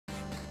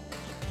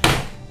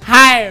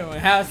Hi everyone,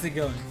 how's it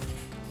going?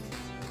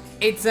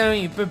 It's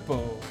me,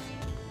 Peppo.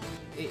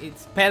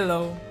 It's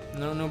Pelo.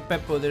 No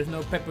Peppo, there's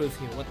no peppers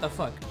here. What the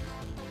fuck?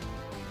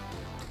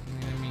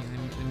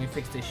 Let me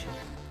fix this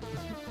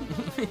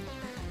shit.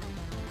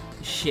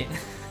 Shit.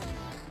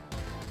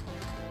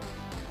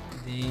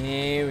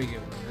 There we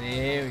go.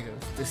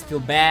 It's still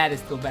bad,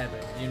 but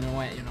you know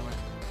what?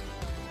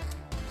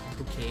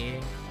 Who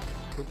cares?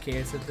 Who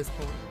cares at this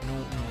point? No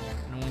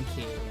one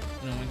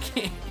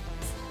cares.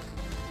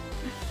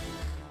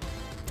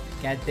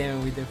 God damn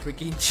it with the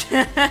freaking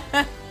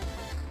chat.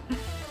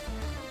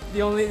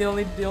 The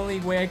only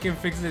way I can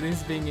fix it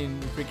is being in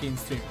freaking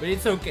stream. But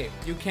it's okay.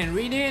 You can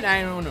read it,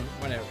 I don't know.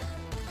 Whatever.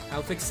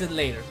 I'll fix it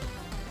later.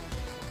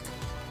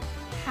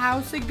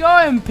 How's it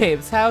going,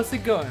 Pips? How's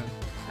it going?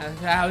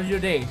 How's your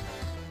day?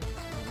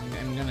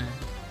 I'm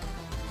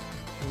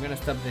gonna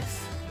stop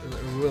this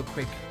real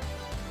quick.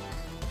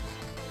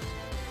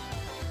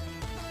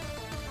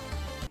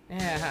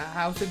 Yeah,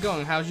 how's it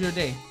going? How's your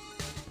day?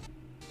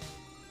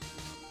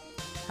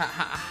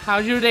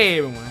 How's your day,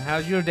 everyone?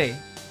 How's your day?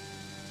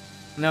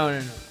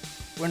 No.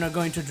 We're not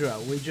going to draw.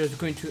 We're just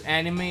going to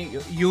animate.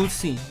 You'll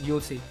see.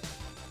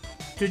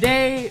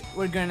 Today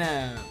you are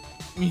gonna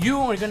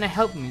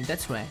help me.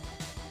 That's right.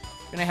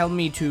 You're gonna help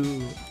me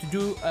to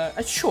do a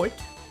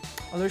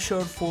little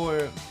short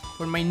for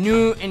my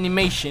new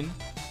animation.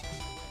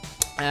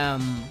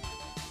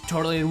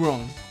 Totally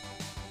wrong.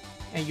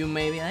 And you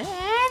may be like,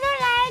 I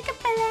don't like it.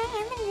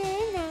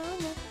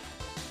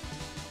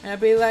 And I'll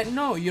be like,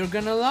 no, you're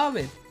gonna love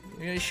it.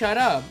 Shut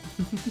up.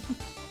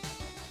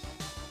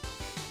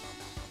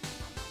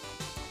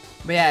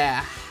 But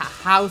yeah,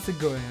 how's it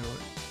going?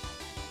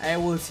 I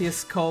will see a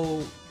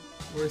skull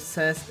where it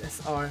says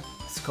SR.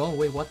 Skull?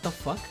 Wait, what the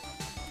fuck?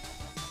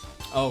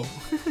 Oh.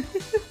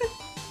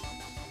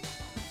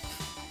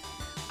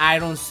 I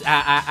don't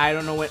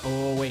know what.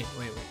 Oh, wait.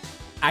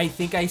 I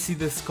think I see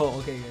the skull.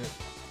 Okay, good.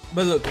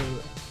 But look.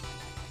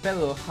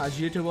 Pelo, has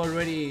YouTube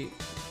already?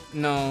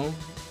 No.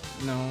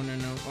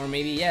 Or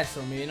maybe yes,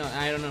 or maybe not.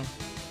 I don't know.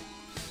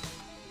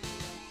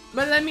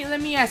 But let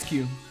me ask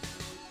you.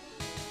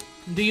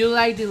 Do you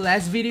like the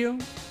last video?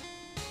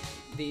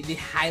 The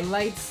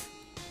highlights?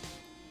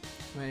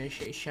 Well,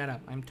 shut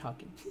up, I'm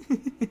talking.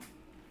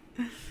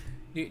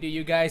 do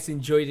you guys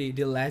enjoy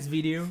the last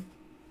video?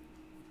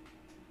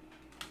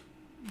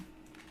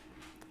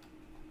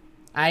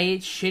 I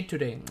ate shit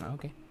today.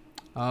 Okay.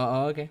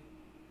 Oh, okay.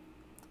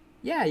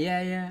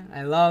 Yeah.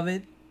 I love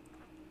it.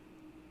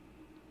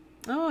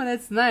 Oh,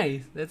 that's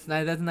nice. That's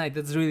nice.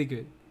 That's really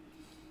good.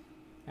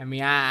 I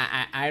mean,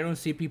 I don't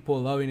see people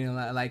loving it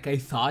like I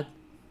thought.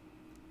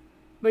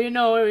 But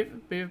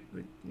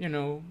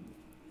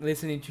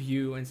listening to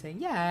you and saying,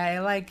 yeah, I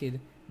like it.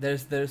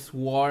 There's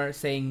War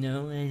saying,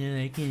 no, I don't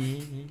like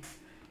it.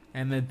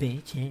 I'm a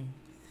bitch.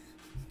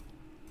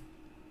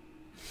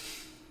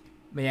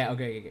 But yeah,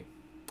 okay.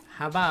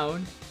 How about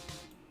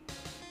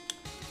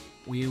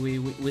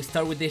we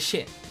start with this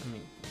shit? Let me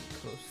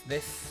close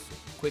this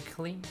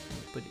quickly. Let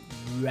me put it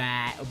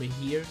right over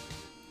here.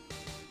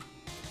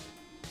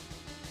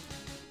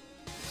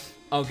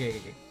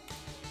 Okay.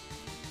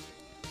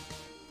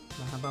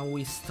 So how about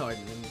we start?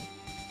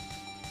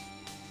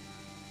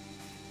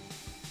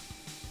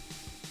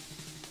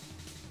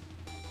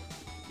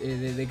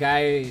 The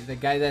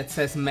guy that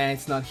says man,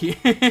 it's not here.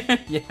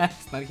 Yeah,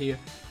 it's not here.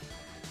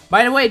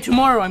 By the way,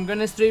 tomorrow I'm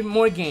gonna stream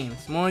more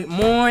games.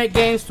 More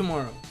games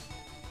tomorrow.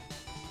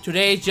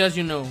 Today is just,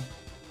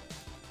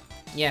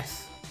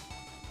 yes.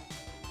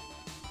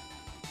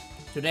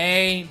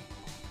 Today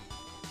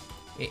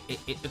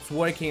it's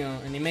working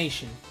on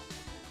animation.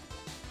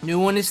 Do you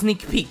want a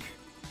sneak peek?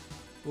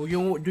 Do you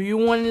want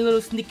a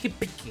little sneaky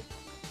peek?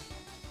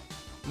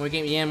 More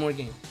game? Yeah, more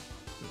game.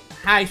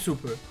 Hi,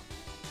 Super.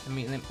 Let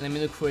me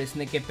look for a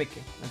sneaky peek.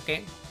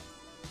 Okay.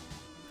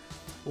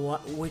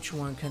 Which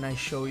one can I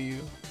show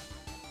you?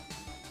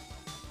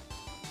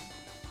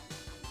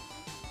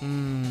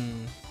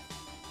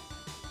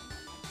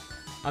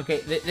 Okay,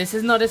 this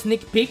is not a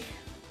sneak peek,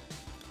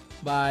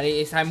 but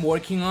I'm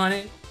working on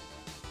it.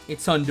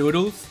 It's on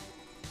Doodles.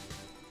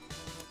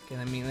 Okay,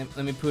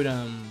 let me put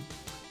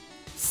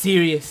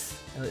serious,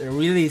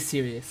 really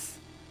serious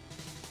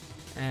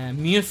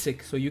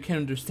music so you can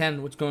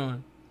understand what's going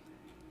on.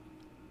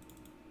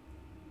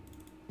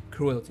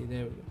 Cruelty.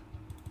 There we go.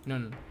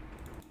 No.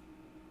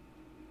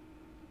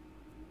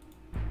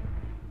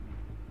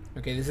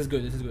 Okay, this is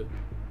good.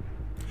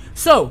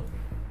 So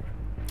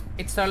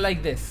it started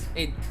like this.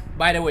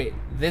 By the way,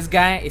 this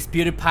guy is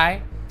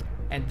PewDiePie,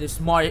 and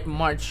this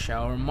Marcia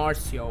or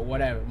Marcia or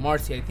whatever.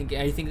 Marcia, I think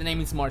the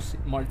name is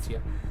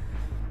Marcia.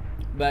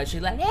 But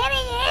she's like,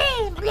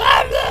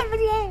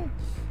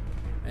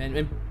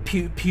 and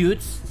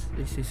Pewds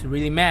is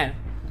really mad.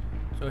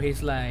 So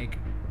he's like,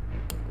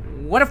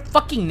 what a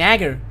fucking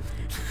nagger.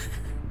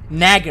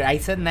 Nagger, I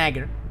said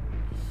nagger.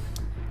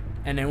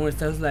 And everyone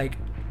starts like,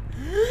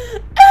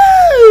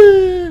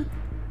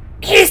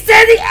 he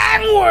said the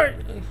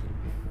N-word.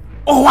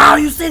 Oh wow,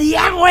 you said the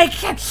N-word.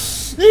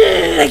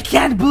 I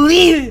can't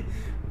believe it.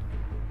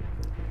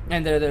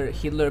 And there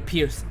Hitler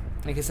appears.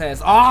 And he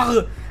says,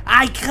 "Oh,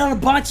 I killed a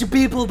bunch of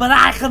people, but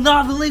I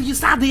cannot believe you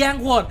said the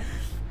N-word."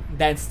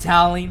 Then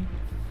Stalin.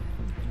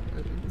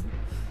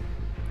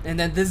 And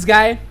then this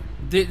guy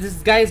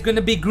is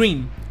gonna be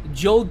green.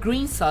 Joel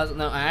Green sauce.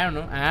 No, I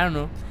don't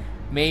know.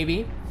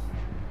 Maybe.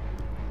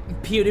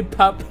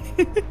 PewDiePie.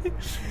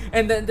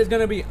 And then there's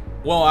gonna be,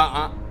 well,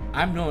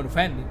 I'm not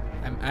offended.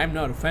 I'm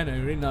not offended.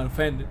 I'm really not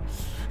offended.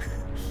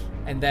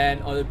 And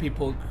then other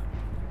people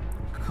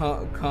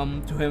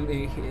come to him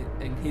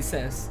and he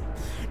says,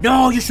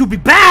 "No, you should be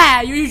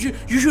bad. You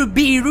should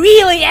be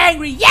really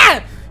angry.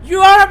 Yeah, you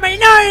are a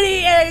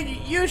minority and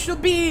you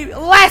should be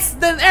less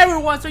than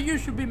everyone, so you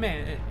should be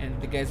mad." And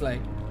the guy's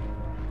like,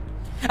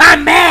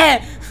 "I'm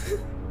mad."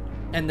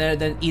 And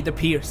then it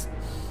appears.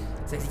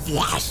 Says,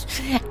 "Yes,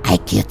 I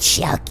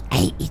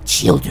eat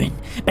children,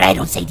 but I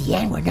don't say the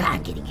N-word. No,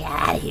 I'm getting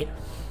out of here."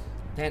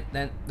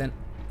 Then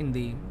in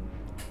the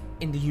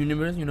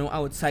universe, you know,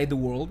 outside the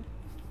world,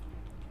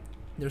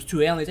 there's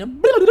two aliens.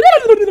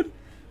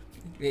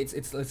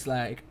 It's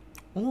like,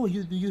 "Oh,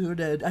 you heard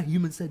that a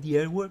human said the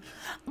N-word?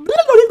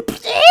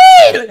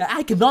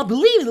 I cannot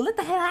believe it. Let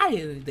the hell out of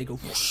here." They go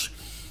whoosh.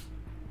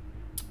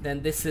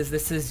 Then this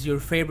is your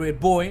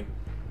favorite boy,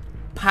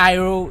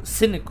 Pyro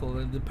Cynical,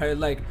 and the Pyro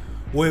like,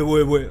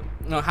 wait.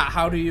 No,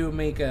 how do you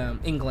make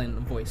England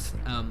voice?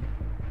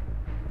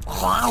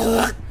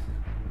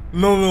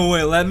 No,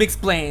 wait, let me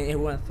explain.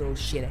 Everyone throws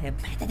shit at him.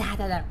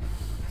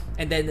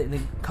 And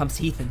then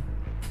comes Ethan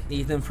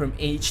from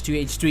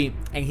H2H3,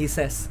 and he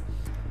says,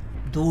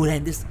 don't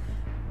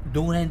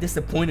let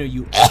disappoint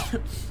you."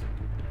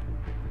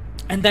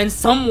 And then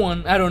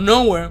someone out of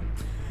nowhere,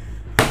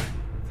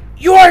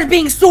 "You are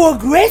being so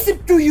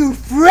aggressive to your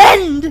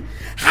friend!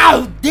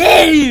 How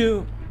dare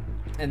you!"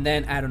 And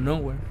then out of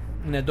nowhere,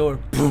 in the door,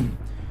 boom,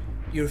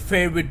 your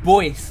favorite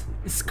voice,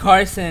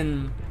 Scars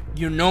and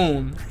You're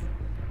Known.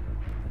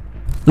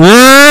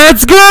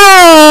 Let's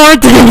go!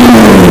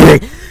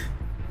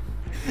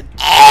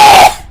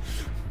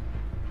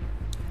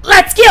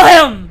 Let's kill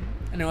him!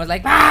 And it was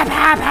like, bah,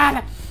 bah,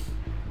 bah.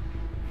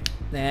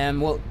 Then,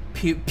 well,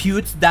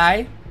 Pewds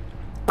die.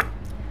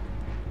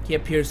 He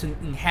appears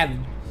in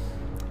heaven.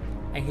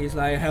 And he's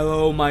like,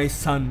 "Hello, my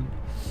son."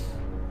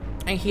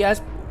 And he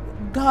asks,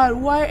 "God,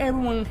 why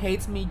everyone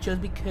hates me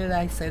just because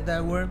I said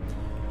that word?"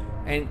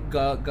 And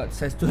God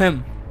says to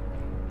him,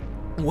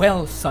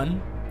 "Well,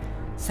 son,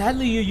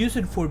 sadly you use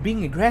it for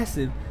being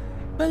aggressive,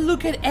 but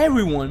look at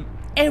everyone.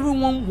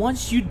 Everyone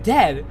wants you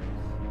dead.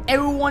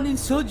 Everyone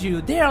insults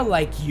you. They are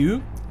like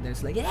you." And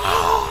it's like,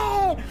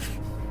 "Yeah!"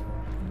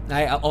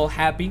 I all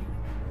happy.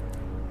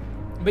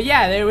 But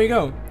yeah, there we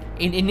go.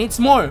 It needs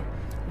more.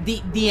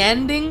 The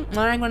ending,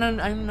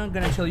 I'm not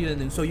gonna tell you the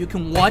ending, so you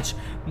can watch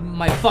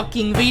my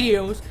fucking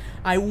videos.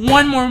 I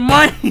want more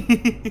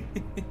money.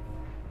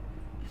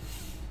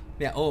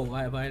 Yeah. Oh,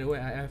 by the way,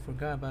 I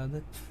forgot about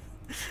that.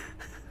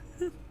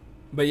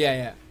 But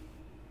yeah.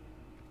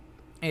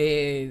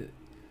 The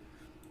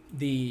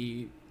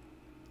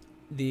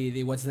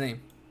what's the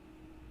name?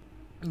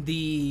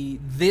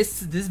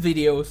 These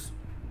videos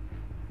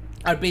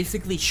are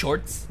basically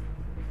shorts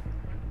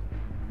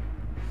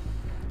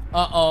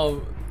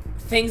of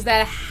things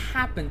that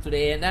happen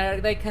today, and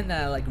they're kind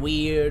of like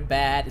weird,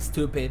 bad,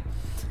 stupid.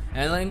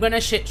 And I'm gonna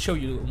show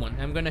you one.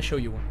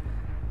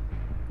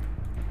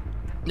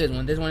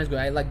 This one is good.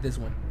 I like this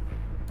one.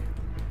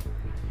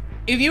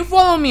 If you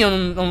follow me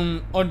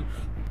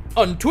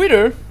on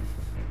Twitter,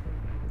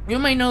 you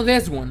might know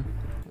this one.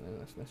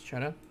 Let's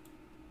shut up.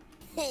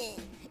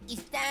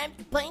 It's time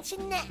to punch a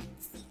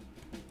Nazi.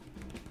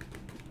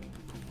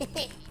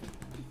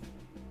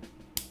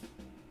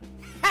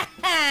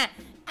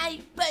 I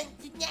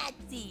punched a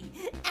Nazi.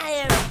 I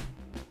am.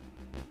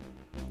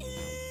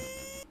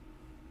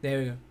 There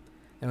we go.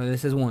 Oh,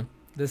 this is one.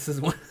 Time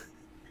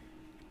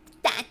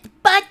to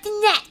punch a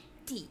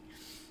Nazi.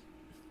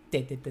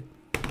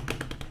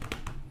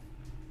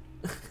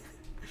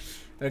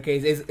 Okay,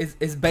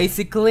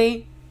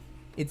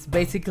 it's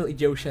basically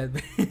Joe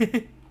said.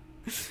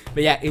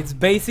 But yeah, it's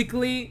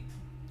basically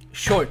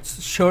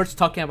shorts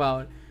talking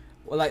about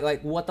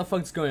like what the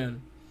fuck's going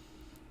on.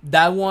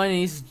 That one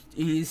is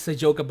a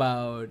joke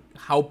about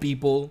how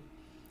people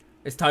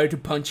started to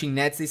punching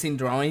Nazis in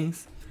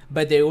drawings,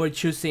 but they were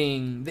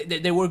choosing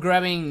they were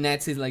grabbing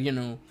Nazis, like, you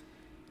know,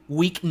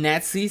 weak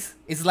Nazis.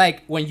 It's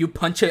like when you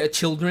punch a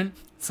children,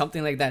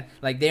 something like that.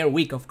 Like, they are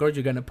weak, of course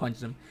you're gonna punch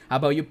them. How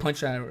about you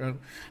punch a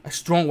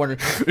strong one?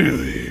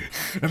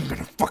 I'm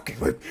gonna fucking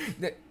whip.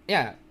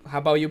 Yeah. How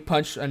about you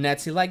punch a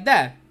Nazi like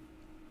that?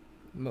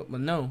 But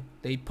no,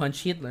 they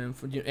punch Hitler.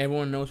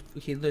 Everyone knows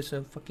Hitler's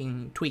a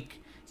fucking tweak.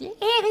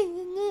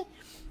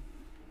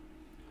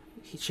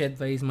 He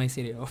shed is my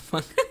city. Oh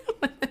fuck.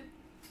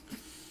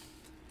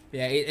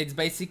 Yeah, it's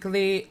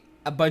basically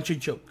a bunch of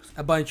jokes.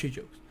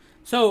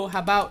 So how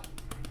about?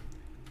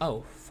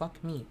 Oh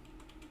fuck me.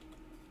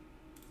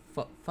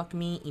 Fuck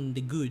me in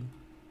the good.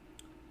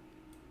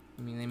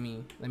 I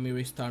mean, let me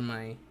restart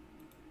my.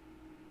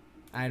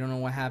 I don't know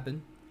what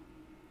happened.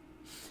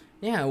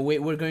 Yeah,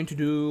 we're going to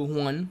do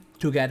one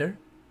together.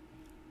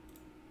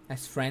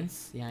 as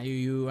friends. Yeah,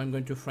 I'm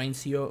going to friend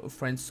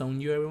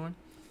zone you, everyone.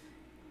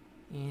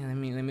 Yeah, let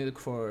me look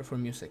for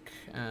music.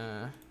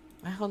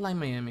 Hotline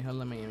Miami.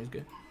 Hotline Miami is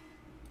good.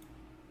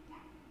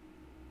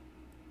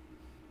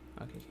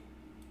 Okay.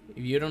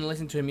 If you don't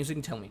listen to the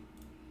music, tell me.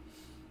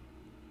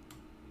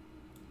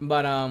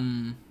 But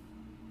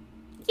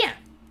yeah.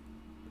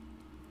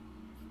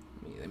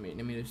 Let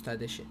me start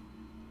this shit.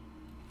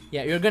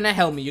 Yeah, you're gonna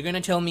help me. You're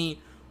gonna tell me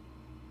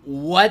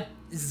what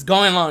is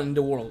going on in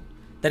the world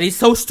that is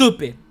so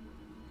stupid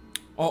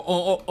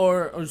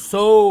or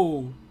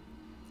so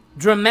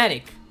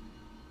dramatic.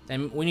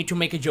 Then we need to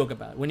make a joke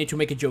about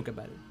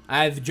it.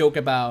 I've joked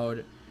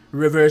about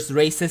reverse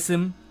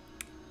racism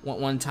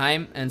one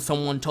time, and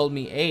someone told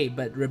me, hey,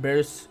 but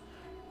reverse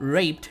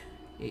raped,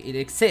 it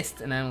exists.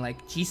 And I'm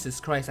like,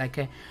 Jesus Christ, I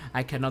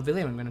cannot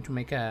believe I'm going to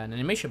make an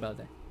animation about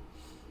that.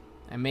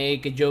 I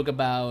make a joke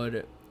about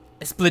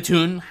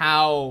Splatoon,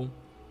 how,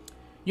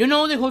 you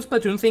know, the whole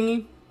Splatoon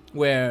thingy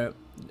where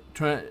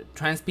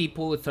trans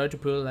people start to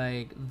put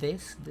like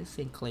this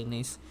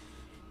inclination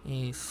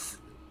is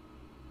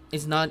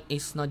not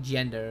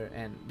gender,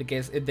 and the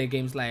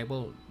game's like,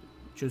 well,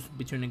 choose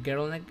between a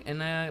girl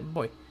and a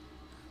boy.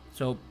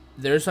 So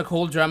there's a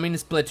whole drama in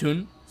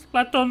Splatoon.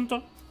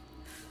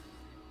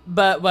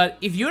 But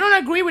if you don't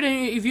agree with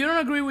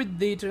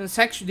the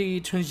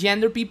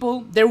transgender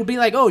people, they will be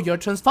like, oh, you're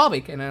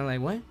transphobic, and I'm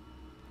like, what?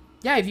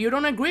 Yeah, if you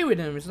don't agree with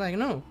them, it's like,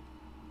 no.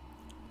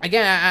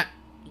 Again,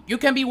 you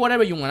can be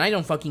whatever you want. I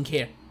don't fucking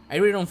care. I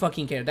really don't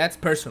fucking care. That's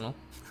personal.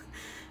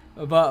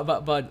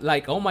 but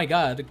like, oh my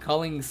god,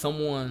 calling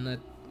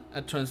someone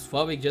a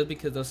transphobic just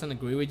because doesn't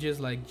agree with you is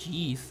like,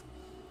 jeez.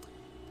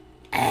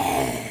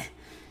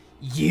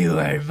 You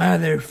are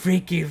mother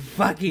freaking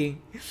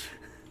fucking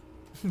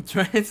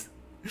trans.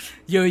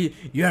 You're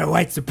a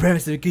white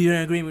supremacist because you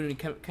don't agree with me,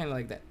 kind of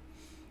like that.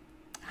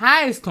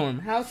 Hi Storm,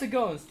 how's it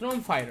going?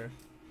 Stormfighter.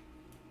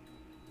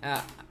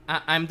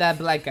 I'm that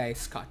black guy,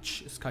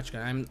 Scotch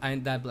guy.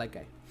 I'm that black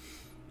guy.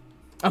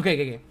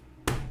 Okay.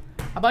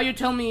 How about you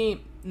tell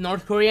me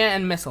North Korea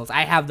and missiles?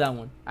 I have that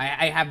one.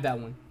 I have that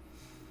one.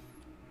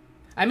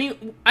 I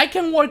mean, I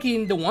can work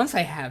in the ones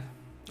I have.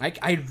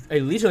 I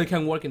literally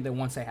can work in the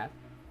ones I have.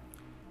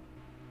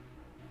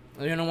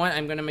 You know what?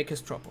 I'm gonna make a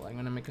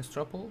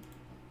stropple.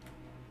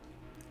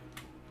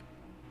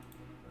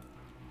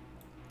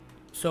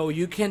 So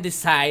you can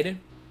decide.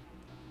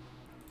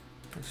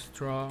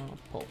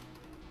 Stropple.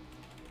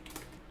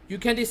 You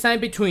can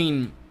decide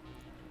between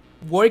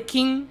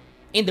working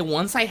in the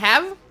ones I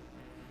have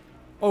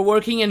or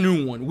working a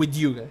new one with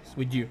you guys.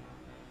 With you.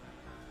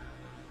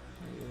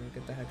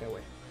 Get the heck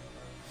away.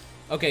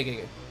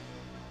 Okay.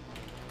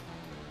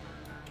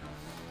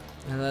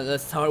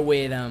 Let's start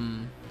with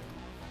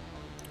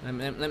let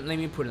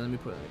me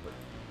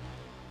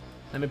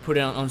put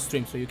it on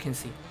stream so you can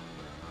see.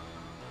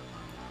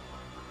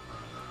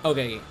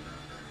 Okay.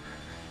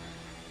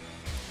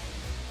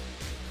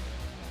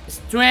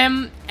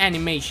 Strem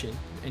animation.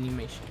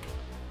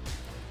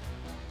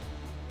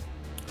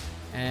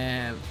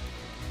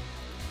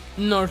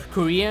 North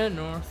Korea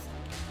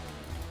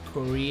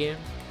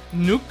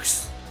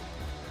nukes.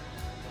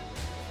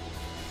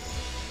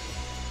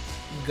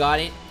 Got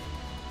it.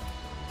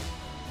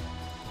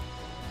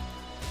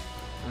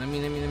 Let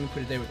me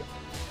put it. There we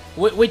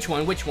go. Which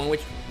one?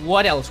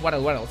 What else?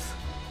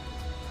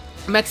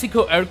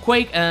 Mexico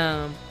earthquake.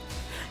 Yeah,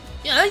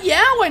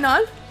 why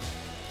not?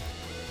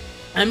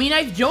 I mean,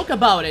 I've joked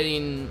about it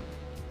in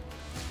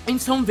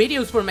some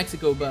videos for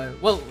Mexico,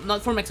 but well,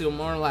 not for Mexico,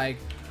 more like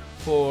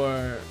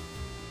for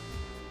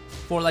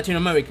Latin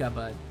America.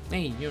 But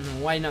hey, you know,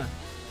 why not?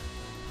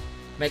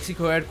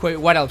 Mexico earthquake.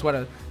 What else?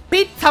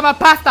 Pizza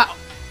pasta.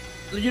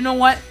 You know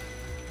what?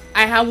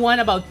 I have one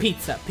about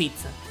pizza.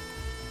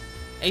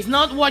 It's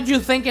not what you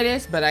think it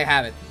is, but I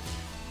have it.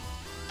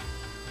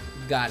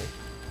 Got it.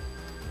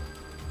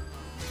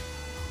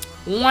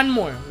 One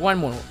more.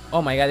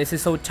 Oh my god, this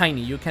is so tiny.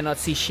 You cannot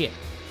see shit.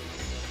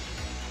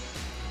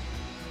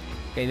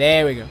 Okay,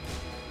 there we go.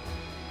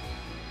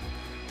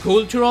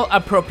 Cultural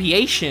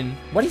appropriation.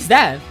 What is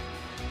that?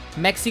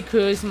 Mexico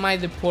is my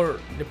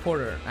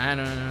deporter. I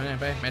don't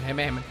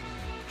know.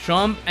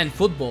 Trump and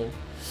football.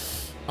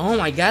 Oh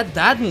my god,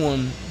 that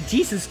one.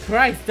 Jesus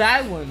Christ,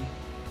 that one.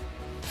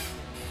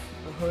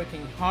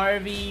 Hurricane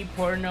Harvey,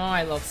 porno,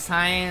 I love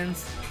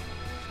science.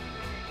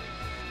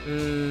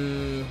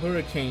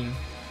 Hurricane.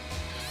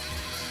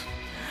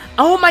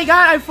 Oh my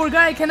god, I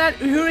forgot I cannot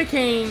the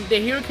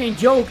hurricane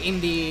joke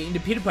in the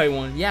PewDiePie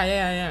one.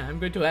 Yeah. I'm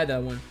going to add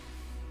that one.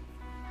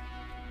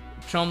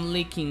 Trump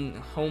leaking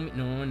home.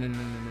 No.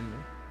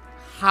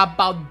 How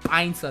about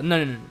buying some?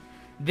 No.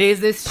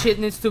 This shit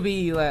needs to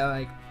be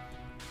like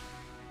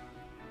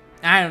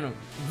I don't know.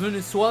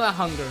 Venezuela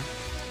hunger.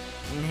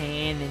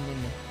 No.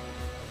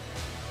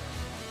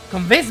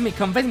 Convince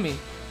me.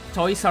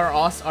 Toys R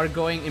Us are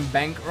going in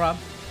bankrupt.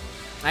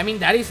 I mean,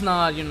 that is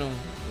not, you know,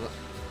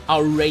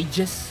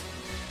 outrageous.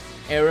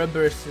 Era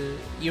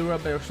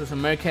versus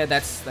America.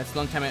 That's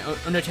long time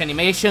under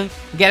animation.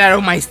 Get out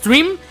of my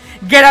stream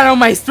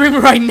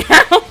right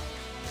now.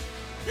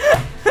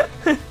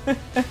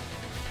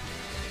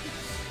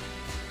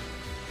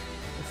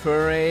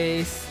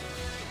 Furries.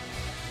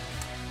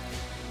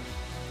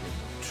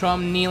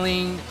 Trump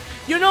kneeling.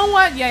 You know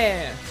what?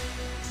 Yeah.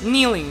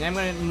 Kneeling. I'm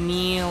gonna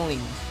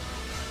kneeling.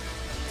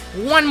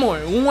 One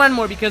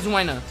more because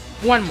why not?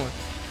 One more.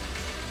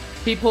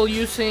 People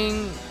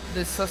using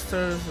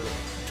disasters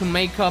to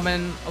make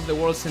comment of the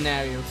world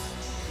scenarios.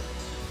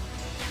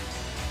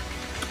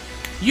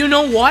 You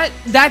know what?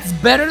 That's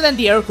better than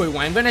the earthquake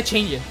one. I'm gonna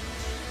change it.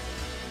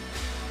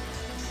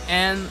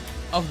 End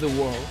of the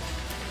world.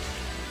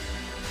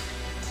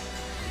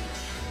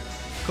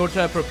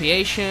 Cultural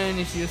appropriation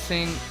is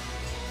using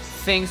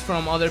things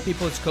from other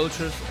people's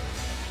cultures,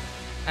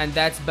 and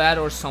that's bad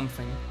or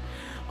something.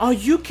 Are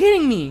you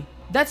kidding me?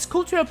 That's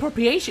cultural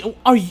appropriation.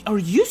 Are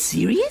you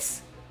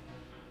serious?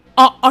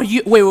 Are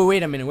you?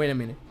 Wait a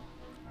minute.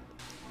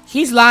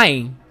 He's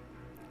lying.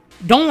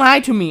 Don't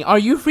lie to me. Are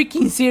you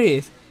freaking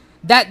serious?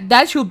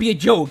 That should be a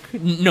joke.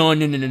 No.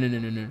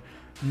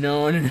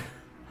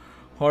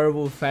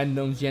 Horrible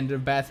fandoms, gender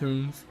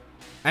bathrooms.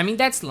 I mean,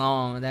 that's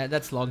long.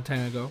 That's long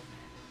time ago.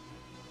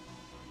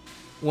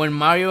 When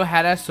Mario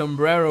had a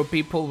sombrero,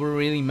 people were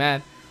really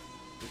mad.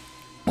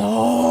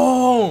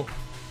 Oh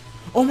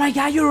my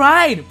God, you're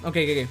right.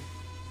 Okay.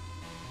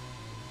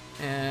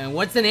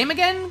 What's the name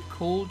again?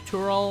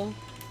 Cultural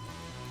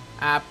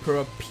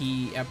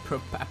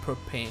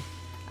appropriation.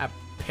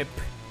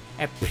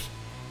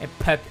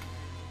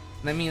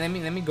 Let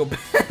me go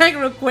back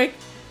real quick.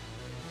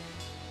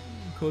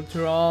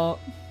 Cultural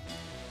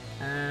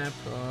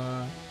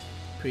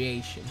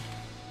appropriation.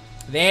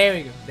 There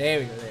we go.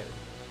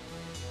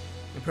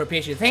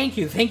 Appropriation. Thank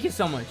you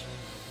so much.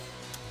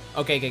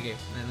 Okay.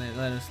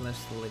 Let's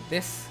do like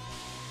this.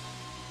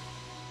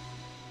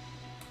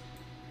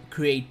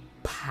 Create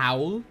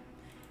Paul,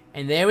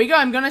 and there we go.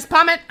 I'm gonna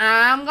spam it.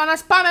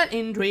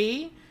 In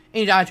 3,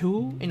 in a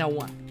 2, in a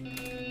 1.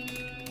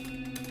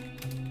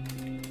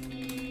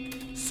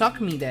 Suck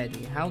me,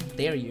 daddy. How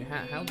dare you?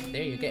 How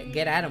dare you?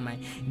 Get out of my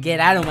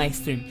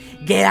stream.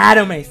 Get out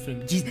of my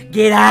stream. Just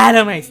get out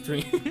of my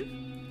stream.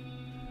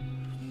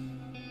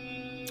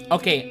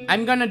 Okay,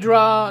 I'm gonna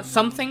draw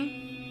something.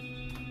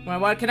 Well,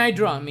 what can I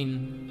draw? I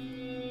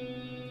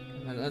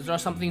mean, let's draw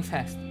something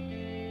fast.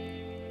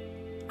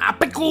 A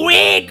pickle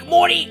wig,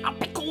 Morty. A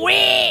pickle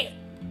wig.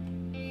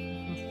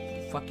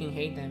 Fucking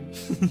hate them.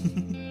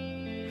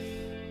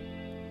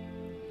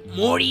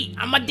 Morty,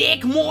 I'm a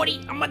dick, Morty.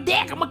 I'm a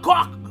dick. I'm a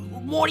cock.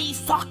 Morty,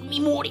 suck me,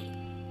 Morty.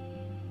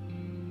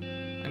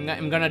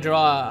 I'm gonna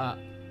draw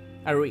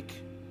a Rick.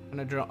 I'm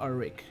gonna draw a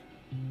Rick.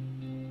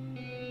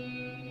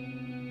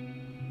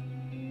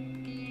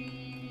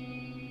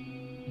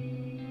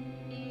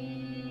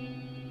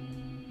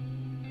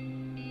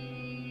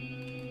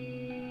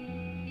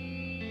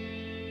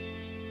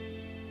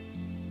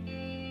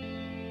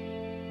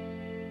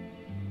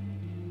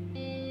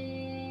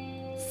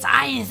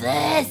 Science,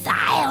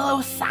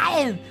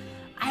 science.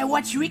 I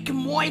watch Rick and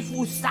Morty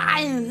for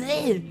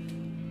science.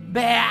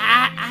 But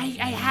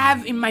I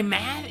have in my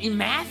math,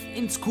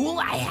 in school,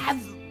 I have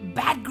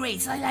bad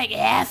grades. I like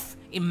F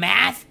in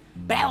math,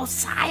 but I was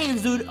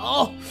science, dude.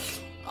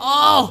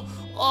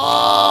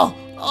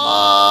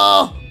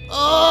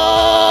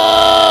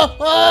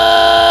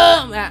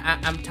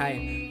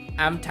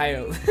 I'm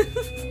tired.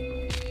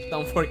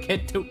 Don't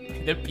forget to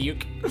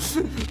puke.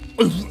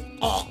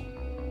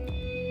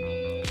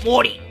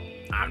 Morty,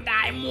 I'm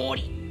dying,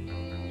 Morty.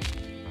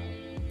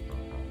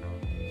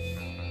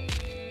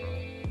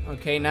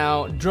 Okay,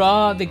 now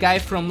draw the guy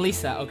from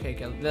Lisa. Okay,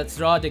 let's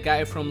draw the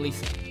guy from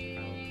Lisa.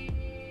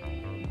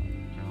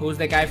 Who's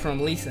the guy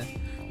from Lisa?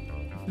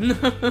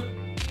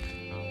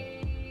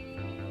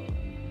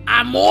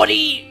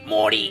 Morty.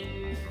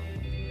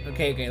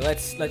 Okay,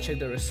 let's check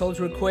the results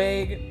real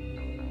quick.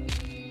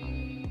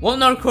 Well,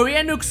 North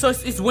Korea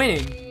Nuxos is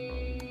winning.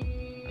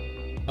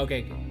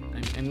 Okay.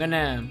 I'm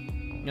gonna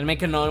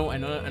make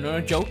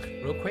another joke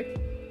real quick.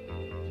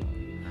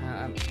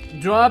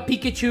 Draw a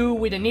Pikachu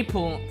with a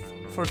nipple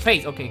for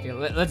face. Okay,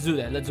 let's do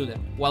that.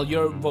 While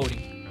you're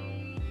voting.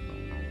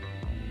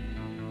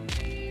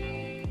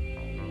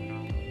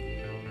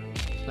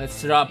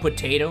 Let's draw a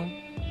potato.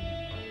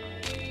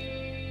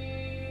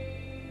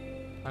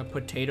 A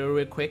potato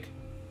real quick.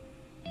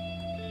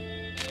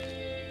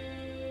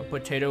 A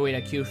potato with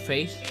a cute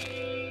face.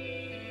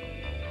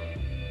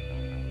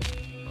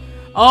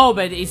 Oh,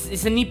 but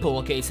it's a nipple.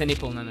 Okay, it's a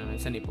nipple. No,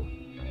 it's a nipple.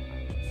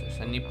 It's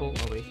a nipple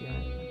over here.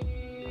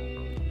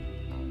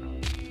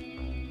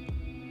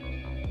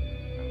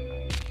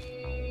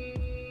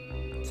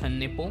 It's a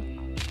nipple.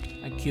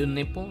 A cute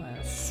nipple.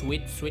 A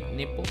sweet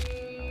nipple.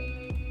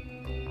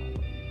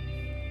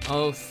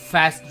 Oh,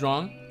 fast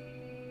drawn.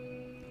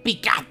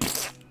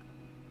 Pikachu.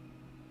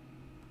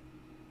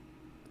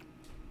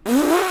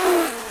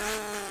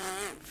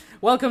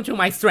 Welcome to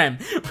my stream.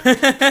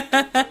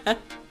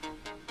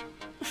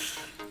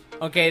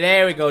 Okay,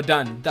 there we go.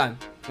 Done.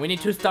 We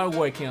need to start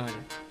working on it.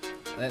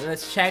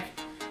 Let's check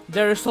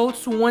the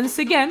results once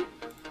again.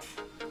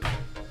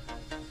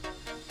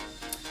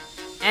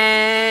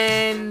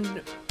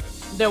 And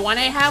the one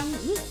I have,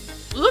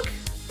 look,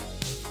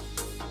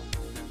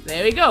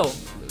 There we go.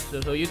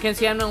 So you can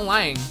see I'm not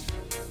lying.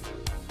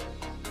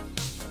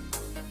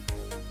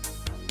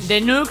 The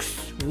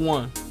nukes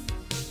won.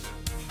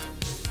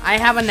 I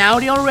have an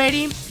audio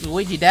already.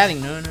 Luigi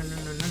dadding. No.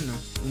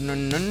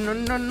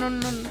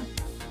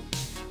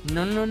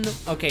 No.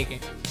 Okay.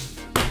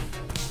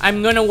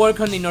 I'm gonna work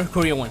on the North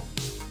Korea one.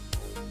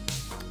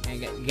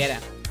 Get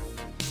out.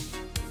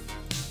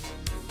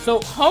 So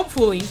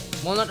hopefully,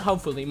 well, not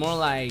hopefully, more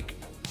like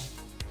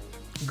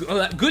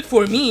good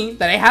for me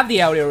that I have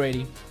the audio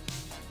already.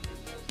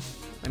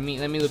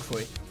 Let me look for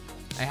it.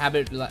 I have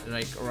it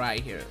like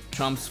right here.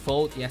 Trump's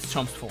fault. Yes,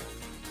 Trump's fault.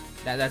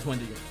 That's one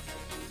to do.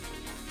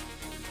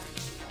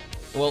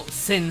 Well,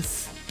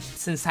 since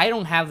I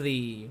don't have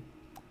the,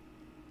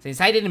 since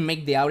I didn't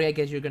make the audio, I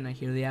guess you're gonna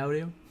hear the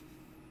audio.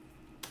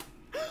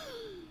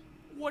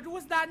 What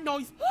was that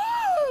noise?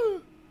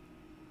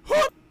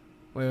 Wait.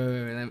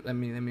 Let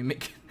me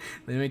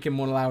make it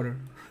more louder.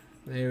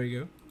 There we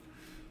go.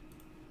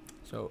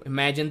 So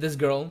imagine this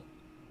girl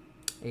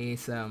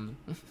is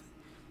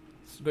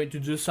going to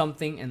do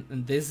something,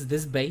 and this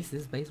bass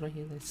right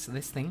here,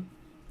 this thing,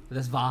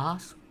 this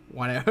vase,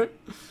 whatever,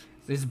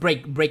 this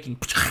breaking,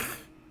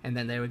 and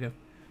then there we go.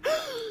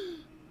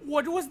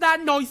 What was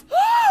that noise?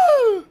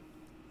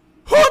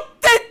 Who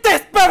did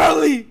this,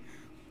 Beverly?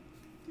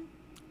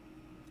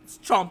 It's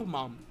Trump,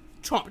 Mom.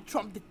 Trump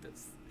did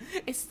this.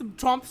 It's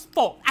Trump's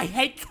fault. I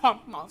hate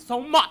Trump, Mom, so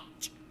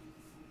much.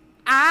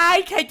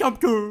 I hate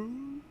Trump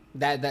too.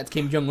 That's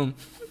Kim Jong-un.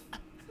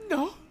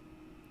 No.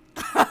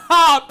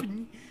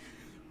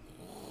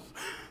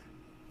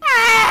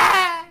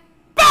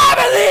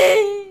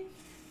 Beverly!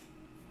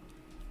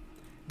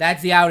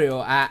 That's the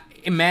audio.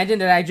 Imagine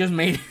that I just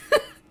made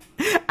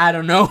I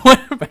don't know,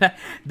 but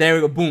there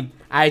we go. Boom.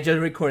 I just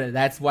recorded.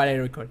 That's what I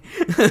recorded.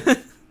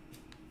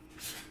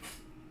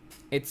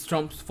 It's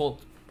Trump's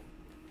fault.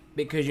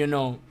 Because, you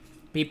know,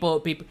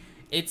 people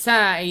it's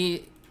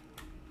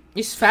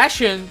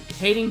fashion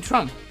hating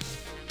Trump.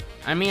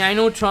 I mean, I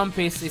know Trump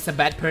is a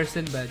bad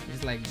person, but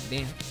it's like,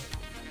 damn.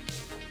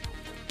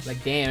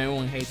 Like, damn,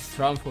 everyone hates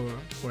Trump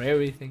for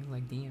everything.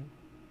 Like, damn.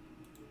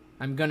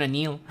 I'm gonna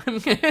kneel.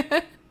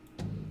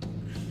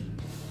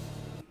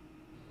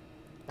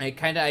 I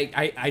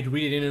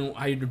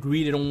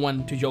really don't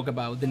want to joke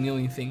about the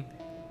kneeling thing.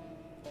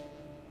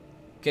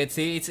 Okay,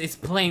 see, it's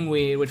playing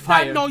with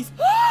fire. That noise.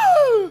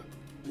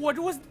 What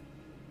was?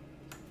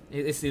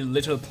 It's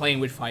literally playing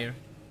with fire.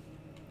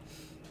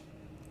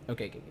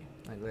 Okay.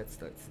 Like, let's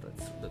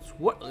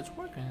work on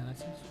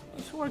it.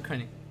 Let's work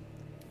on it.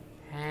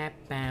 How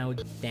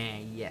about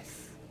that?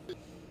 Yes.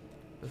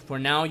 But for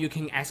now, you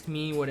can ask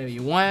me whatever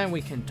you want.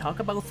 We can talk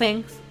about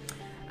things.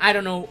 I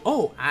don't know.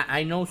 Oh,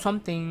 I know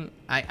something.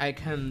 I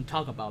can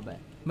talk about that.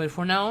 But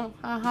for now,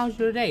 how's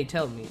your day?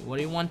 Tell me. What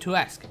do you want to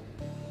ask?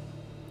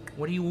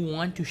 What do you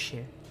want to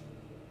share?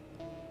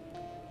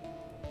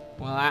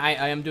 Well,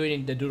 I am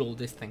doing the doodle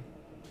this thing.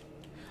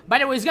 By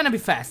the way, it's gonna be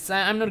fast.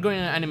 I'm not going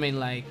to animate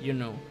like, you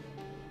know,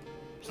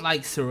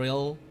 like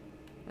Surreal,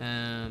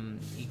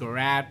 Igor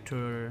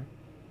Raptor,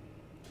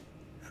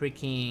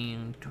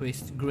 freaking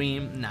Twist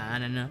Grim. Nah.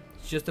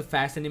 It's just a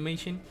fast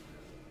animation.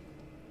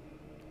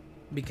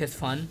 Because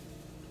fun.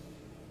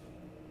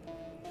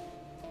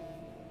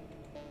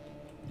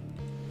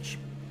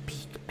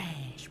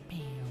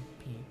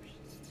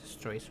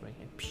 Destroys right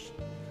here.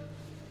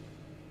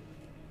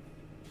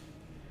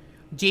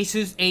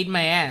 Jesus ate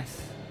my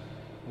ass.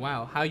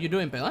 Wow, how you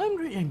doing, Pelo?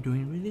 I'm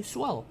doing really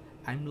swell.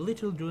 I'm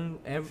literally doing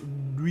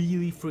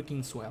really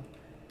freaking swell.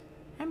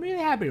 I'm really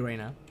happy right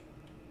now.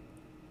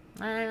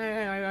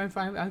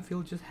 I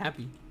feel just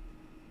happy.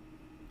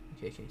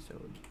 Okay, so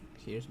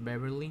here's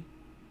Beverly.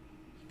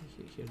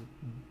 Here's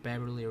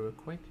Beverly real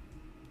quick.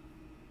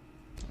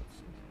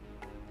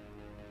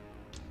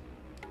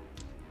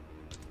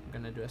 I'm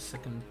gonna do a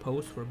second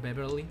pose for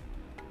Beverly.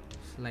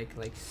 It's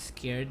like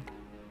scared,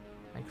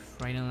 like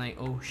frightened, like,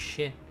 oh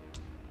shit,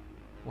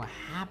 what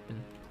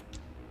happened?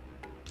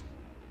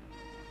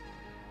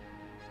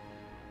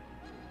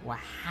 What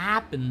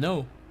happened?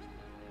 No.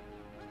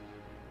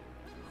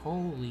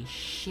 Holy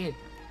shit.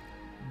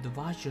 The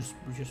watch just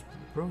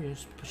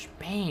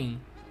bang.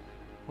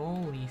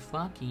 Holy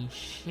fucking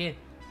shit.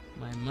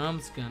 My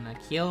mom's gonna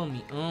kill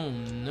me. Oh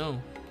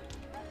no.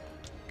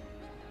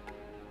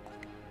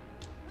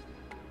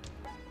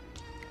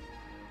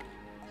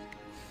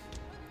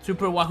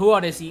 Super Wahoo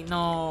Odyssey.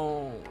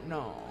 No.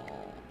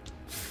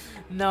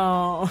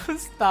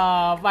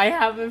 Stop. I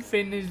haven't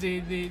finished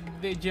the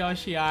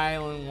Joshi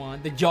Island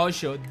one. The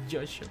Josho.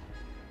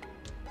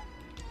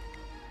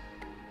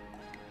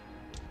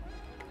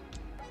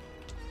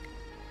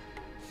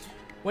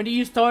 When do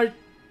you start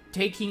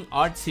taking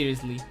art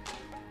seriously?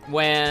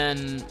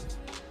 When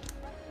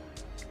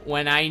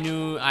I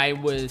knew I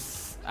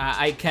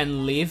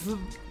can live,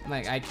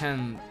 like I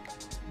can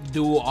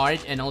do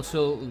art and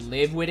also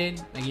live with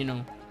it, like, you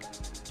know.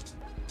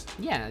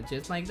 Yeah,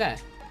 just like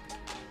that.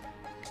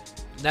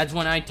 That's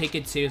when I take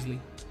it seriously.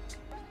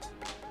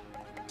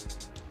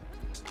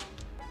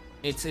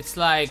 It's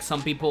like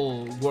some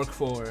people work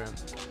for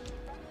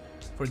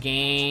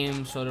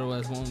games, other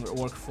ones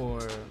work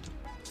for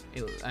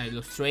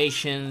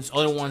illustrations,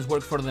 other ones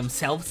work for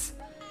themselves.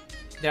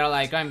 They're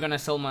like, I'm gonna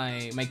sell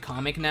my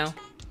comic now.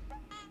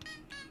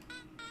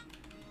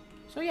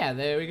 So yeah,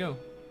 there we go.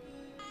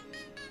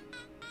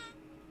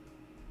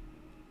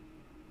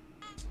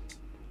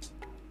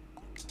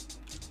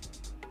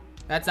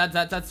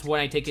 That's when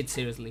I take it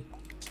seriously.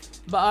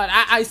 But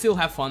I still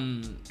have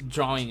fun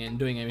drawing and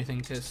doing everything,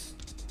 because,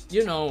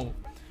 you know,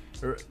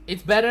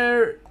 it's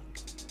better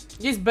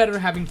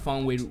having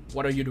fun with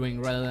what are you doing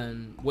rather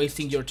than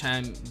wasting your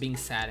time being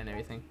sad and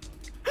everything.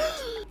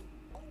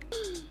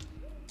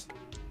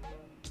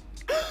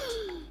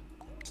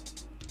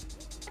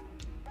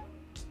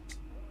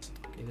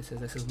 Okay,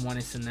 this is one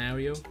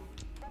scenario.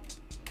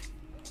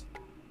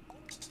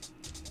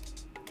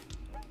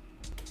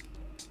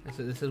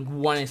 This is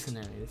one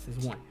scenario. This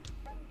is one.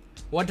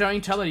 What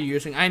drawing tool are you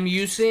using? I'm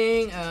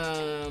using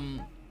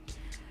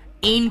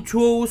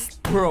Intuos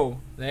Pro.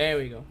 There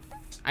we go.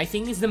 I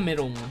think it's the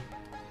middle one,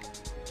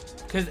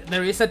 because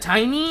there is a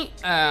tiny,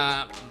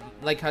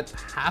 like a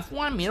half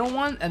one, middle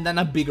one, and then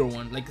a bigger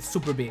one, like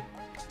super big.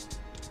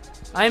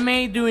 I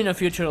may do in the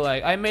future,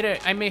 like I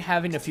may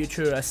have in the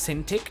future a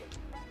Cintiq.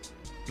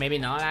 Maybe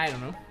not. I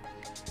don't know.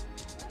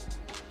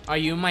 Are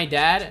you my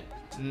dad?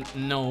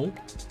 No.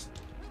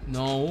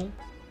 No.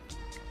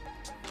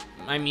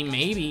 I mean,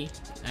 maybe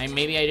I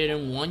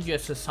didn't want you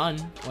as a son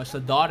or as a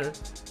daughter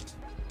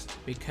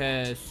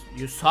because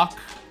you suck.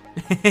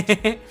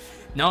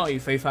 No,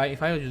 if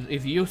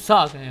you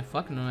suck,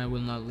 fuck no, I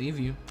will not leave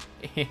you.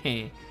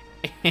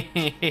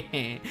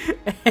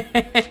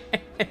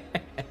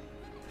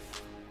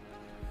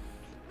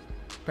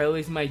 Pelo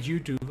is my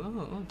YouTube.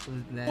 Oh, so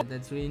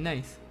that's really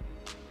nice.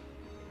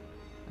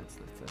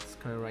 Let's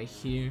go right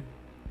here.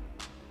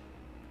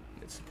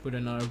 Let's put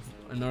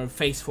another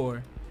face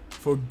for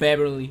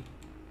Beverly.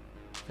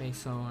 Okay,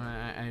 so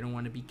I don't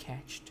want to be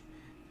catched.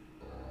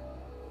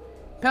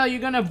 Pal,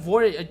 you're gonna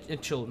avoid a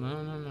child.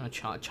 No, a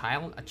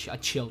child. A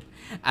child.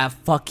 A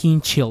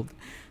fucking child.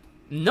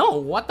 No,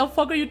 what the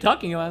fuck are you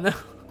talking about now?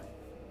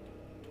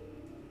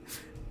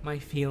 My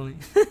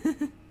feelings.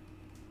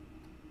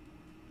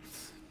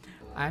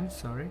 I'm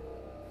sorry.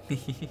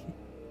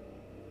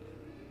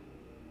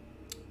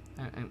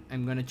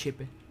 I'm gonna chip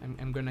it.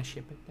 I'm gonna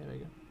ship it. There we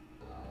go.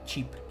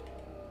 Cheap.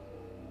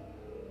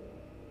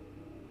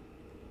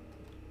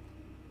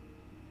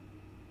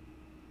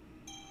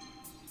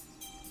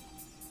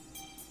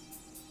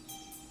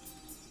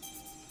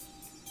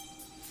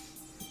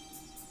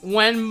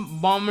 When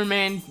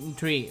Bomberman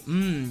 3?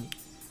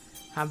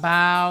 How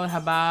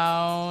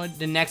about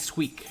the next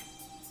week?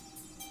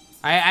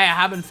 I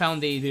haven't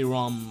found the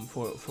ROM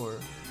for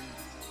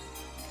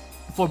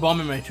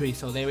Bomberman 3,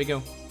 so there we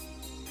go.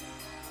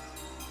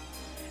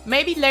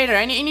 Maybe later.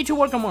 I need to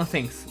work on more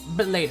things,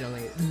 but later,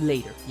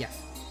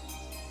 yes.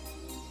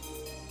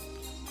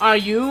 Are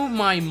you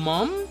my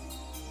mom?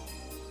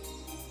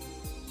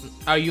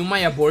 Are you my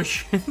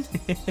abortion?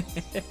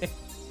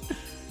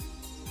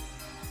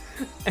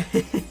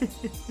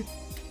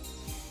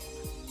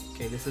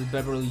 Okay, this is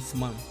Beverly's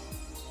mom.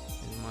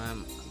 And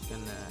mom, I'm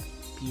gonna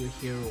appear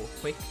here real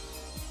quick.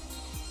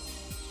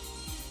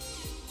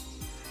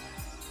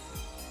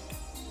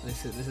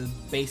 This is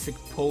basic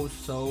pose,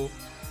 so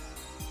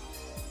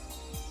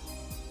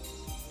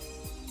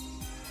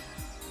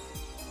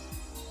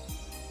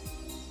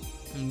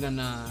I'm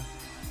gonna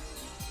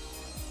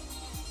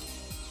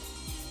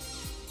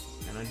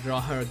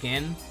draw her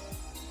again.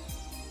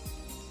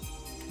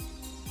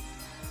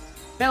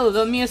 Pelo,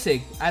 the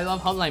music. I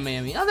love Hotline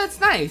Miami. Oh, that's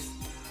nice.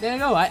 There you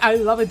go. I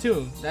love it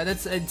too.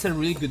 It's a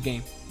really good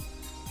game.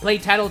 Play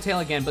Tattletale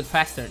again, but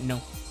faster.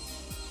 No.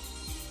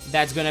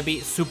 That's gonna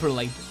be super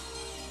late.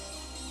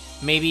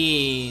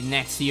 Maybe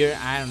next year.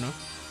 I don't know.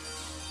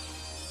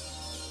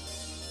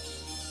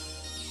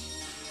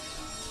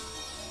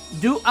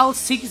 Do all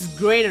 6th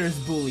graders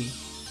bully?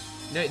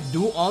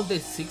 Do all the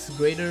 6th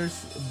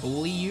graders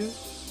bully you?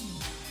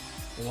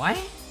 What?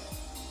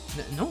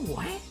 No,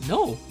 what?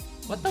 No.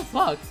 What the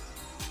fuck?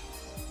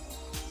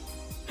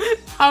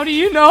 How do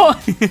you know?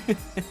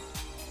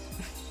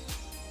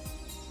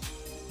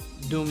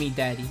 Do me,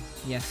 daddy.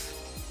 Yes.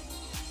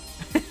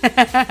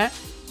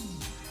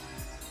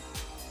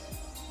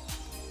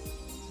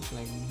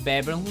 Like,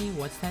 Beverly,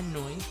 what's that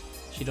noise?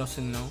 She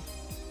doesn't know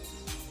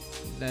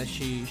that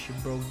she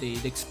broke the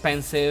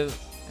expensive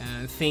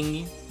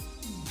thingy.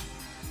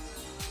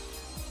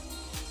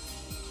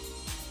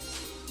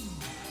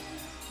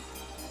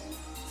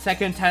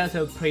 Second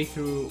title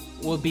playthrough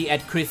will be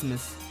at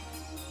Christmas.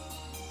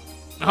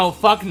 Oh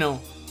fuck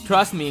no.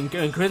 Trust me, in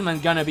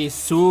Christmas gonna be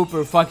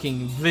super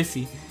fucking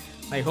busy.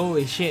 Like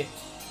holy shit.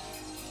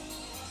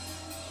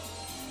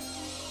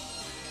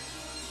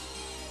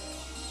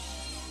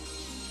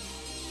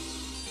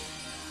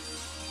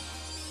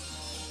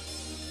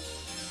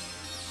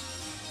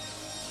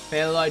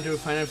 Pelo, I drew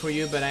final for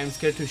you, but I'm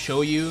scared to show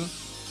you.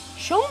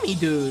 Show me,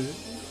 dude.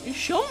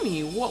 Show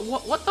me.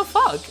 What the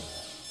fuck?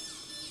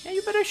 Yeah,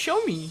 you better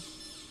show me.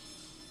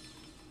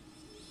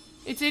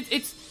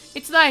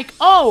 It's like,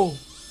 oh,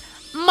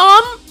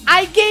 Mom,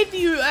 I gave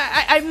you.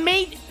 I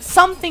made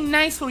something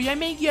nice for you. I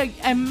made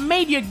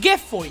you a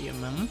gift for you,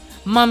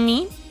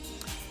 mommy.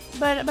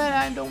 But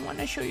I don't want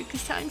to show you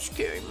because I'm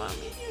scared,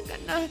 mommy.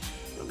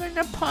 You're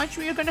gonna punch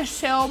me. You're gonna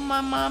sell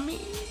my mommy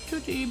to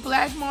the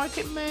black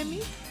market,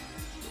 mommy.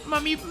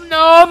 Mommy,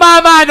 no,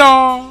 mama,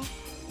 no.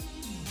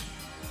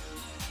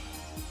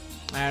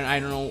 I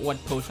don't know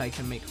what post I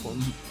can make for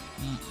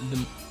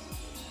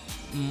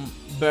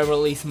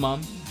Beverly's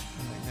mom.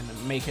 I'm gonna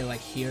make it like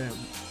here,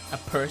 a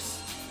purse.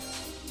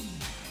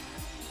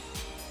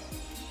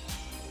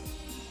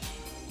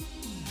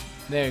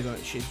 There you go.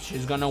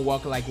 She's gonna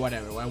walk like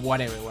whatever.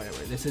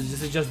 This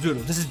is just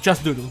doodles. This is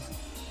just doodles.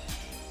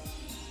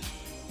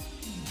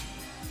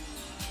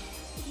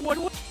 What?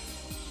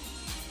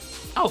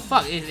 Oh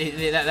fuck!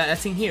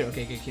 That's in here.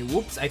 Okay.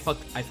 Whoops! I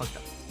fucked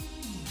up.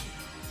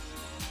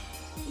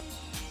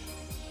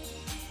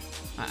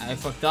 I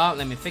fucked up.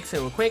 Let me fix it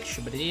real quick.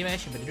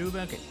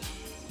 Okay.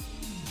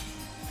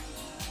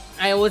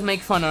 I always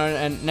make fun of her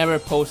and never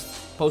post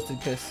it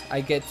because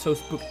I get so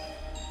spooked.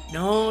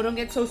 No, don't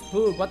get so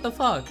spooked. What the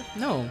fuck?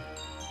 No,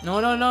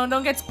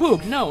 don't get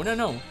spooked. No.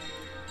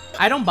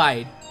 I don't buy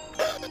it.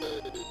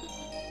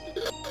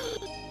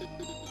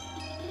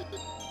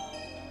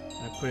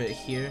 I put it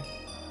here.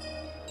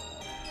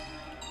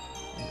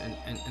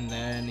 And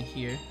then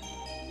here.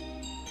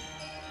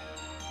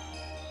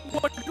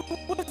 What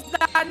was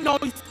that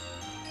noise?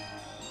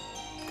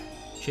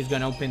 She's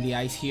gonna open the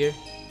eyes here.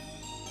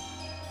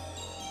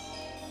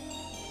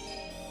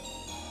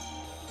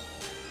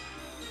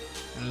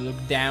 And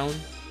look down.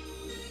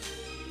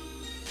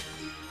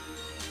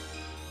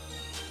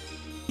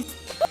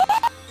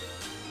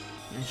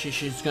 And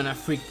she's gonna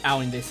freak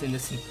out in the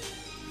scene.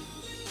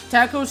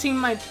 Tacos in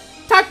my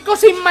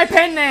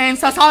penne,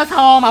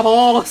 salsa, my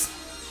balls.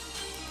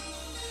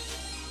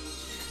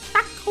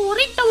 Taco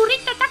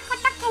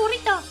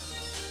burrito.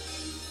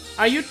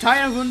 Are you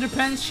tired of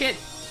underpants shit?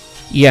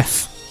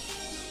 Yes.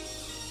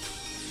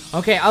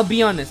 Okay, I'll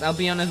be honest with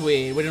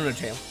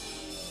Undertale.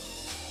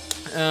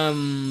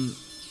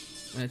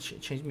 Let's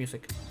change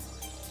music.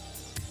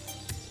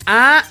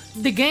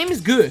 The game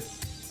is good,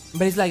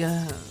 but it's like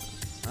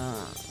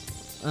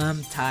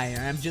I'm tired.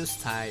 I'm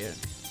just tired.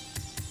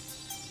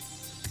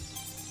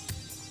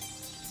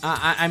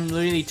 I'm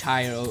really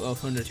tired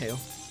of Undertale.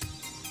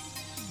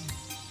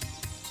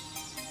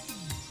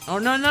 Oh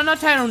no, not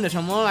tired of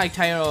Undertale. More like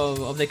tired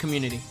of the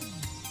community.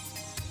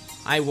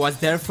 I was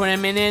there for a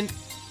minute.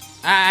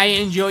 I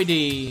enjoyed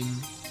the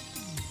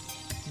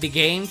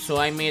game, so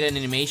I made an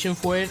animation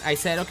for it. I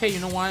said, okay, you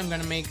know what? I'm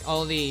gonna make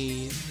all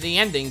the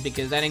endings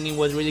because that ending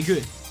was really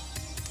good.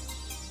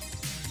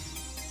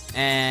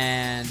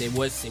 And it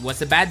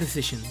was a bad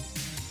decision.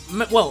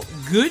 Well,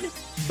 good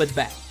but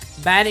bad.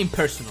 Bad in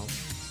personal.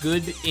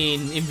 Good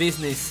in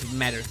business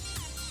matter.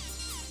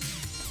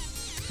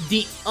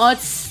 The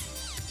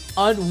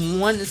odd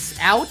one's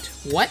out.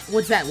 What?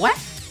 What's that? What?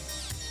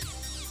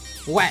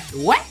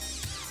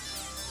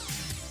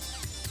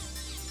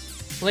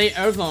 Play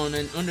Earthbound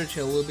and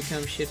Undertale will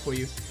become shit for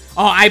you.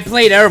 Oh, I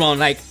played Earthbound.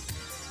 Like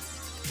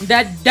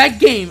that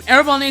game.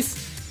 Earthbound is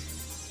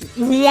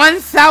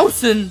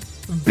 1,000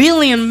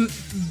 billion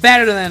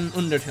better than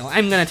Undertale.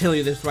 I'm gonna tell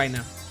you this right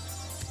now.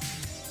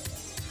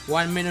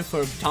 1 minute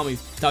for Tommy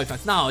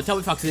Fox. No,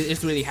 Tommy Fox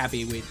is really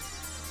happy with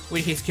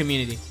his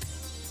community.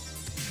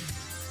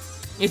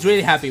 It's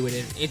really happy with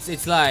it.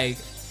 It's like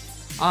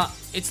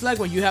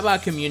when you have a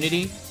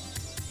community,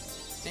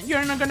 and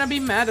you're not gonna be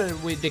mad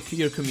with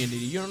your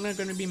community. You're not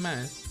gonna be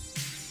mad.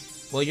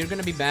 Well, you're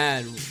gonna be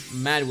mad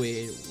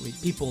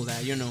with people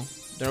that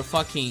they're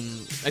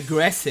fucking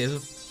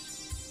aggressive.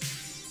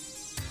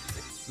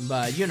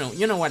 But you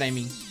know what I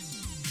mean.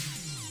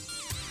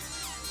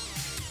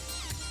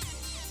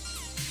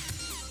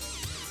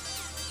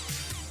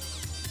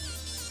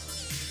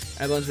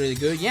 Everyone's really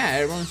good. Yeah,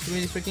 everyone's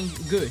really freaking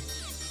good.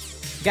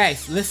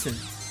 Guys, listen.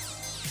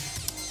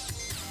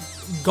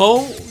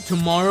 Go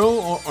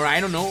tomorrow or I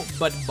don't know,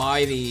 but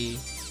buy the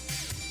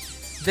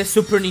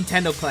Super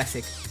Nintendo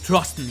Classic.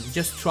 Trust me,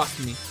 just trust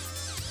me.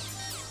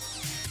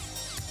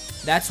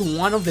 That's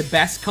one of the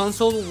best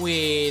consoles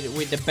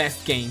with the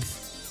best games.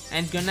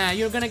 And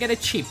you're gonna get it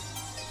cheap.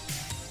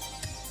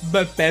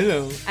 But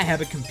Pelo, I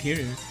have a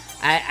computer.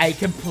 I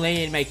can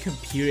play in my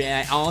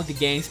computer all the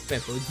games,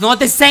 Pelo. It's not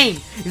the same.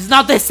 It's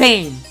not the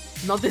same.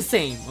 It's not the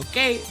same.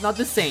 Okay, it's not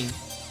the same.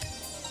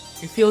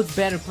 It feels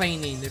better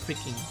playing in the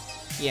freaking.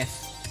 Yes.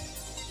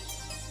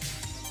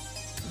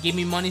 Give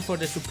me money for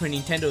the Super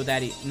Nintendo,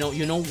 daddy. No,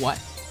 you know what?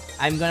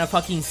 I'm gonna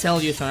fucking sell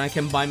you so I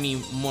can buy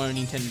me more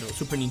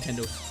Super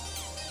Nintendos.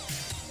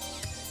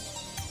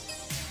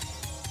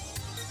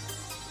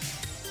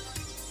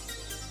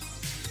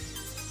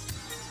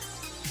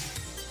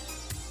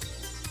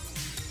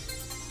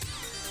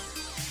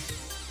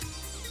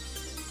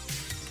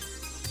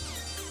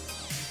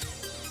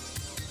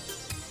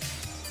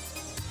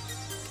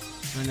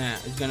 And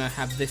it's gonna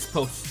have this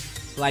post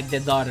like the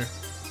daughter.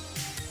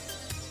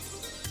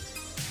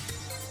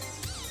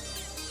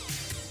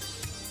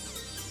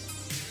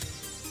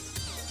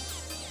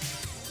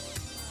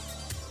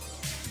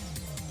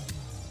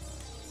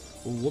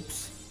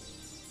 Whoops.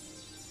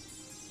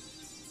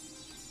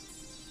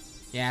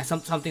 Yeah,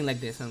 something like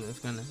this. It's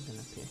gonna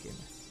appear here.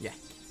 Yeah.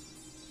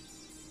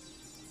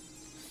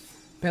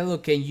 Pelo,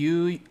 can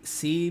you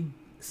see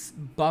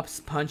Bob's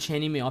Punch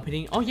anime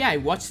opening? Oh yeah, I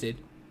watched it.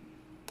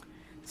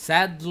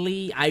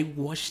 Sadly, I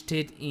watched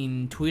it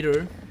in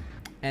Twitter,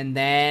 and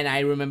then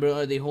I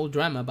remember the whole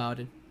drama about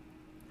it,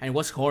 and it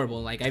was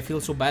horrible. Like, I feel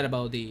so bad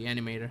about the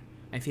animator.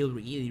 I feel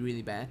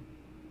really bad.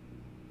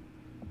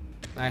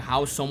 Like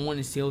how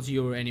someone steals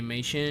your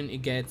animation,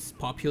 it gets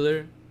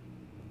popular,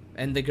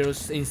 and the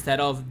girls, instead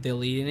of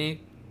deleting it,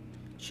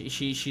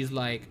 she's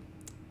like,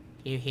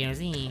 here's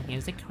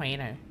the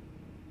creator.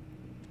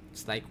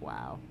 It's like,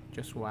 wow,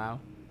 just wow.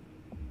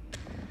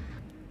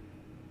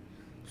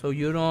 So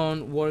you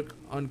don't work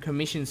on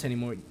commissions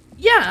anymore?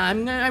 Yeah,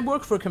 I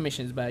work for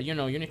commissions, but you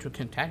know, you need to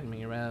contact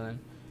me rather than.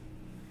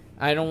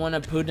 I don't want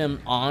to put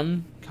them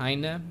on,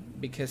 kinda,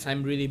 because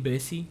I'm really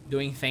busy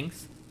doing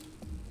things.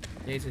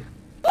 There's it.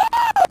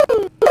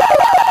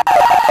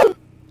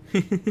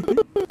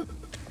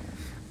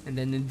 And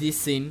then in this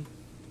scene,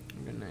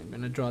 I'm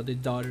gonna draw the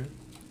daughter.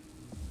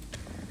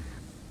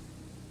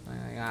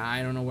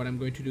 I don't know what I'm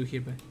going to do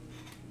here, but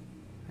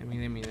let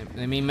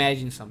me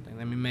imagine something.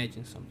 Let me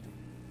imagine something.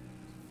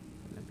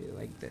 It's gonna be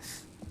like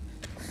this.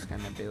 It's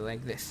gonna be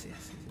like this.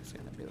 Yes, it's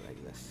gonna be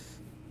like this.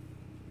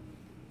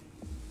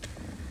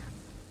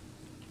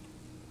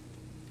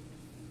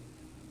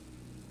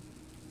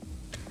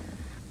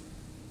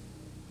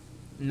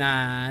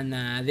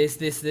 Nah.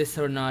 This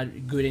are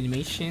not good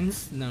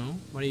animations. No.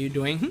 What are you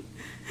doing?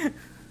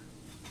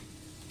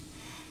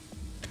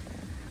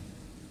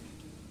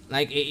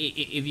 Like,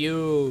 if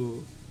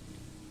you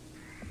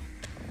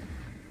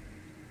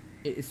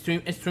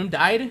stream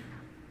died.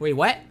 Wait,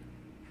 what?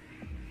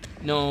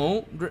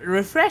 No,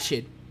 refresh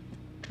it.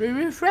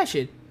 Refresh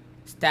it.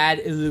 Stad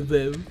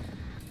little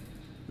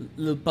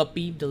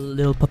puppy, the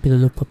little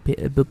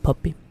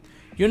puppy.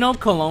 You know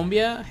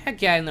Colombia?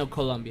 Heck yeah, I know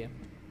Colombia.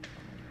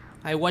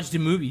 I watched the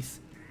movies.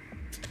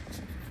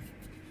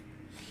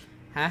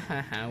 Ha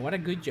ha ha! What a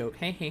good joke.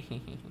 Hey.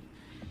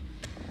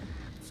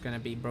 It's gonna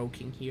be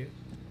broken here.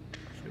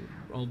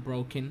 All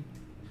broken.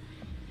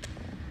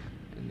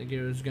 And the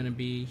girl's gonna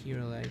be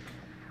here like.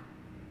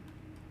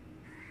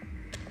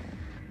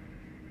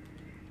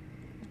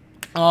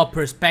 Oh,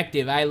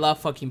 perspective. I love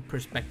fucking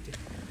perspective.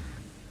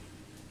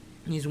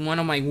 It's one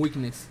of my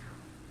weaknesses.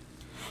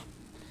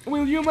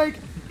 Will you make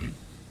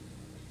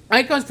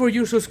icons for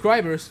your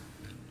subscribers?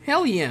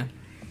 Hell yeah.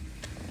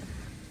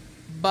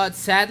 But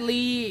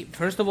sadly,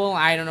 first of all,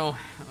 I don't know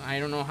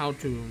how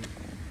to,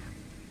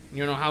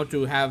 how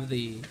to have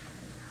the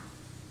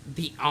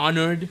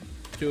honored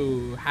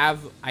to have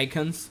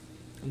icons.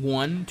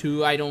 1,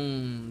 2, I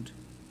don't.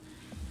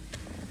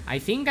 I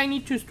think I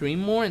need to stream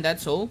more, and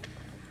that's all.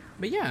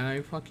 But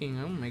yeah,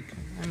 I'll make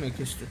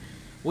a stream.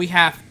 We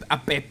have a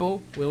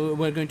Peppo.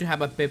 We're going to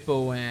have a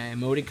Peppo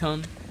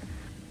emoticon.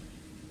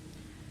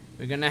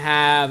 We're gonna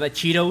have a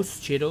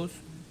Cheetos.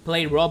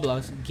 Play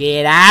Roblox.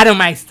 Get out of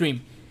my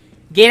stream.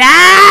 Get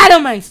out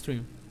of my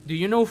stream. Do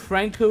you know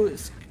Franco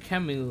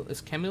Escamilla?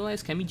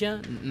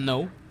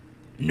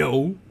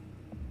 No.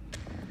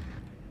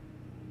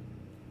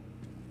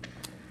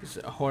 It's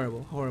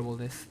horrible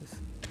this.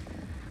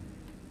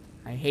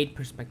 I hate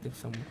perspective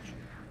so much.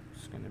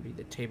 It's gonna be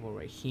the table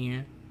right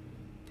here.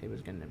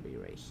 Table's gonna be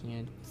right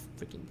here.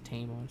 Freaking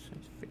table. So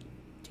it's freaking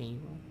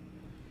table.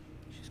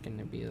 She's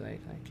gonna be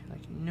like,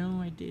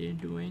 no, I didn't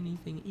do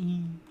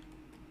anything.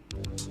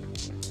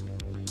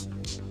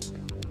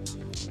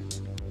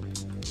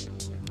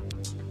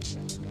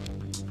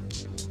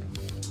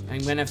 I'm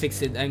gonna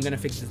fix it. I'm gonna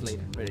fix this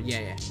later. But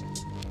yeah.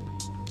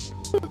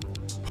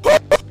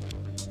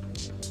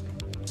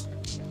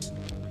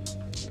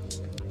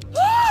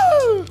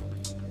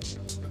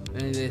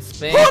 And this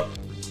space.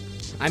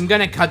 I'm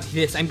gonna cut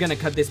this. I'm gonna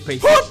cut this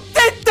place. Who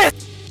did this?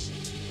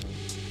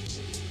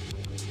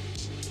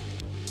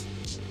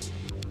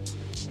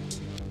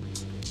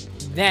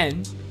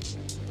 Then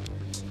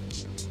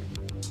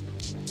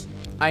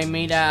I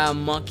made a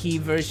monkey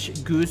version,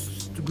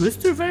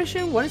 Gooster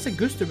version? What is a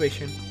Gooster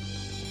version?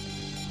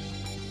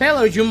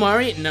 Pelo, are you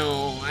married?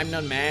 No, I'm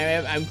not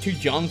married. I'm too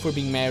young for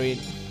being married.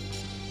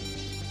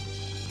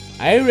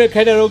 I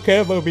kinda don't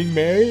care about being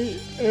married.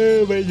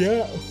 But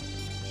yeah.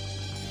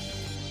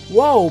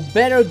 Whoa,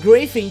 better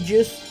Griffin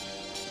just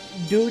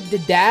do the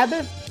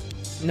dab?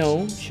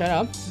 No, shut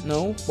up.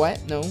 No,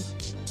 what? No.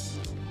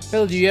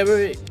 Pelo, do you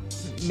ever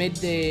meet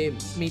the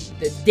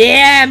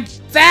damn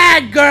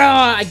fat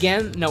girl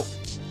again? No.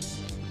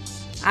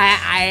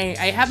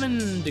 I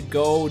haven't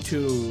go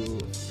to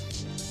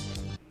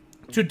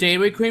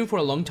Dairy Queen for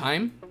a long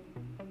time.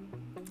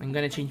 I'm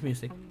gonna change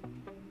music.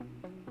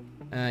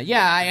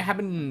 Yeah, I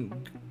haven't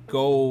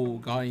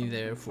gone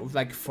there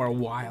for a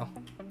while.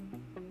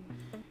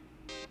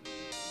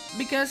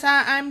 Because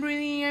I'm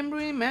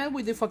really mad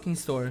with the fucking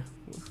store.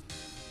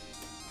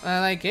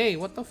 Like, hey,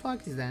 what the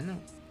fuck is that? No.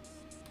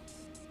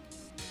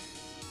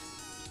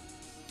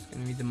 It's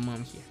gonna be the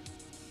mom here.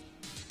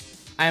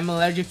 I'm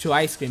allergic to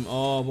ice cream.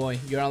 Oh boy,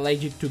 you're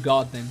allergic to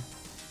God then.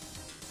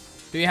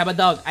 Do you have a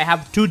dog? I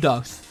have 2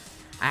 dogs.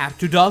 I have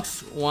 2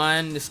 dogs.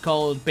 One is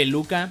called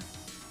Peluca.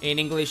 In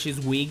English is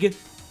Wig.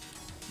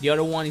 The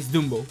other one is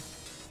Dumbo.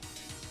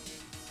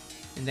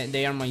 And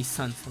they are my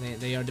sons.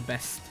 They are the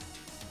best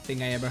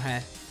thing I ever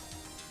had.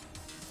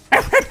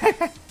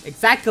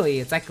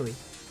 Exactly.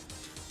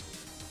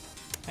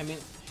 I mean,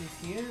 she's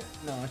here?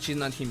 No, she's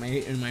not in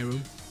my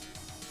room.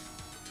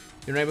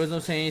 Your neighbors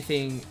don't say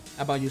anything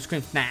about your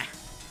screams.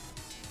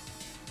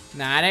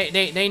 Nah,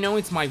 they know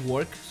it's my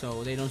work,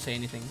 so they don't say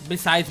anything.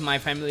 Besides, my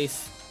family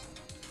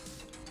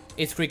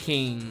is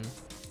freaking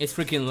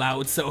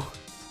loud, so.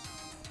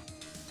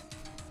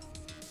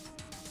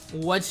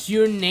 What's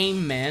your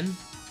name, man?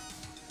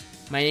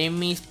 My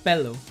name is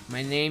Pelo.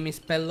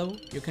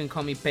 You can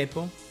call me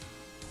Pepo.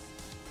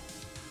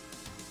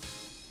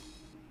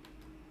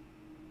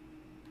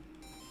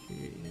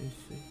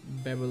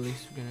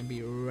 Beverly's gonna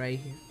be right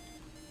here.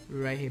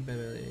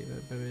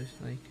 Beverly's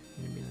like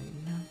gonna be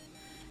like,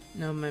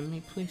 no,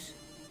 mommy, please.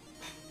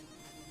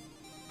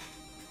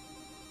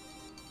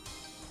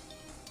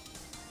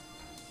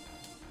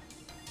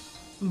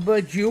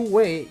 But you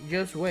wait,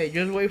 just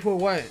wait for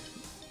what?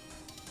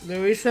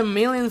 There is a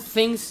million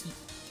things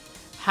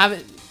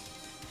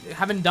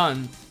haven't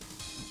done.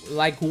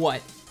 Like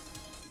what?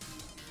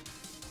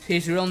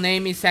 His real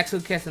name is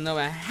Axel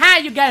Casanova. Ha!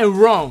 You got it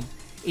wrong.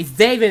 It's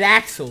David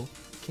Axel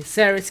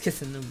Caceres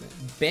Casanova,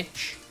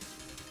 bitch.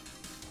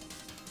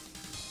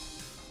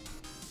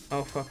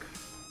 Oh fuck.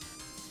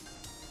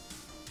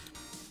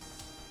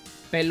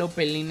 Pelo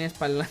Pelines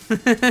Pala.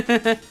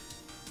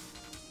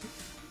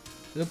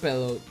 Look,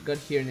 Pelo got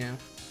here now.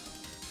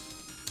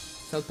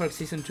 South Park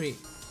Season 3.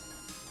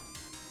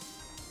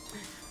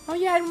 Oh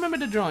yeah, I remember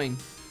the drawing.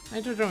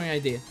 I the drawing I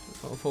did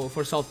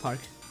for South Park.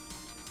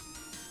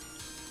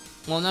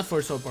 Well, not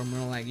for South Park,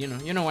 more like, you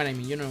know what I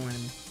mean.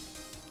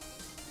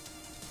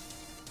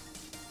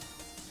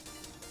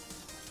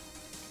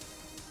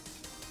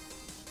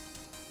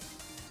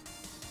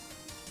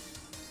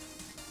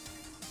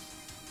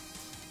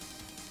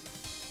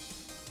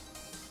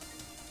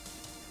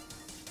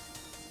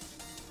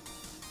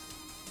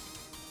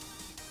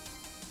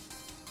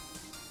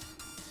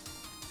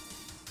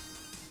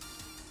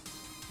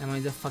 Am I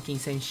the fucking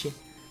same shit?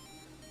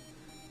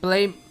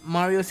 Play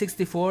Mario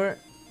 64,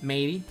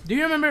 maybe. Do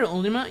you remember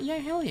Ultima? Yeah,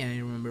 hell yeah, I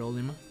remember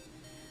Ultima.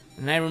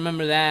 And I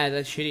remember that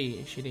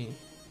shitty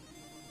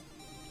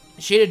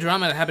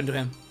drama that happened to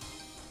him.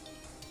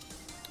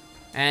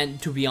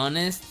 And to be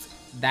honest,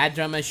 that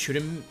drama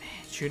shouldn't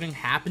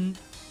happen.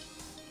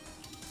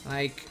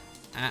 Like,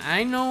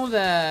 I know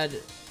that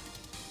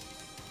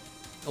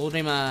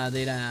Ultima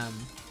did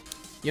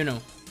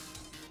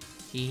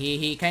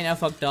he kind of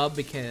fucked up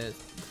because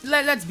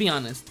let's be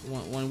honest,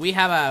 when we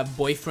have a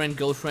boyfriend,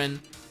 girlfriend,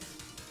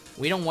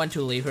 we don't want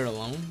to leave her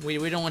alone. We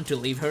don't want to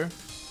leave her.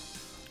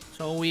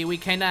 So we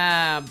kind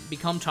of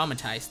become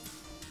traumatized.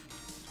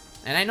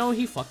 And I know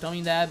he fucked up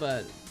in that,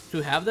 but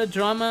to have the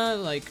drama,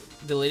 like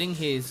deleting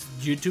his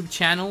YouTube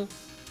channel,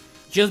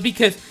 just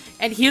because.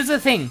 And here's the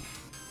thing,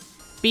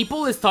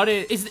 people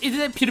started, it's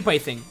a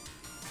PewDiePie thing.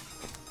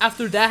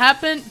 After that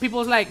happened, people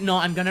was like, no,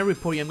 I'm gonna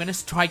report you, I'm gonna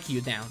strike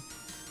you down.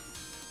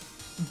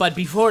 But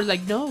before,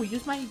 like, no,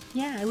 use my,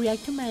 yeah,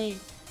 react to my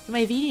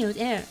videos,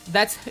 yeah.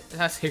 That's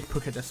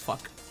hypocrite as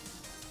fuck.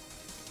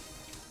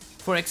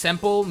 For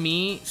example,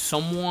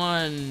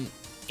 someone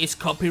is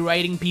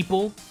copywriting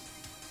people.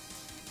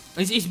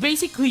 It's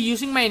basically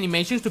using my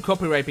animations to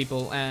copyright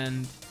people,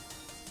 and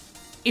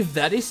if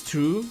that is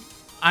true,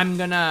 I'm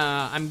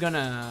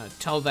gonna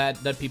tell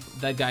that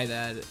guy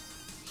that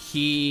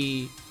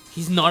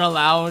he's not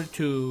allowed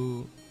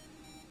to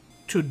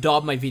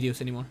dub my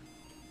videos anymore.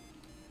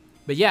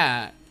 But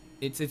yeah,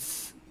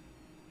 it's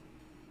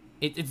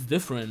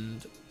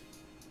different.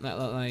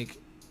 Like,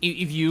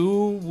 if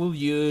you will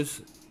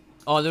use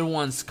other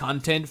one's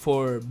content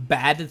for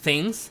bad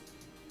things,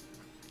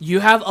 you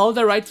have all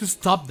the right to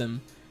stop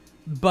them.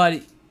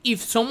 But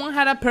if someone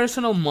had a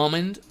personal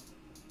moment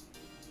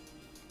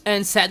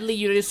and sadly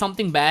you did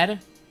something bad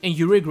and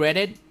you regret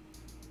it,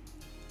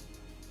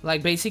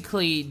 like,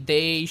 basically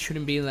they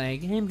shouldn't be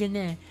like, I'm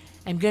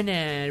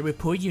gonna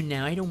report you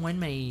now, I don't want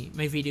my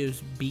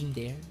videos being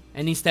there.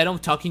 And instead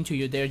of talking to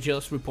you, they're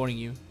just reporting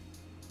you.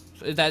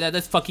 So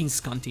that's fucking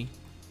scunty.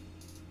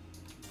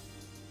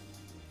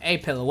 Hey,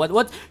 Pillow, what?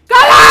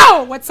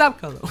 Colo! What's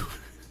up, Colo?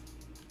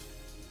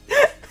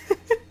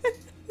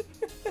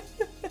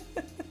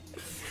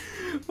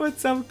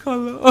 What's up,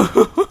 Colo?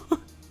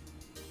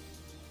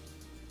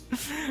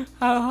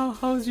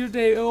 How's your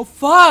day? Oh,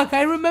 fuck!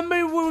 I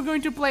remember we were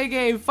going to play a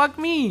game. Fuck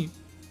me.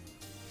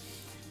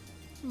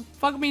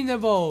 Fuck me in the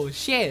bowl.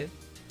 Shit.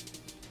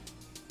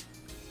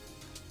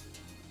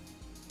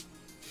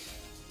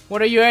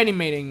 What are you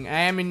animating?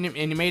 I am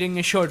animating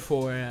a short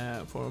for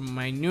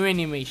my new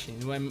animation,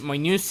 my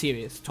new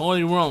series,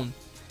 Totally Wrong,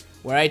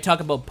 where I talk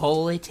about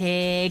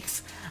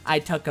politics, I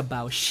talk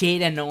about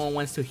shit that no one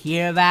wants to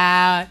hear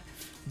about,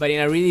 but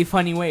in a really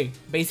funny way.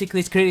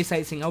 Basically, it's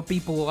criticizing how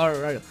people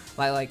are,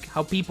 like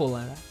how people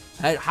are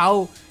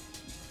How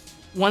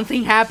one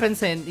thing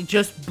happens and it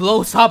just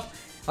blows up.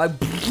 Like,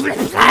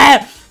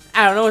 I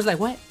don't know. It's like,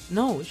 what?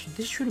 No,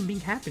 this shouldn't be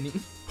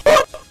happening.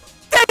 Well,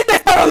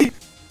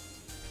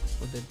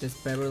 this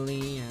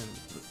Beverly, and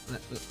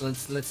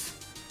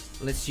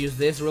let's use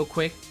this real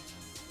quick.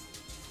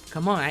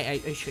 Come on,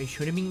 I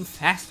should have been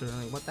faster.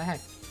 Like, what the heck?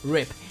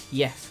 Rip.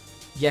 Yes,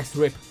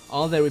 rip.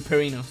 All the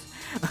Ripperinos.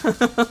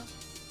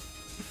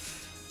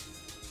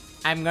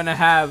 I'm gonna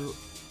have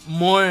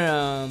more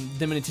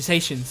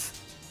demonetizations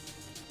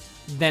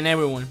than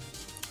everyone.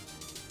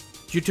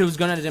 YouTube's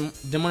gonna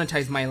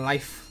demonetize my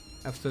life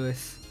after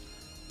this.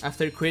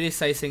 After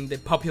criticizing the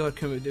popular,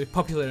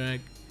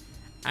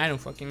 I don't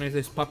fucking know if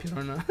it's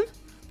popular or not.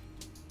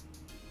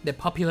 The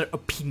popular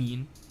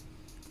opinion.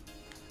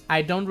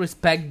 I don't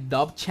respect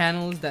dub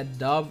channels that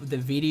dub the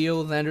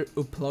video then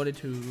upload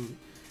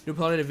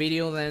the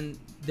video then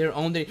their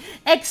own.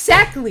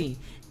 Exactly,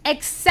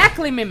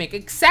 Mimic.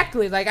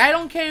 Exactly. Like, I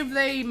don't care if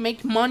they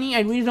make money. I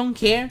really don't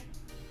care.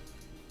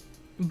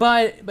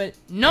 But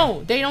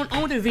no, they don't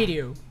own the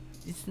video.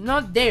 It's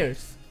not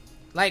theirs.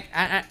 Like,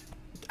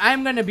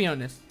 I'm gonna be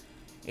honest.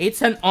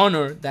 It's an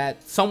honor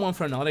that someone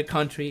from another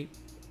country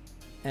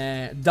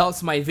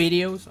dubs my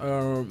videos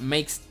or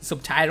makes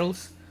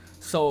subtitles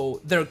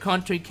so their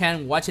country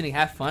can watch it and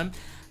have fun.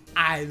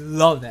 I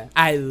love that.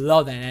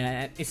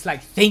 And it's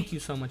like, thank you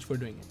so much for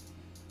doing it.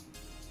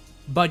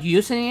 But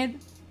using it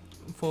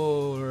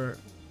for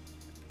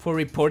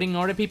reporting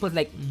other people, it's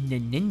like,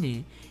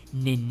 no,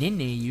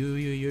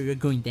 you're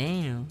going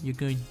down. You're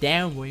going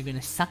down, boy. You're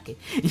gonna suck it.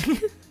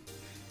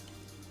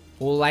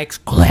 Who likes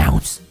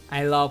clowns?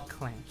 I love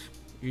clowns.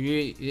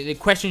 The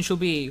question should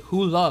be,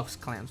 who loves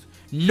clowns?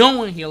 No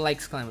one here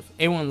likes clowns.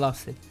 Everyone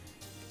loves it.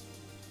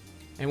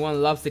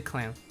 Everyone loves the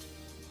clown.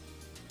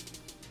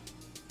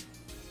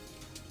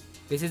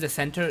 This is the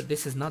center.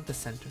 This is not the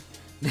center.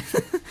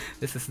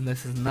 This is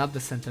not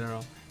the center at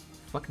all.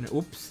 Fucking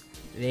oops.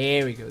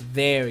 There we go.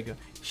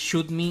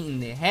 Shoot me in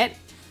the head.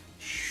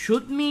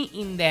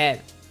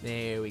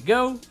 There we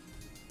go.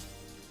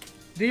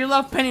 Do you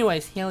love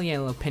Pennywise? Hell yeah, I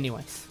love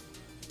Pennywise.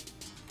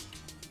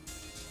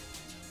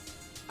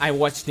 I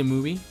watched the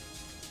movie.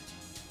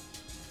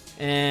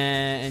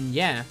 And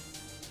yeah,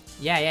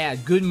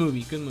 good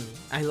movie.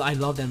 I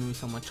love that movie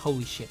so much.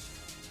 Holy shit!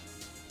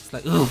 It's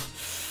like, ugh,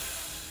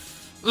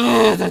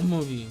 that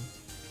movie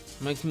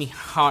makes me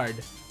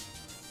hard.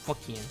 Fuck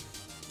yeah.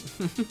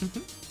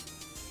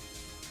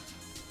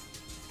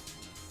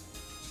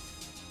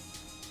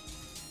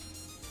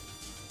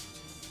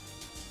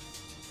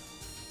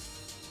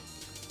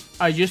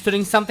 Are you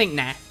studying something?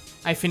 Nah,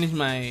 I finished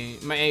my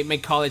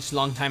college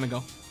long time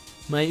ago.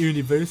 My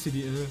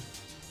university.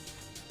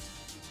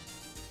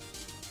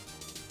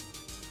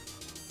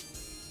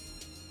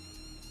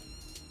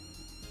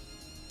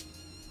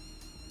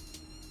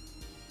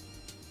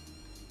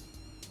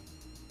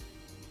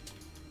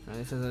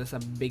 This is a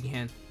big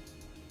hand.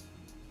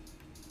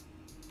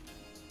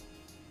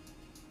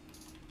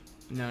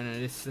 No,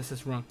 this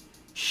is wrong.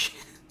 Shit.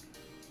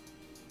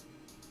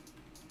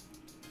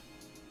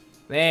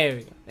 There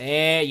we go.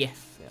 There, yes.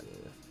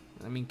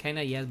 I mean,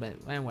 kinda yes, but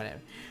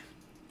whatever.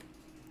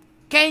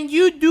 Can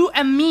you do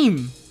a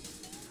meme?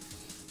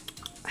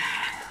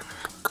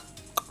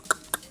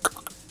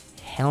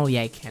 Hell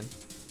yeah, I can.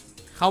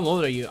 How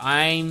old are you?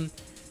 I'm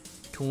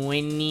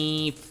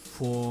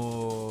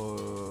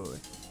 24.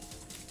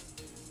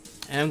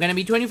 And I'm gonna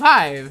be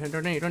 25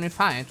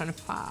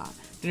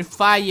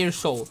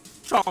 years old.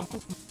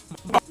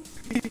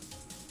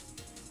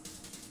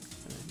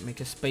 Make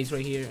a space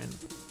right here and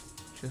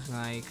she's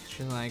like,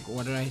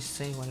 what did I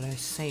say? What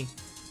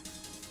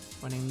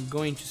I'm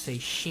going to say,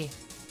 shit.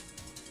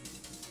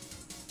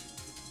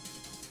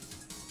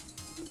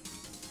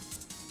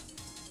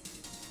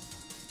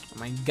 Oh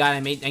my god, I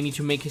need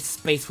to make a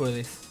space for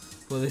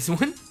this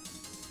one.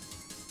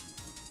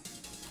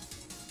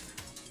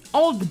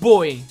 Old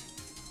boy.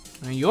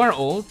 You are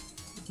old.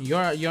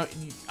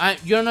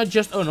 You're not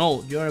just an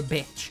old. You're a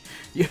bitch.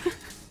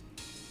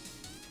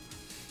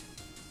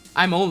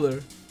 I'm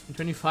older. I'm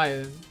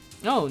 25.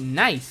 Oh,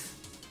 nice.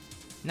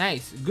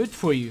 Good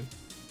for you.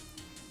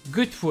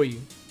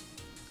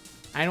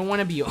 I don't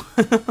want to be old.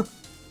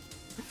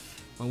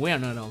 Well, we are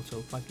not old,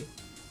 so fuck it.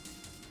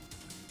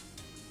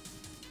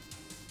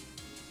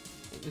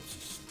 It's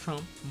just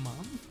Trump,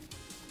 mom.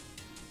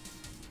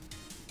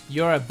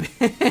 You're a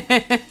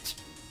bitch.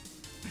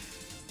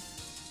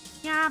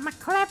 Yeah, I'm a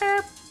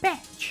clever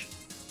bitch.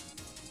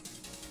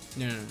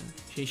 No.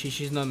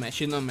 She's not mad.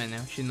 She's not mad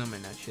now. She's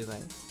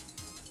like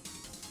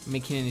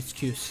making an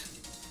excuse.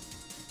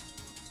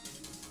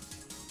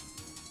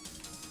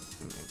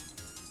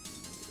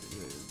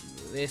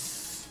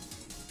 This.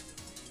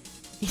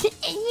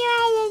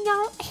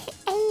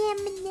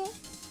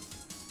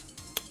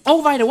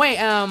 Oh, by the way,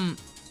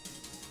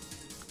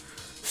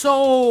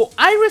 so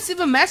I received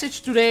a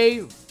message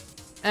today,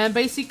 and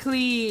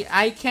basically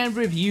I can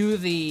review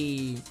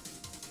the.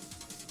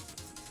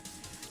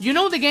 You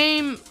know the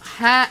game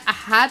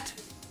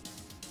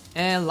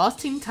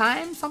Lost in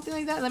Time, something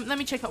like that. Let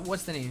me check out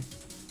what's the name.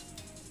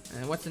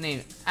 What's the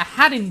name? A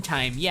Hat in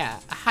Time. Yeah,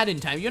 A Hat in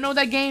Time. You know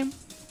that game?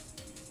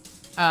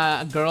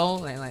 A girl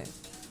like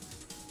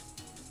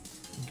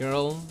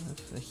girl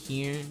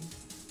here.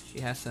 She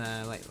has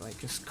a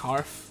like a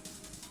scarf.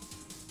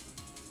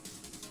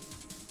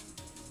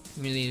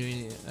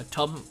 Really a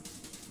tub.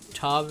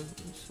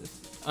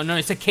 Oh no,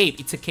 it's a cape.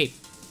 It's a cape.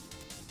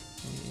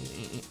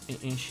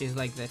 And she's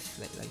like this,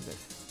 like this.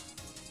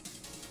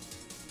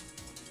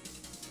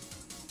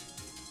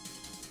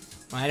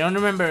 I don't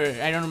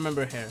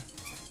remember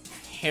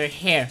her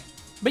hair.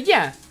 But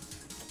yeah.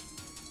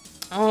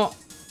 Oh,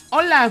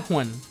 hola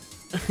Juan.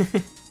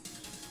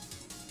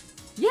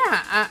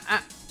 Yeah,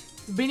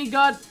 Benny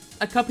got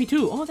a copy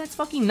too. Oh, that's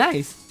fucking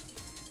nice.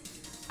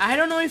 I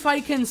don't know if I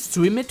can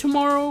stream it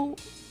tomorrow.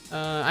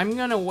 I'm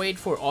gonna wait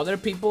for other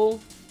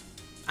people.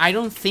 I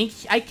don't think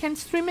I can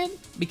stream it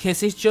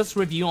because it's just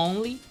review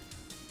only.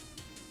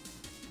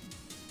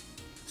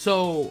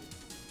 So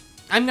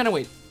I'm gonna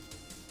wait.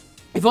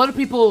 If other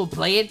people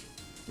play it,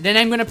 then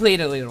I'm gonna play it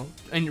a little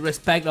in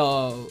respect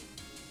of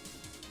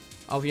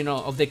you know,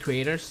 of the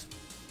creators.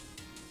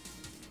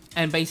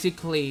 And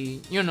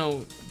basically, you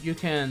know, you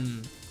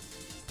can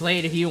play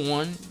it if you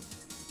want.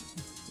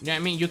 You know what I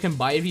mean? You can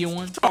buy it if you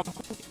want.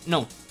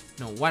 No,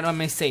 what am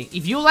I saying?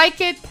 If you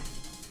like it,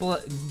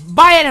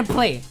 buy it and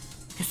play it.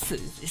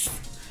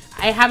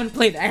 I haven't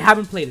played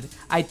it.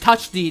 I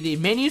touched the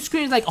menu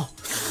screen like, oh.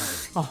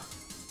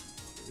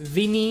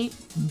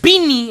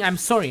 Beanie, I'm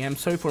sorry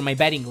for my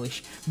bad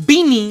English.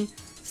 Beanie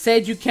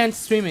said you can't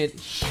stream it.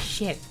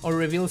 Shit. Or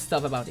reveal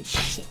stuff about it.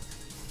 Shit.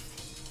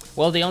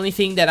 Well, the only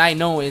thing that I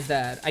know is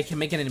that I can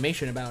make an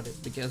animation about it.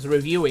 Because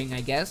reviewing,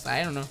 I guess,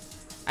 I don't know.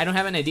 I don't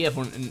have an idea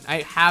for it.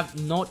 I have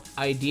no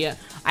idea.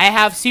 I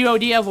have zero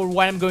idea for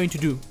what I'm going to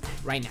do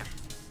right now.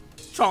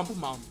 Chomp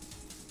mom.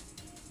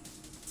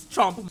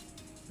 Chomp mom.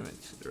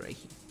 It's right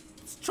here.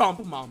 It's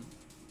chomp mom.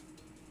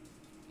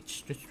 It's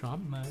just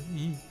chomp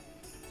mommy.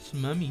 It's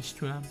mommy's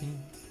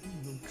trumping.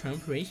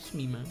 Trump raised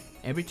me, mom.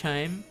 Every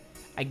time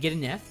I get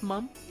an F,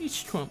 mom,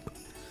 it's Trump.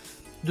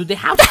 Do they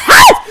have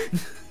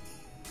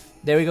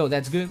There we go,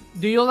 that's good.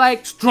 Do you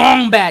like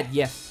strong bad?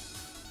 Yes.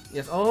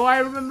 Yes. Oh, I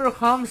remember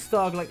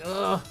Homestuck. Like,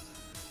 ugh.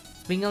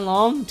 It's been a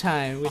long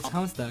time with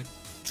Homestuck.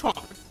 Trump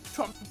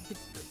did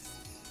this.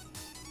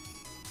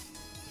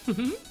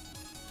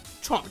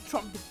 Trump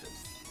did this.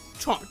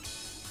 Trump.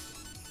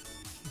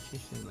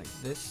 She's like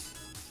this.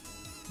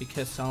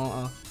 Because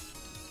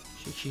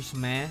she's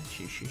mad.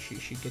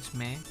 She gets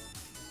mad.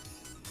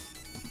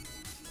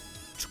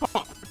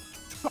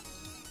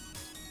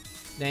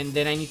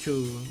 Then I need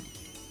to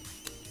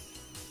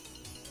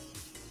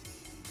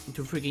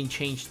freaking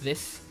change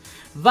this.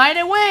 By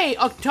the way,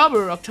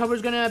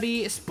 October's gonna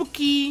be a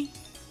spooky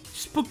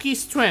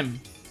stream.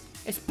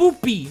 A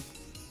spoopy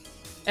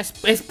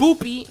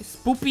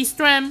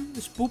stream.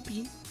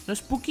 Spoopy. No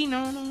spooky,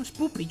 no,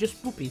 spoopy,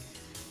 just spoopy.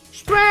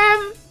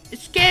 Stream,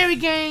 scary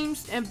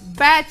games, and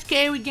bad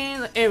scary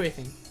games,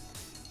 everything.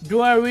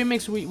 Do a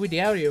remix with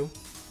the audio.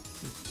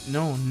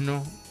 No,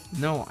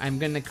 I'm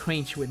gonna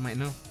cringe with my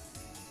no.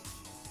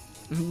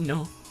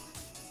 No.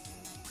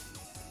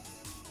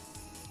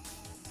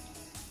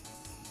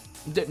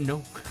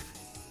 No.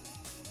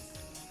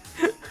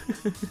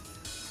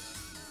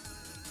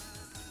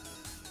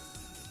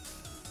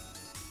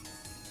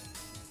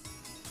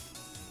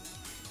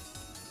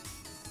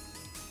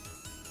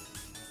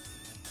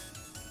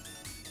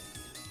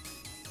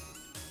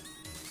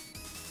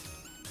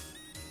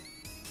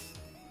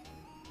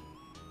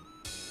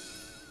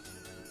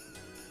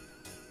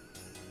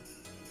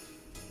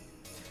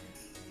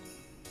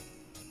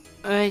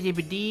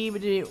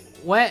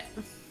 What?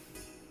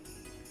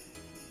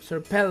 Sir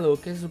Pelo,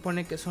 ¿qué se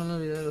supone que son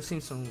los videos de los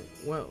Simpsons?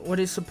 What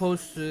is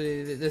supposed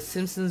to the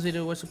Simpsons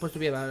video was supposed to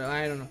be about?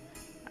 I don't know.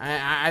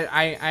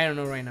 I don't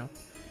know right now.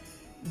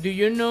 Do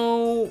you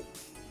know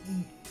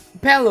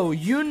Pelo?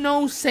 You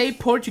know say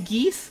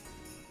Portuguese?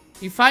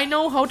 If I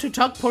know how to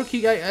talk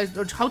Portuguese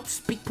or how to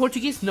speak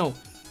Portuguese, no.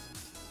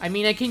 I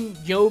mean I can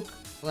joke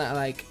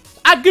like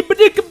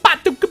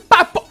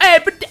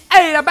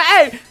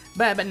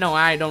but no,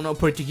 I don't know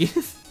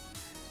Portuguese.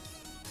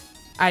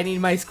 I need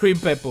my scream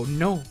pepper.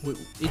 No,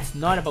 it's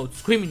not about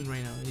screaming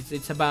right now.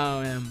 It's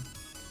about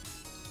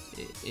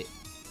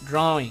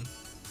drawing,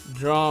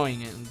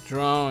 and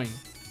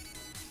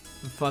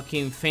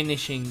fucking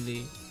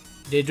finishing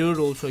the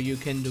doodle so you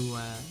can do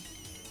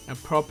a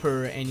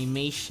proper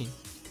animation.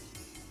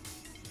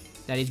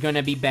 That is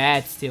gonna be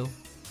bad still.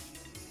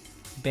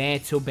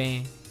 Bad, so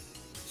bad,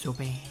 so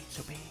bad,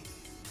 so bad.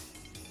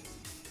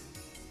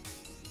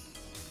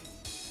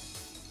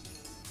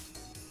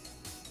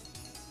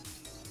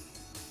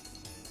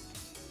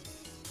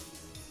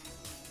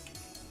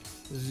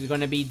 This is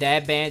gonna be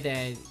that bad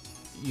that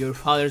your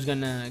father's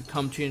gonna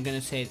come to you and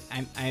gonna say,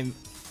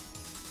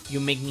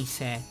 you make me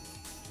sad.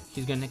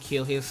 He's gonna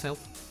kill himself.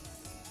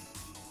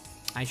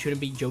 I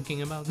shouldn't be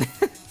joking about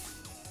that.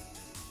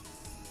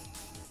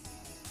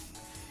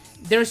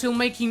 They're still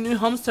making new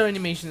hamster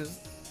animations.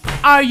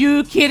 Are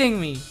you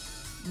kidding me?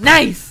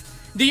 Nice!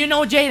 Do you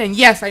know Jaden?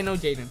 Yes, I know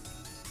Jaden.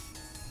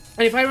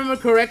 And if I remember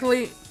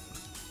correctly,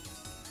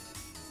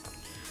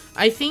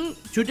 I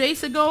think 2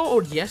 days ago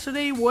or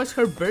yesterday was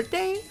her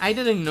birthday. I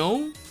didn't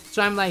know,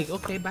 so I'm like,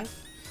 okay, bye.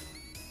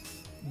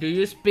 Do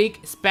you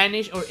speak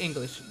Spanish or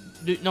English?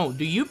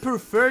 Do you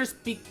prefer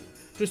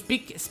to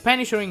speak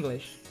Spanish or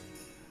English?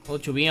 Well,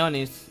 to be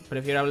honest,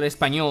 prefiero hablar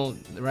español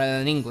rather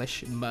than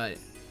English, but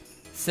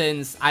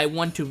since I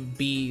want to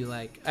be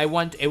like, I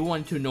want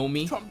everyone to know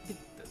me.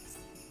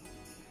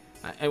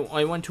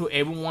 I want to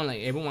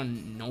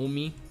everyone know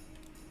me.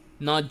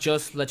 Not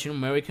just Latin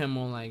American,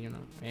 more like, you know,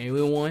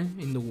 everyone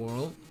in the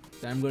world.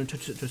 I'm going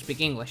to speak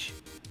English.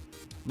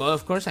 But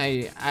of course,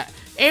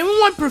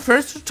 everyone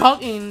prefers to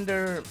talk in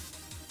their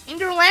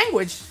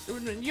language.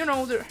 You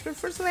know, their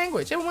first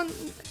language. Everyone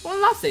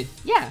loves it.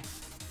 Yeah.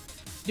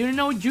 Do you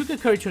know Yuka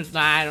cartoons?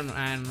 Nah, I don't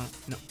know.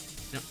 No.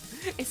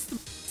 It's the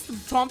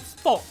Trump's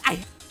fault.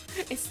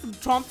 It's the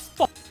Trump's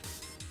fault.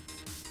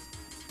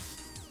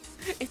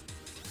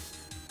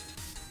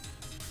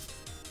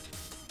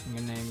 I'm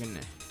gonna.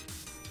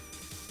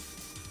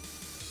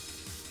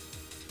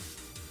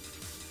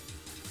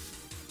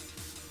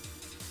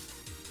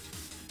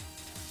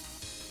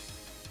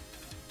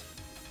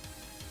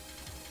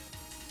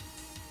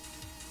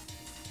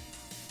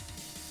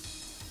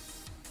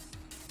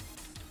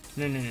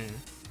 No.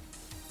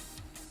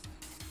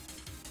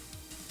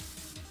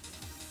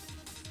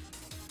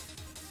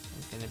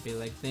 It's gonna be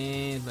like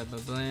this, blah blah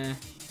blah.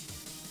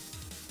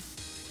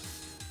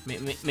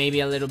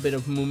 Maybe a little bit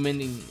of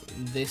movement in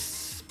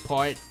this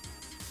part,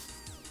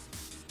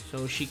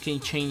 so she can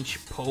change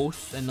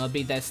pose and not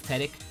be that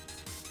static.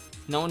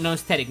 No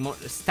static, more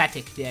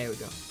static. There we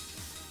go.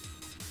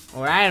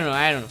 Or I don't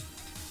know.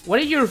 What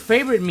is your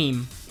favorite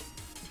meme?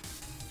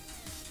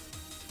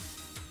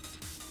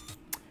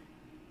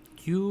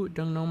 You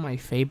don't know my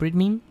favorite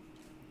meme?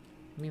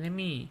 I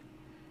mean,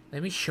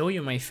 let me show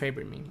you my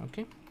favorite meme,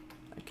 okay?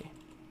 Okay.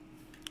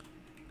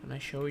 Can I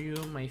show you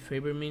my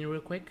favorite meme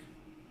real quick?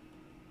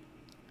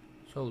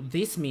 So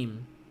this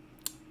meme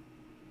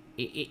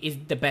is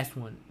the best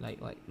one.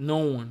 Like no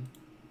one.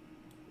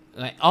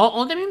 Like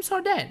all the memes are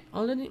dead.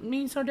 All the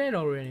memes are dead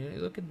already. Like,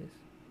 look at this.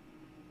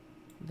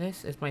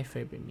 This is my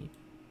favorite meme.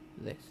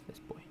 This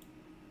boy.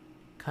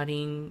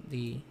 Cutting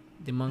the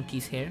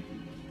monkey's hair.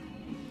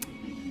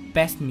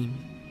 Best meme.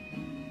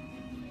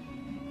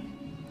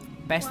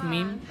 Best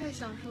meme.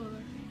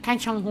 太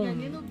上红.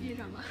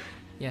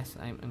 Yes,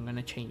 I'm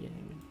gonna change it.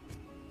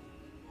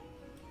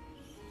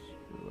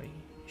 Wait,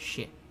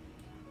 shit.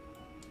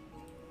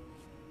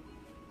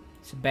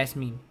 It's the best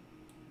meme.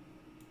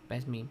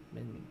 Best meme.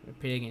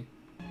 Repeat again.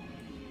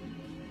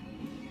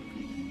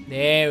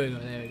 There we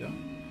go.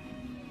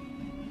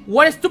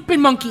 What a stupid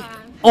monkey!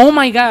 Oh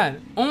my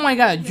god!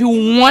 You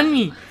want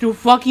me to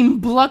fucking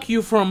block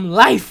you from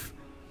life?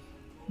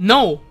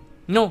 No,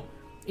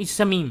 it's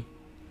a meme.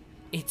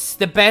 It's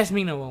the best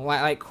meme of all.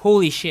 Like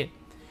holy shit.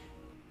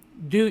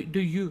 Do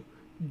you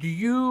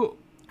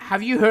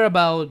have you heard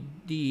about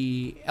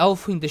the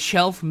elf in the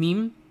shelf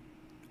meme?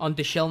 On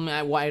the shelf,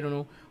 I don't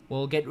know.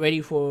 Well, get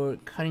ready for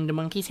cutting the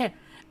monkey's hair.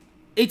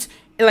 It's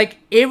like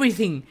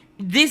everything.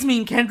 This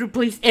meme can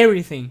replace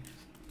everything.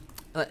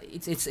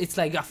 It's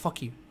like a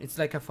fuck you. It's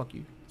like a fuck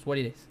you. It's what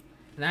it is.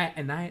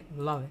 And I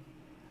love it.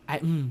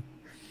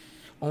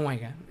 Oh my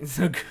god, it's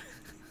so good.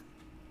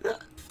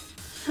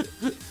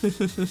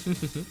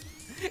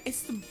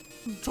 It's the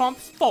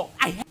Trump's fault.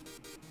 It's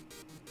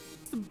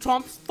the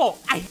Trump's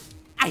fault. I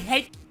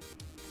hate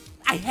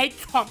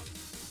Trump.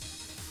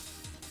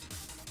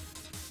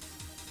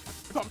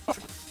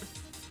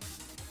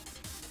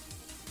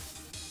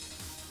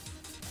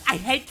 I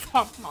hate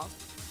Trump, man.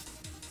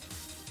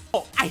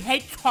 Oh, I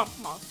hate Trump,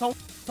 man. So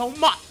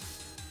much.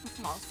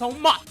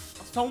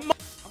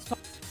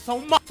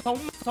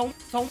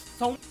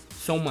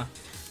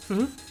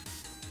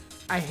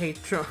 I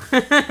hate Trump.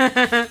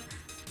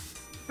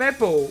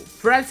 Pepo,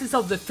 Francis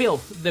of the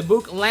Filth. The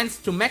book lands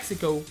to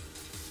Mexico.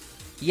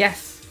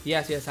 Yes.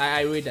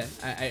 I read that.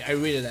 I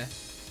read that.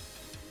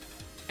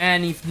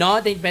 And if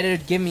not, they better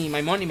give me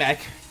my money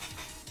back.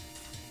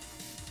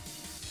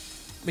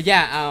 But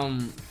yeah,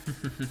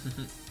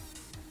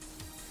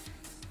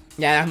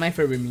 yeah, that's my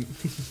favorite meme.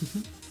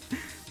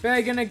 But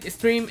I'm gonna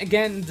stream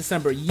again in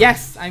December.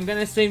 Yes, I'm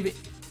gonna stream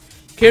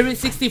Kirby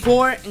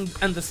 64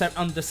 on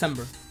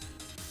December.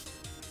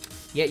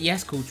 Yeah,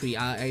 yes, Cool Tree.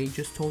 I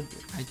just told you.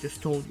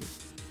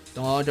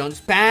 Don't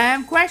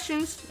spam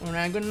questions.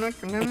 I'm gonna I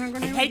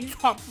hate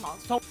Trump now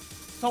so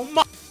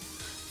much.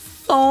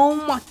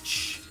 I'm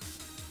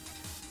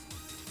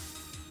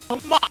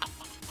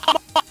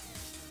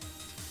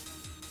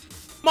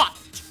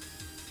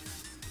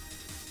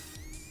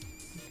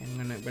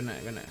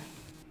gonna.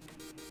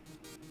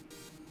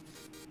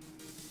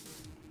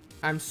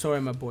 I'm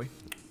sorry, my boy.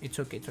 It's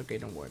okay.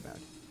 Don't worry about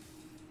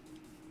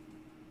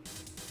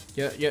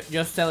it.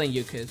 Just telling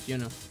you, cause you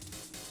know,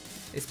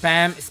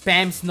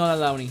 spam's not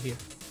allowed in here.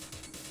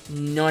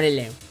 Not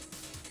allowed.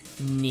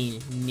 Nil.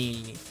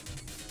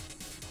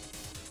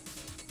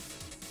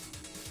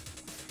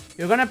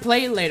 You're gonna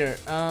play it later.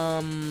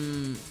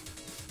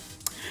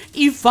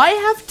 If I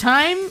have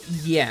time,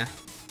 yeah.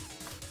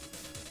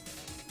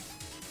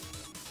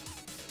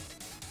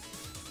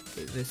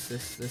 Okay, this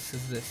is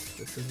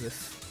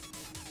this.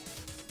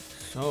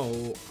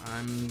 So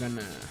I'm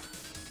gonna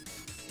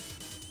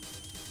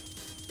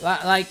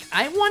like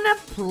I wanna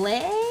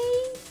play,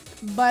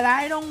 but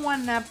I don't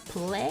wanna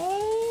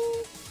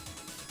play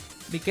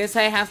because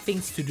I have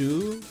things to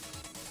do.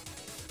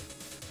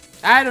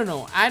 I don't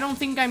know. I don't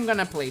think I'm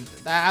gonna play.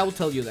 I will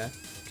tell you that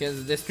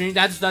because the stream.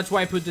 That's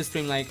why I put the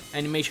stream like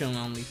animation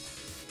only.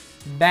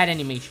 Bad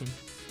animation.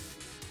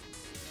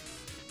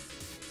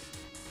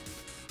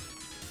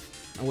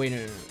 Oh, wait,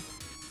 no.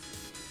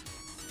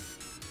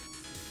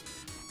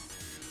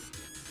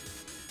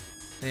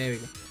 There we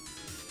go.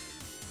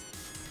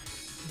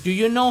 Do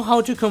you know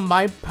how to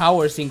combine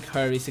powers in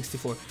Kirby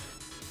 64?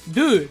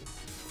 Dude,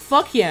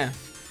 fuck yeah.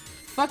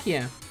 Fuck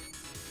yeah.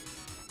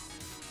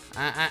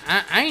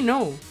 I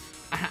know.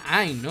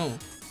 I know.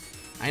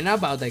 I know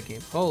about that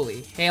game.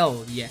 Holy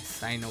hell,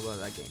 yes, I know about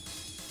that game.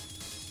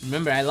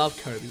 Remember, I love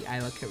Kirby. I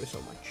love Kirby so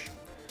much.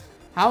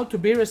 How to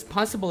be a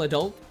responsible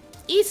adult?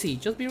 Easy,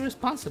 just be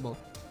responsible.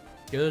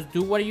 Just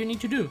do what you need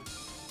to do.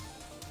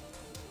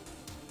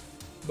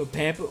 But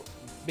people,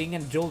 being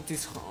an adult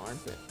is hard.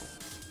 But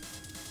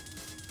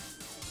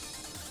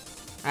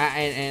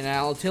and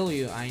I'll tell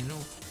you, I know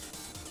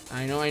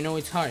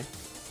it's hard.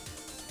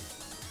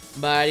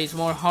 But it's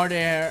more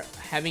harder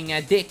having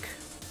a dick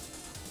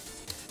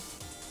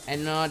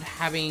and not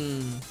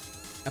having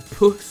a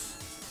puss.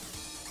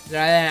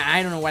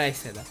 I don't know why I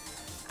said that.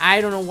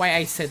 I don't know why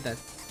I said that.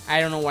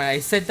 I don't know why I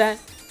said that.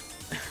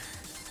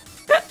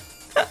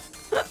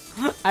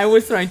 I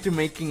was trying to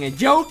making a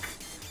joke.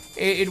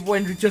 It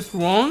went just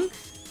wrong.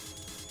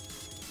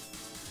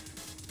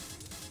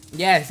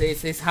 Yes,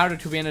 it's harder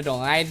to be an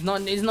adult. It's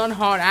not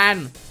hard. I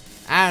don't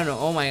know.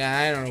 Oh my god,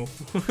 I don't know.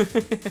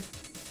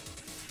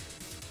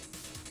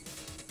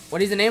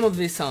 What is the name of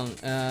this song?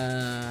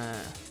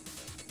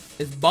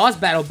 It's Boss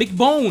Battle, Big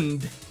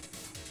Boned.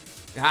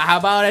 How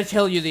about I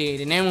tell you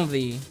the name of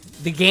the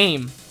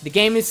game? The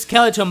game is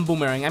Skeleton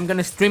Boomerang. I'm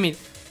gonna stream it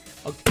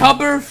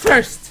October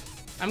 1st.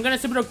 I'm gonna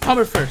stream it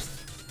October 1st.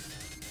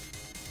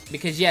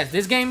 Because yes,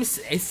 this game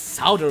is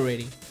out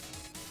already.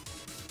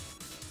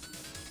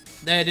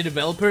 The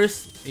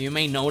developers, you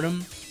may know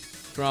them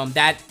from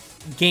that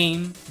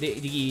game,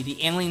 the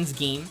aliens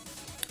game.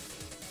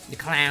 The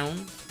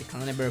clown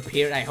never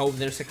appeared. I hope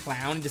there's a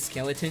clown in the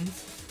skeletons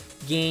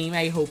game.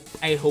 I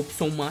hope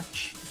so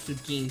much.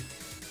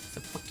 It's a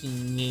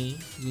fucking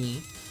yeah.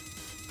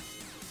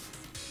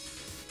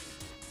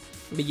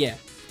 But yeah,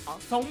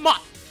 so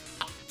much.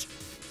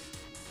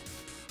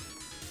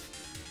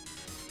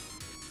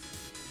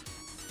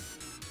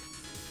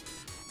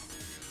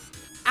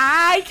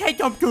 I hate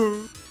them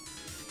too.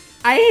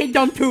 I hate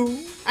them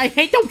too. I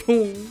hate them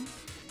too.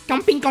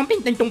 Comping,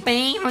 comping.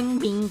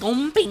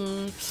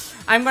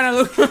 I'm gonna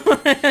look for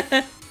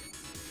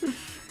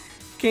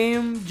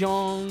Kim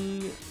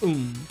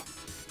Jong-un.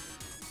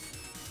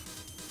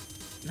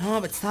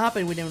 No, but stop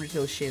it with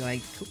Undertale shit.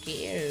 Like, who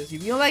cares?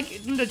 If you like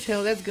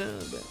Undertale, that's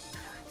good. But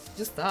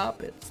just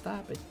stop it.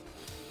 Stop it.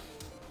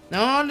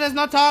 No, let's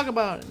not talk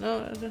about it.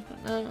 No.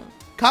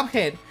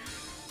 Cuphead.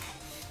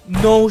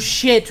 No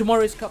shit.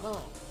 Tomorrow is Cuphead.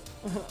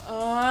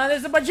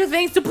 There's a bunch of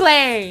things to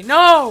play.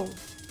 No.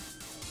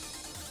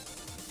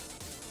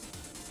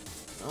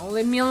 Oh,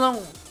 leave me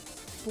alone.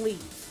 Please.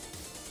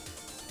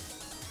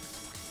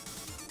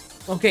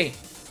 Okay.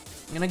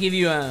 I'm gonna give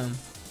you a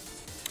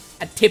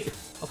tip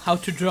of how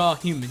to draw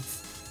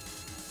humans.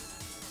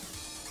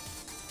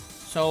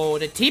 So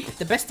the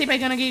best tip I'm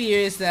gonna give you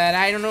is that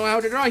I don't know how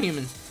to draw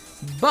humans,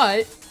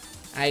 but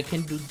I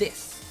can do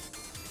this.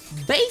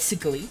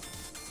 Basically,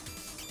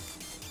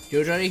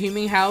 you draw the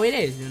human how it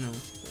is, you know.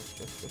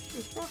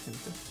 Just draw him,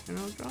 you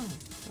know, draw him.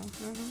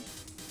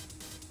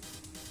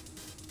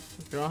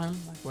 Just draw him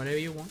like whatever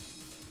you want.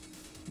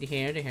 The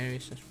hair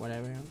is just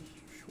whatever.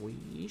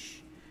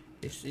 Swish.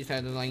 This is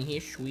the line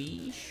here.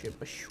 Swish,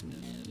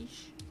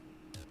 swish.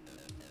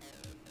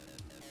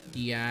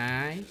 The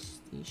eyes,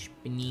 the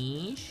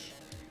Spanish.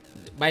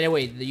 By the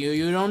way,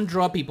 you don't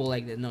draw people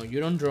like that. No, you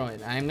don't draw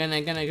it. I'm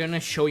gonna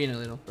show you in a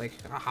little, like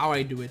how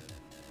I do it.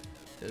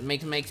 It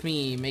makes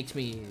me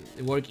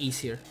work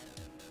easier.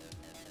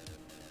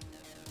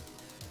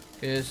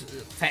 Because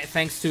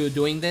thanks to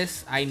doing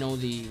this, I know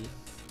the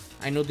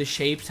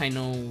shapes. I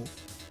know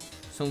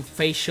some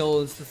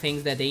facial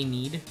things that they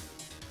need.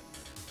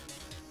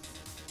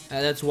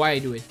 That's why I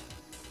do it.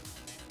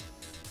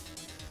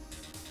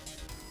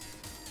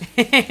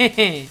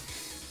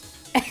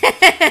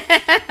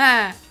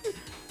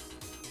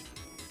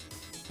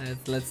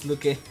 Let's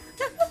look at.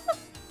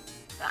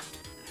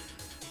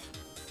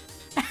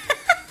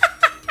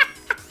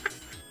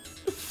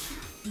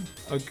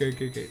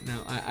 Okay.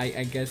 Now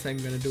I guess I'm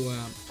gonna do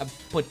a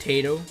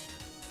potato.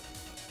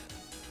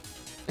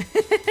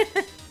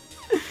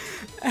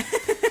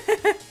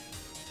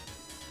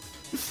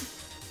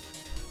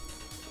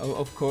 Oh,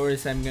 of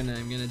course I'm gonna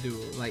do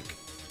like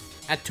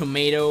a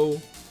tomato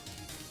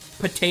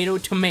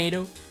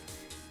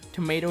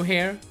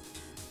hair.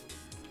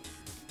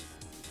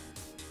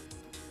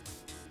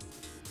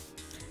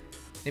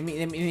 Let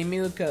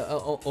me look.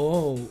 Oh,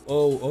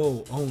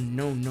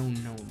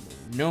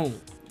 no.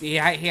 He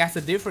has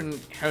a different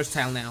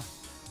hairstyle now.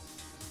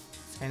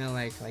 It's kind of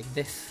like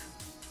this,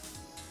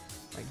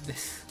 like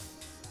this.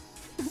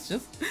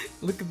 Just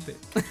look at this.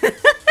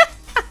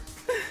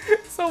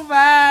 So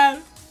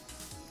bad,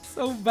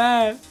 so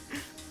bad.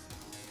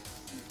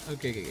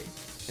 Okay.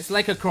 It's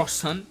like a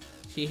croissant.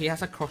 He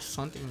has a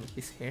croissant in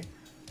his hair.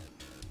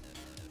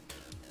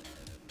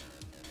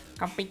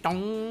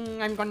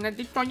 Capitão, I'm gonna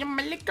destroy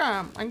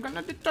America. I'm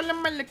gonna destroy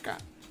America.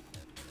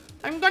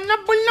 I'm gonna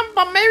boom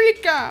up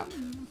America.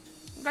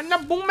 I'm gonna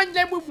boom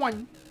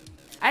everyone.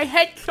 I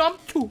hate Trump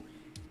too.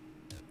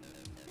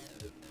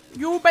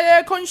 You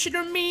better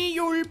consider me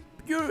your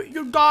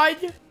god,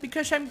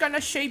 because I'm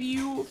gonna save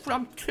you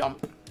from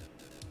Trump.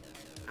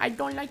 I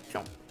don't like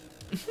Trump.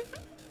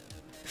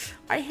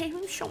 I hate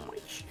him so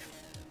much.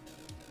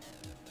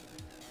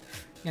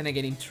 I'm gonna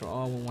get in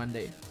trouble one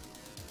day.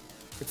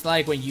 It's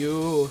like when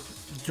you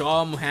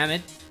draw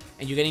Muhammad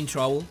and you get in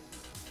trouble.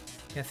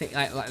 I think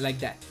like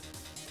that.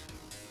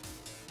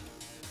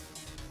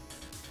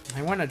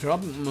 I wanna draw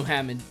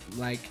Muhammad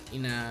like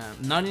in a,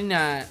 not in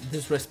a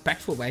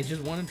disrespectful way. I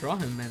just wanna draw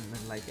him and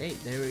like, hey,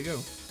 there we go.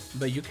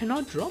 But you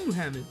cannot draw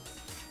Muhammad.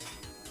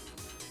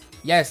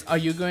 Yes, are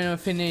you going to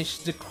finish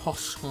the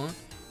croissant?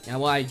 Yeah,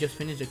 well, I just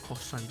finished the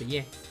croissant, but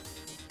yeah.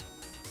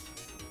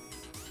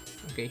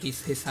 Okay,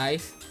 his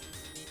eyes.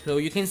 So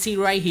you can see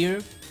right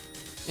here,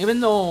 even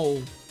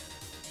though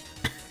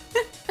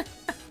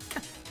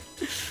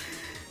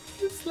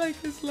it's like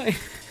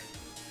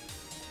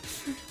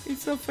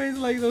it's a face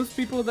like those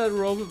people that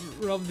rob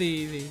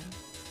the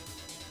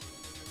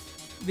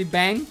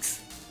banks.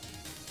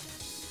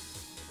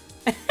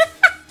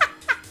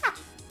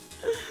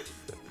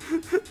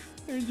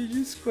 And did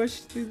you squash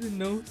through the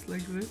nose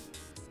like this?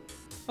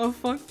 Oh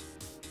fuck.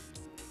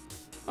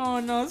 Oh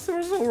no, this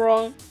was so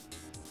wrong.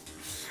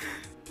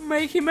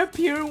 Make him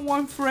appear in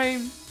one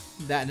frame.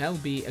 That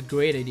would be a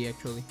great idea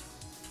actually.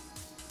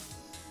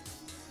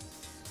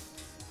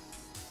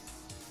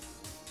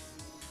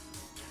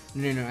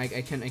 No,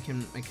 I can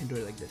do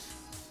it like this.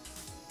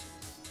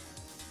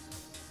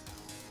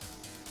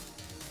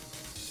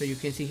 So you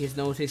can see his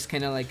nose is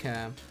kinda like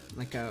a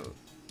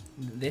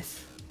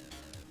this.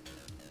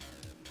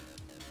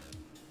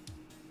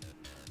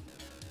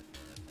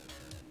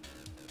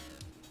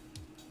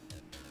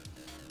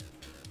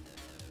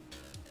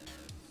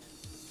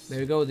 There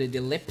we go, the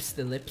lips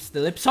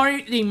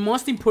are the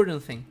most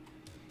important thing.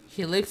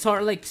 His lips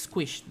are like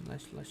squished.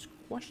 Let's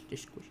squash the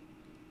squish.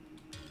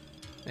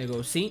 There you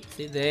go, see,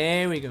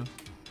 there we go.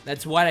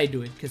 That's what I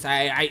do it, because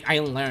I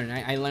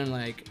learn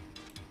like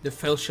the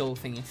facial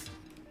thing is.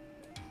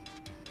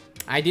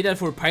 I did that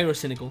for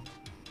Pyrocynical.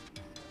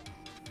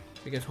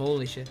 Because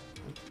holy shit,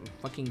 it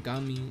fucking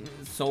got me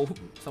so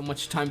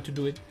much time to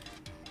do it.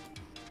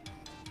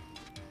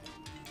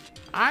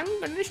 I'm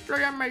gonna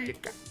destroy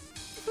America.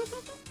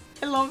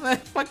 I love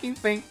that fucking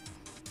thing.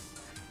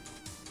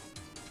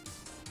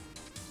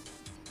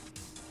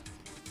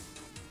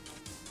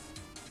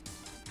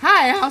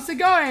 Hi, how's it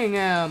going,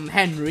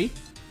 Henry?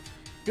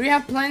 Do you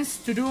have plans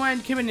to do an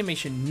Kib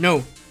animation?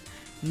 No,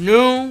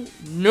 I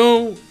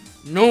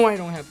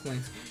don't have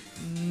plans.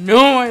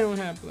 No, I don't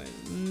have plans.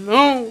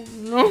 No,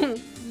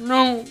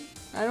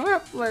 I don't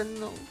have plans.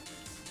 No.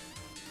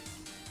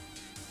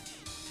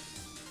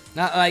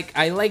 Not like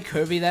I like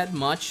Kirby that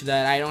much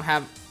that I don't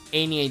have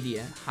any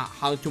idea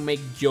how to make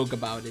joke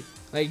about it.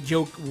 Like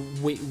joke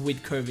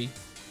with Kirby.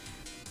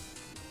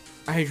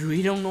 I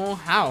really don't know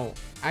how.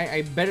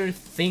 I better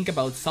think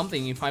about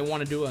something if I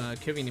want to do a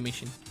Kirby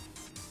animation.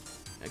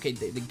 Okay,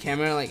 the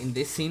camera, like in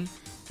this scene,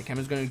 the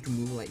camera's going to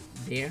move like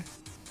there,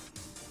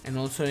 and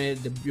also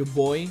your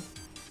boy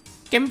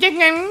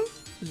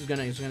is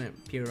gonna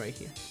appear right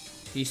here.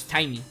 He's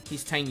tiny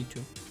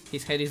too.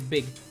 His head is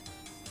big.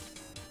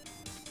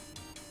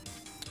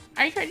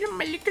 I hate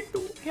Malika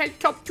too. I hate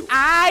Top 2.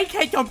 I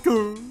hate Top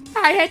 2.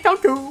 I hate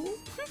Top 2.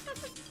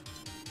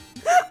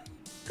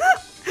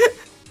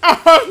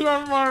 I'm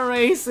not more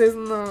racist,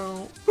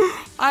 no.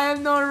 I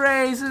am not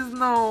racist,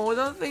 no.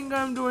 Don't think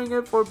I'm doing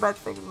it for bad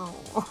things, no.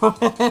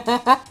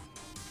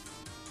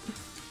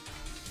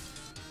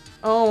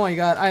 Oh my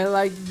god, I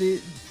like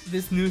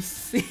this new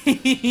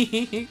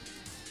scene.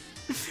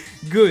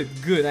 Good.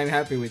 I'm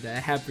happy with that.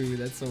 I'm happy with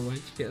that so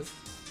much, yes.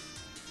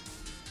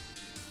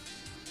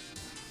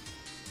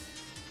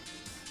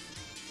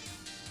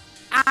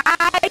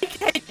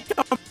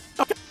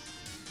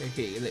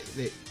 Okay,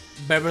 the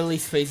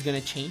Beverly's face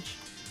gonna change.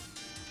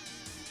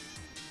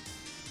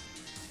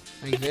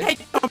 Like this.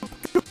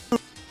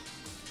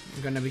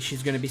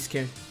 She's gonna be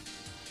scared.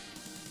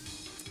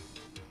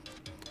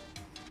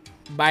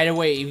 By the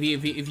way,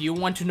 if you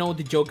want to know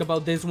the joke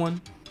about this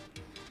one,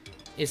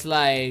 it's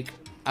like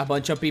a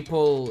bunch of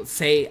people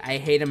say I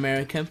hate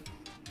America,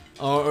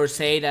 or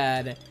say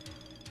that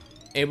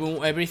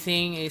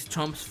everything is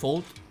Trump's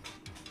fault.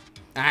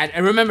 I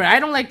remember,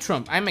 I don't like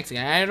Trump. I'm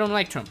Mexican. I don't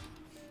like Trump.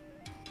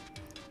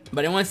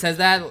 But everyone says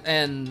that,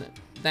 and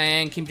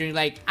then Kim Jong-un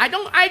like, I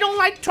don't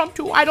like Trump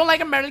too. I don't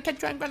like America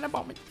too. I'm gonna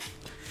bomb it.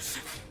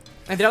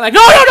 And they're like, no,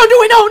 no, don't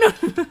do it, no,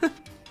 no.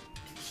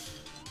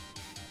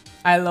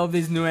 I love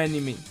this new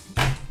anime.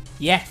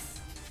 Yes.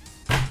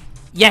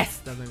 Yes.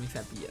 That made me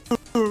happy, yes.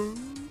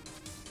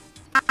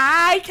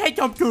 I can't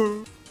jump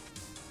to.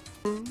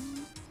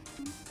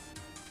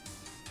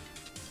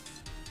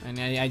 And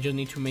I just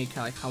need to make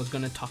like how I was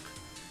gonna talk.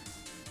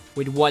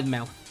 With what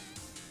mouth?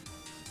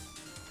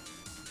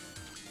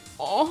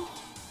 Oh.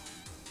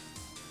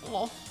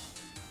 Oh.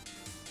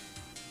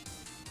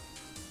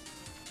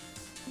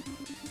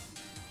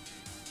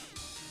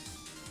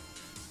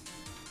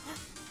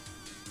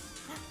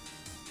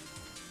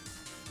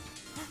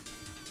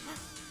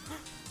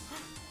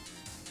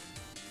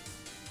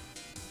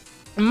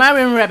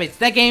 Mario and Rabbids,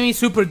 that game is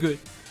super good.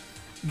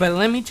 But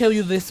let me tell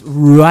you this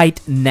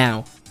right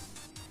now.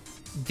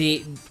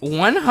 The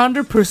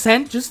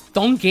 100% just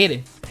don't get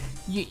it.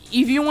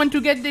 If you want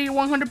to get the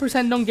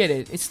 100%, don't get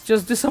it. It's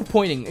just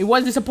disappointing. It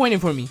was disappointing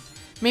for me.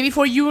 Maybe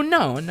for you,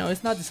 no,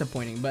 it's not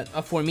disappointing. But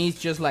for me, it's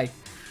just like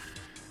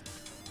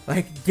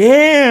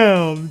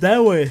damn,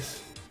 that was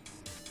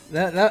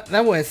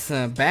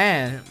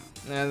bad.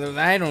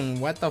 I don't.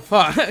 What the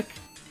fuck?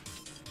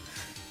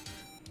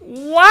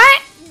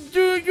 What?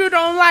 You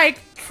don't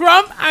like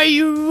Trump? Are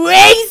you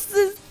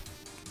racist?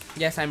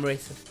 Yes, I'm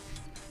racist.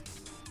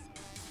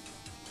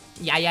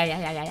 Yeah.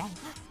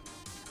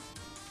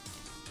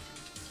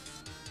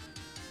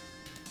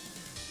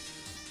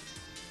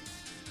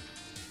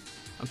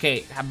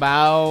 Okay,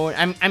 about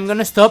I'm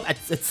gonna stop at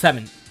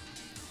 7.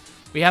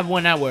 We have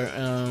 1 hour.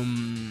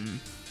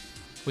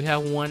 We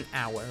have 1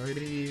 hour.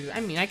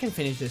 I mean, I can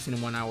finish this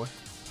in 1 hour.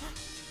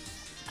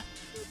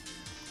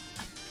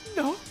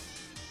 No.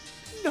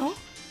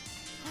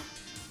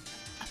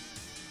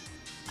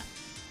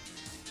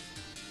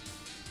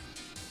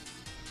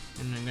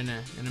 And I'm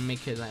gonna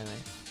make it like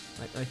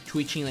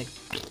twitching like.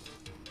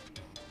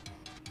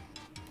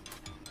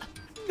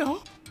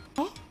 No.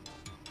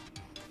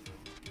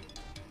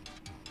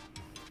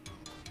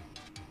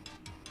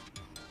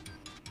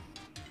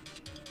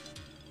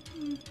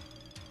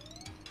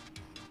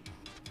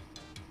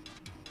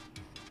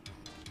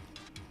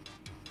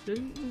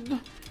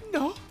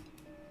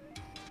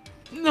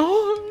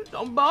 No,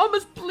 don't bomb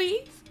us,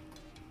 please.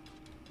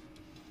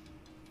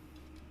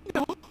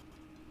 No.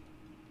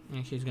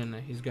 And he's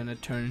gonna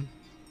turn.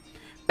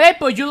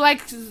 Peppo, you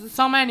like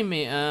some anime?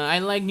 I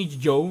like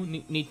Nichigo.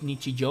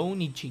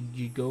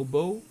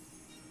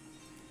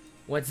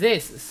 What's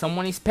this?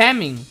 Someone is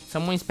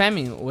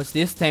spamming. What's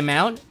this time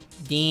out?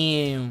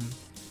 Damn.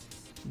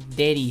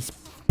 That is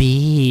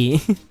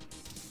big.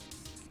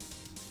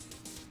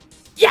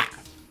 Yeah.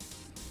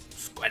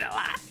 Squid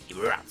alive.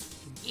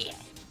 Yeah.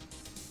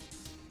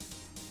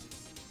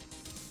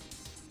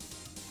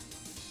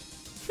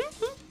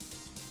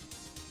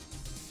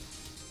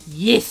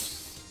 Yes.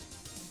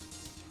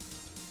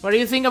 What do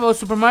you think about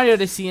Super Mario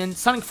Odyssey and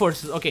Sonic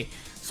Forces? Okay,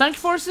 Sonic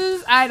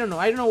Forces, I don't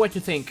know what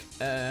you think.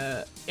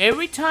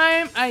 Every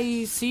time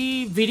I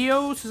see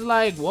videos, it's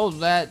like, whoa,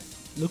 that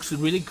looks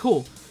really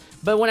cool.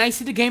 But when I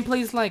see the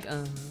gameplay, it's like,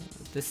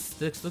 this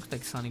looks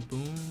like Sonic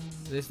Boom.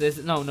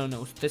 No.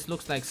 This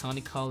looks like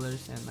Sonic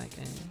Colors and like.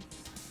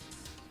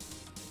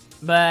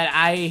 But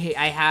I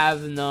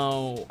have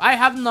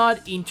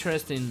not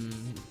interest in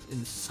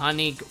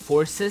Sonic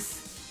Forces.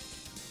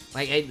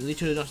 Like I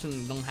literally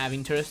don't have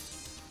interest.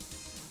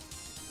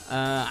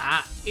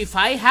 If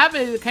I have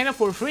it kind of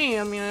for free,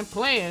 I mean I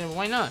play it.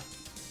 Why not?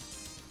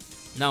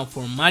 Now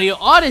for Mario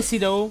Odyssey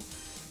though,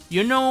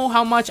 you know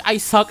how much I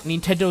suck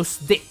Nintendo's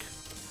dick.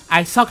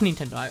 I suck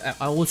Nintendo.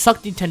 I will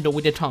suck Nintendo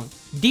with the tongue.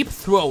 Deep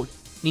throat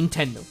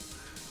Nintendo.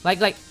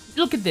 Like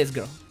look at this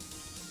girl.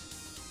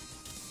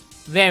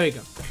 There we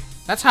go.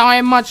 That's how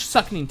I much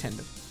suck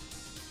Nintendo.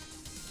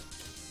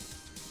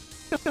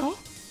 No.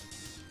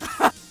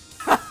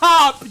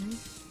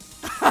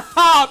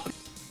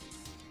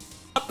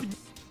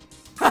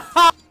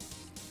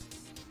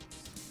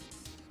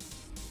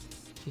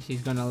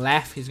 He's gonna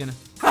laugh. He's gonna.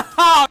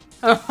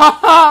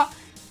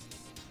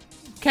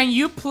 Can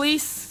you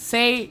please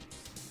say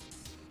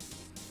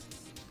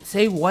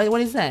what?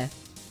 What is that?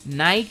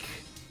 Nike.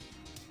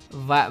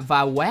 What?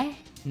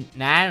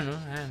 Nah, I don't know.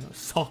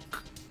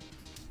 Sock.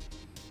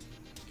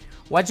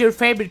 What's your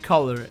favorite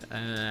color?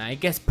 I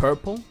guess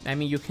purple. I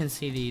mean, you can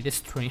see the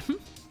stream.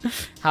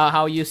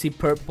 how you see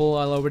purple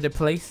all over the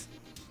place.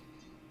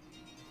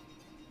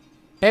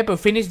 Pepper,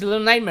 finish the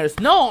Little Nightmares.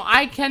 No,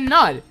 I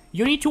cannot.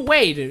 You need to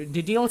wait.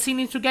 The DLC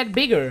needs to get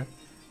bigger.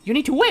 You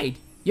need to wait.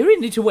 You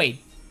really need to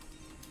wait.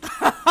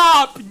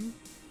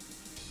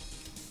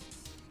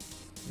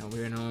 No,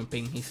 we're not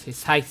opening his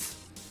sights.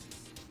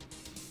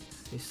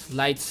 His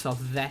lights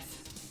of death.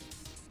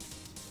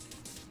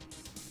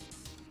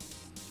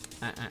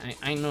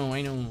 I know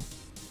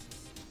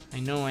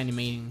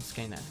animating is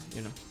kinda,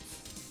 you know,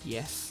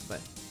 yes,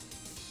 but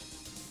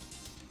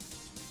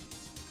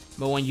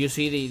when you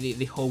see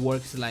the whole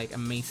works, like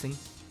amazing.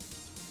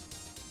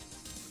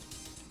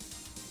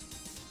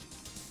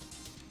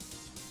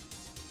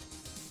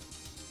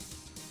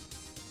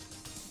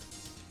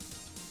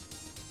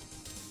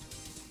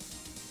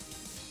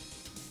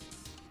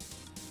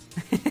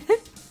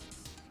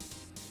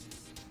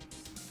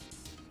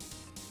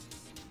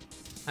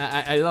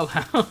 I love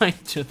how I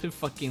drew the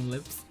fucking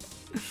lips.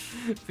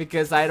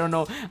 Because I don't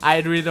know,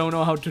 I really don't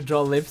know how to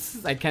draw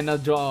lips. I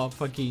cannot draw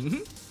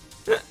fucking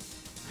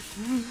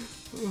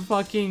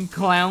fucking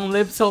clown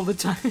lips all the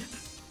time.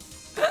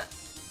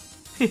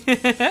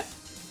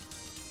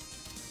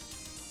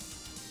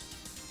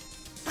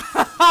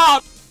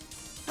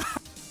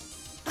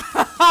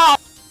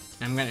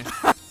 I'm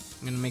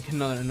gonna make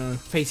another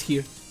face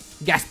here.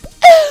 Gasp.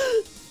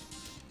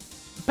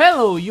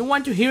 Pelo, you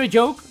want to hear a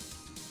joke?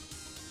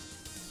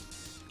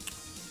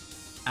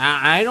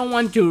 I don't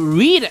want to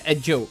read a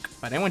joke,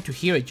 but I want to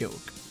hear a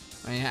joke.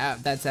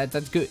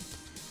 That's good.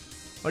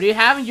 What do you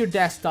have on your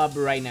desktop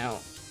right now?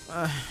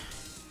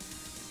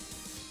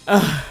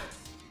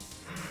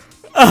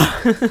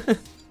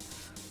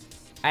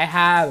 I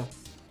have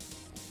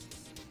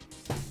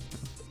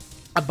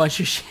a bunch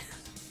of shit.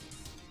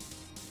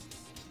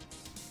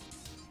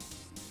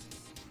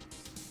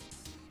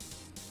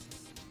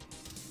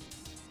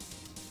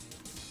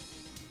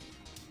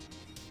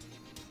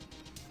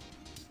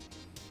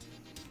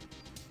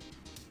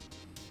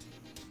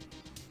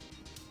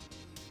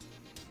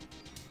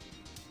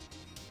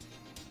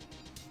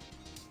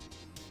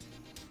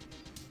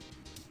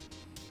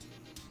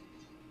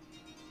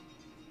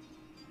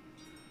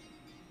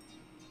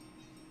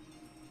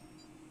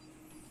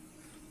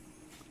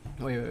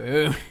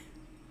 Wait.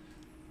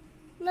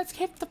 Let's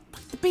hit the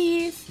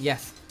bees.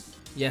 Yes,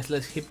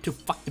 let's hit to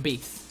fuck the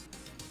bees.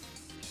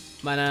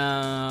 But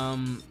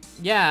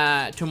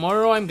yeah,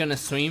 tomorrow I'm gonna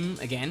stream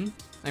again.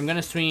 I'm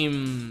gonna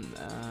stream.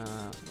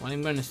 What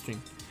I'm gonna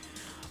stream?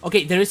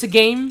 Okay, there is a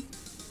game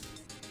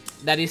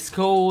that is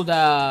called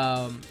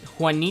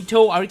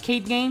Juanito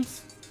Arcade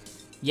Games.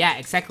 Yeah,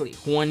 exactly,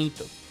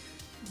 Juanito.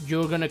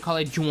 You're gonna call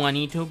it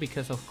Juanito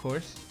because of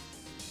course.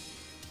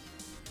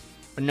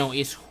 But no,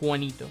 it's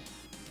Juanito.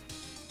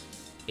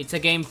 It's a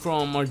game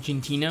from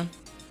Argentina,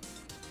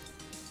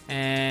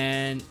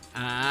 and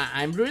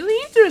I'm really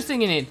interested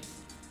in it.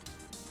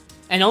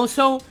 And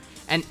also,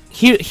 and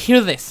hear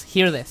this.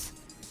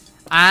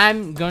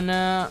 I'm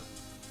gonna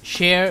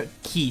share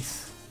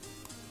keys.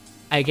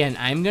 Again,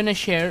 I'm gonna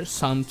share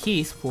some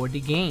keys for the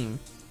game.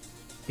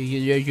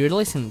 You're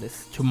listening to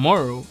this.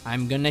 Tomorrow,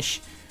 I'm gonna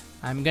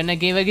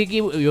give a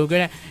give. You're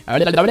gonna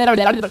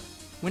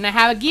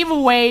have a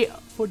giveaway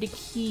for the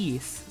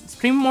keys.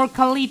 Stream more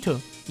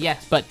Calito.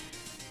 Yes, but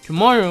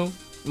tomorrow,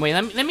 wait.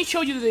 Let me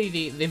show you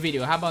the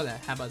video. How about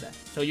that?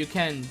 So you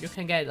can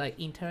get like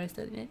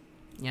interested in it.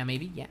 Yeah,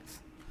 maybe. Yes.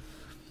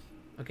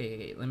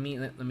 Okay. Let me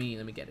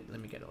get it. Let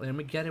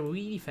me get it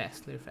really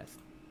fast.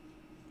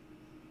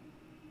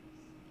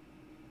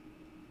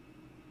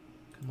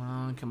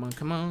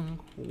 Come on.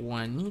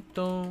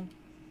 Juanito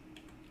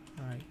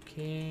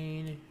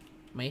Arcade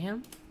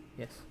Mayhem.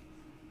 Yes.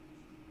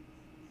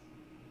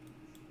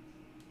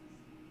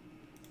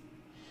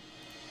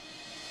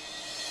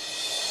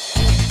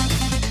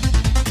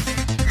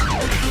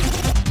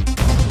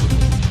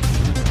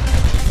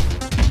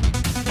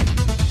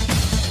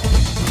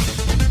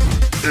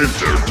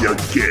 Enter the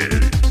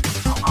arcade.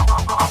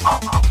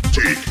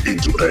 Take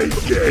into a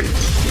gate.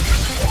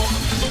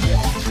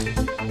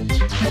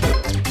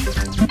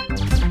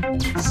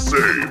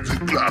 Save the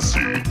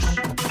classics.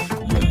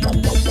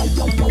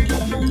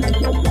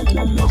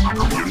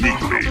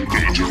 Uniquely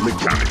engaging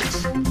mechanics.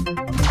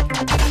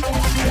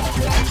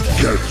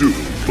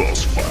 Cartoon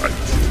boss fight.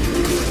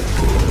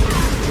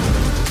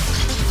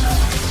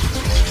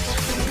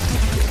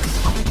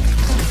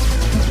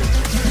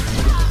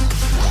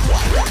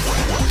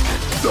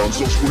 Tons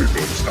of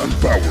weapons and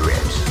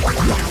power-ups.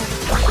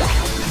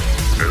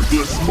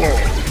 Endless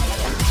mode.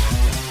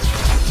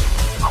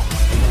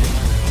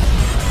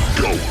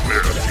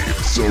 Cooperative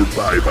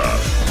survivor.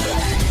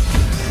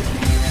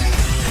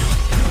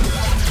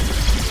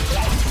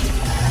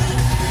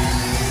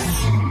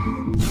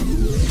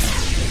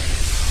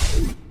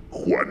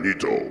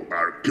 Juanito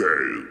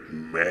Arcade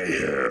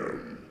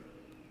Mayhem.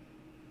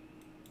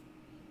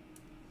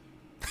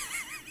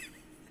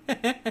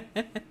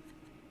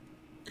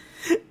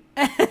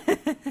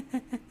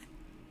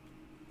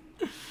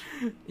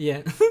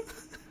 Yeah.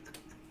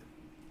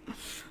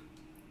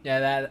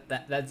 Yeah,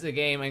 that's a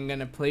game I'm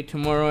gonna play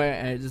tomorrow,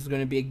 and it's just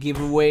gonna be a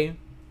giveaway.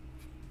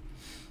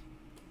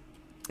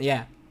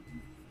 Yeah.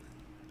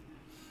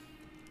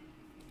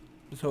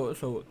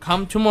 So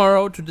come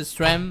tomorrow to the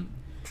stream.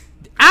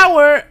 The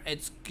hour,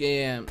 it's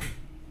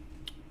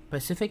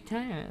Pacific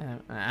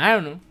time. I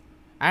don't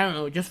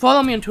know. Just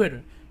follow me on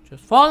Twitter.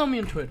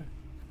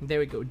 There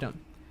we go. Done.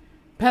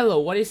 Pelo,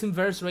 what is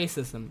inverse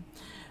racism?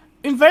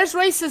 Inverse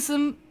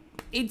racism,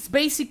 it's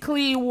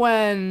basically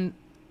when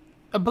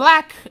a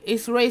black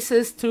is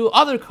racist to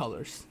other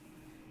colors.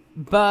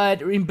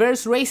 But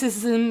inverse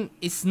racism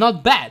is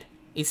not bad.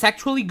 It's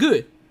actually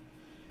good.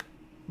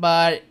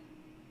 But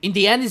in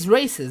the end, it's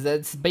racist.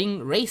 That's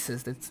being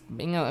racist. It's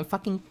being a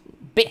fucking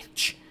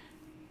bitch.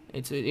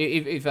 It's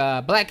if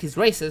black is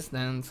racist,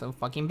 then it's a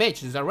fucking bitch.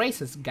 He's a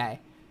racist guy.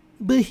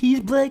 But he's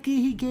black and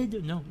he can't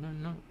do. No.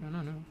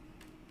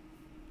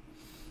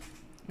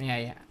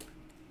 Yeah.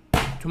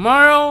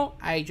 Tomorrow,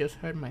 I just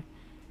heard my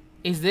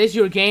Is this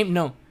your game?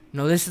 No.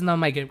 No, this is not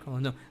my game. Oh,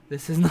 no,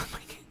 this is not my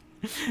game.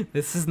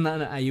 This is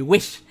not. I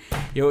wish.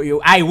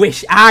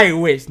 I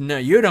wish. No,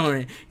 you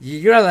don't.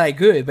 You're like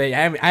good, but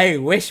I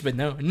wish, but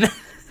no. No.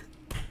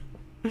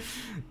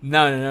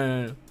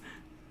 No.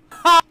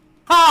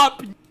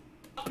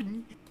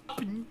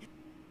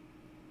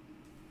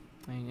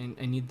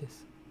 I need this.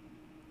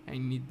 I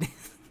need this.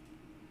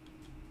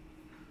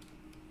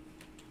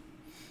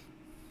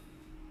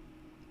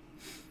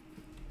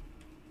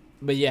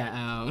 But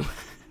yeah,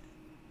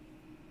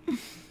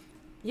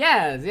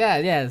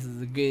 yes.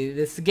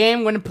 This game,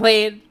 I'm gonna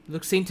play it.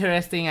 Looks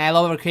interesting. I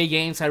love arcade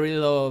games. I really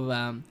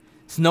love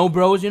Snow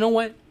Bros. You know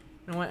what?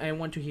 I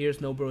want to hear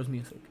Snow Bros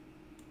music.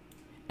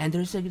 And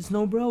there's a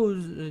Snow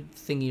Bros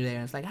thingy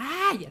there. It's like,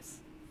 yes.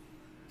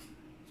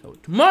 So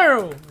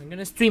tomorrow I'm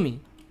gonna stream it.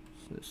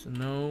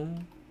 So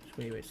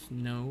wait,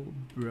 Snow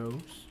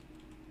Bros.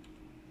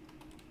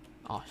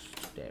 Oh,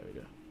 there we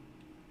go.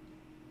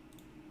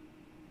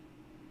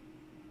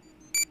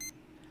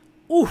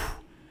 Oof!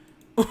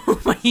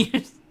 Oh, my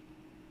ears!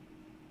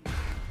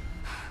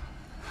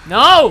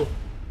 No!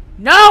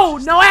 No!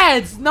 No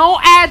ads! No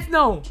ads!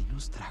 No!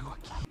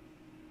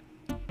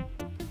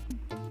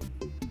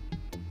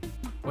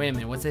 Wait a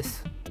minute, what's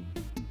this?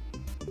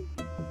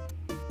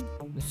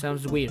 This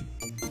sounds weird.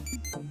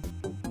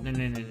 No.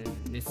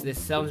 This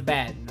sounds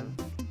bad. No.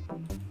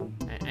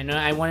 I know.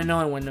 I want to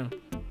know.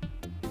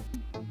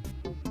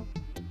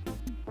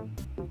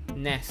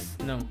 Ness.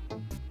 No.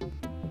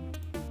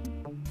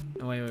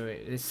 Oh,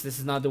 wait. This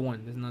is not the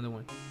one. This is not the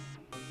one.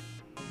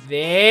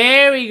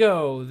 There we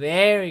go.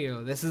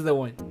 This is the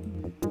one.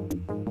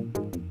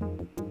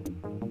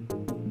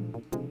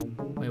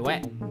 Wait,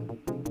 what?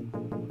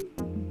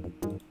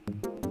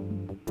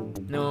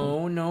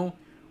 No.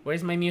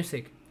 Where's my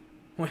music?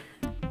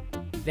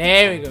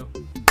 There we go.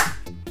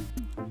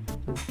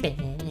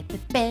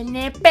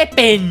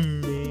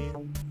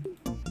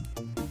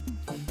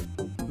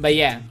 But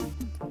yeah,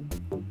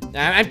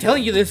 I'm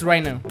telling you this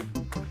right now.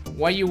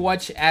 Why you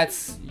watch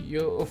ads?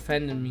 You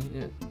offended me.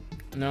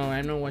 No,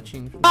 I'm not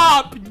watching.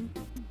 Stop!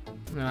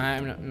 No,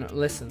 I'm not. No,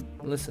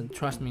 listen.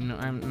 Trust me. No,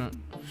 I'm not.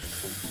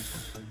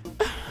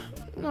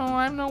 No,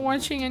 I'm not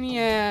watching any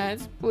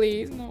ads.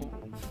 Please, no.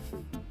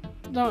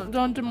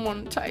 Don't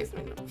demonetize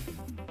me. No.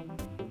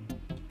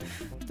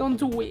 Don't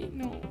do it.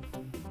 No.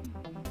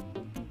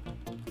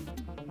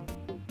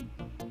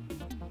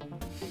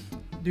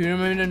 Do you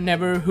remember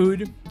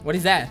Neverhood? What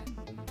is that?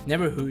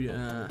 Neverhood.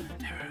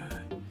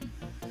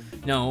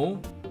 Neverhood. No.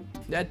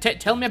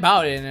 Tell me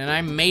about it, and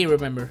I may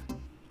remember.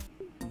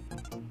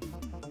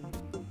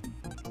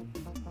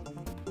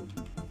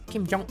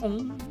 Kim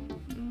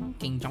Jong-un.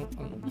 Kim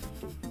Jong-un.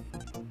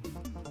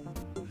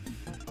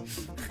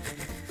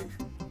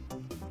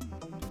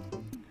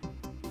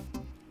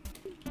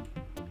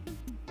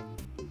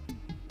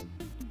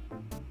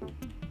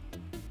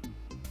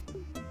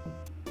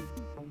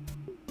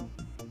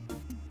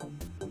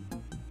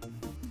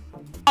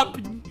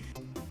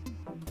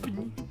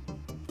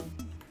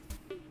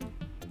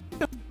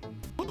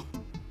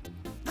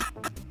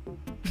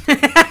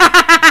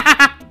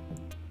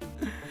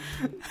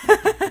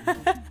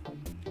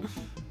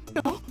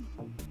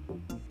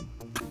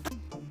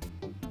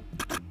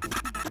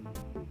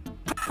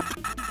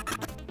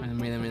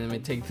 Let me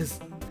take this.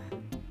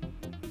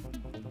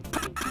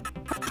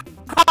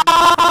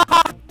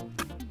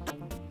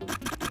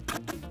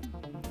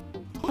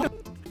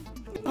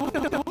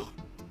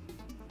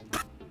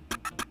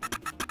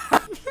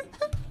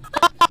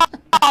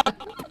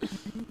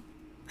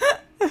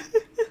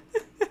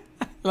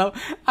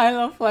 I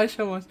love flash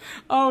almost.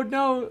 Oh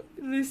no,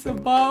 this is a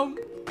bomb.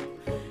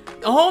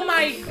 Oh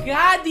my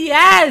god, the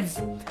ads!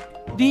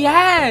 The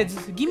ads!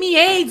 Give me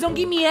AIDS, don't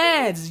give me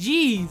ads,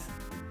 jeez.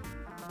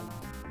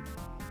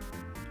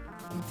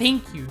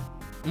 Thank you.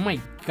 Oh my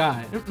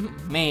god,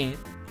 man,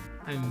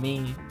 I'm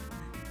mean.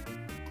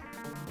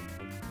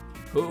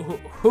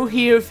 Who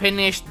here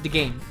finished the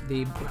game?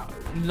 The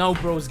No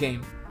Bros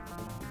game?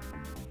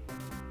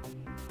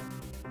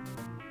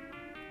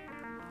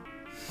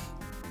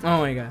 Oh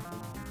my god.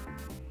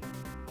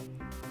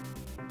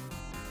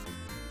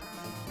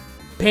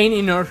 Pain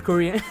in North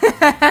Korea.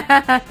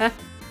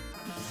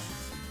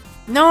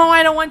 No,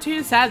 I don't want to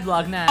use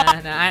Adblock. Nah,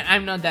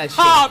 I'm not that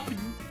shit.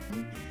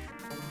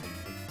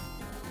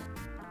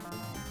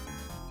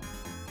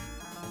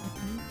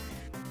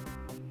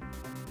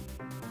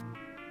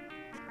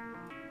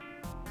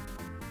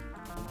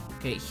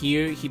 Okay,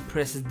 here he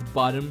presses the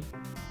bottom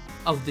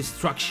of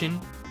destruction.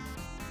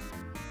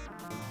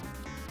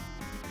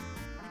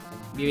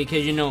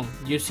 Because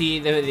you see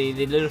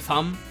the little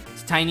thumb,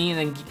 it's tiny and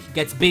then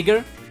gets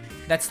bigger.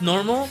 That's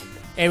normal.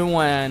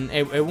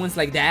 Everyone's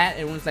like that.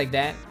 Everyone's like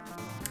that.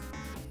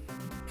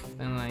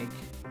 And like,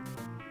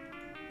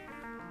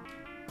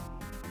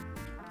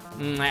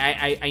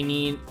 I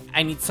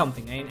need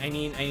something. I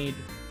need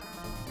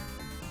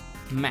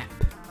map.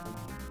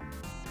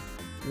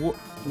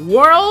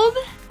 World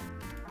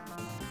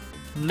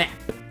map.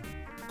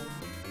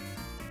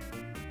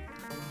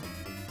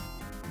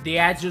 The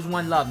ads just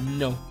want love.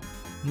 No.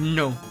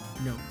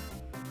 No.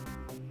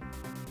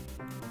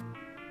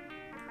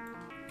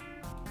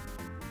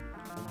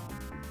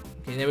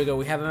 Okay, there we go.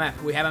 We have a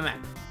map. We have a map.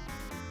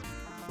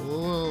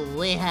 Ooh,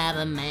 we have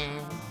a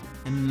man.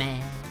 A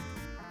man.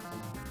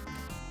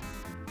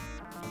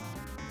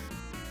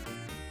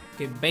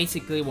 Okay,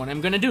 basically what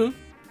I'm gonna do.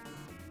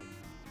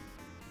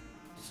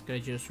 Just gonna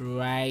just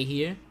right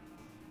here.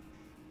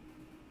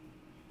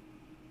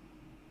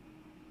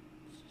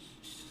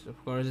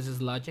 Of course, this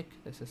is logic.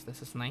 This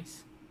is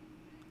nice.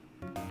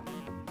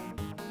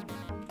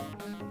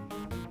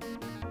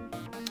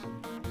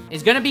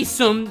 It's gonna be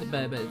zoomed,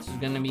 but it's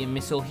gonna be a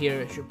missile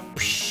here.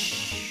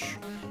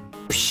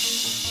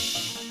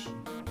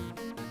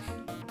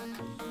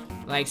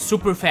 Like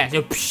super fast.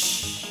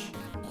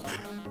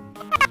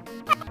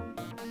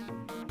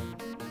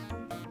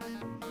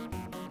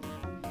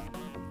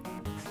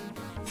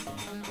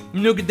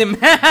 Look at them.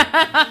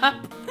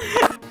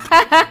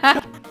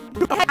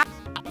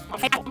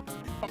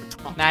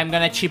 Nah, I'm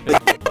gonna chip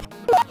it.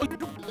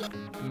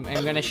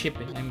 I'm gonna ship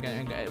it. I'm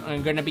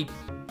gonna be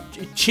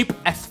cheap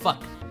as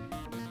fuck.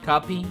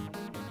 Copy.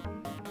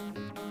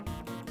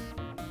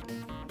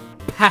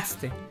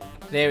 Paste.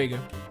 There we go.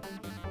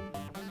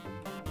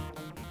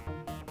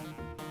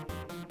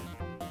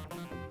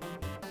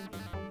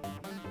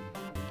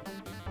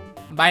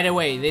 By the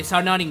way, these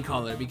are not in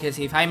color because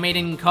if I made it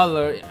in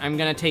color, I'm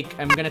gonna take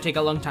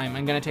a long time.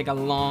 I'm gonna take a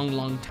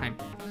long time,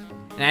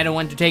 and I don't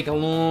want to take a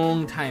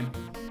long time.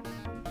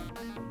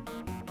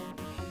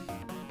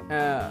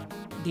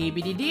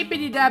 Deebity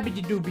deebity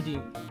dabbity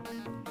doobity.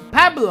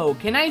 Pablo,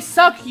 can I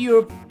suck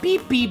your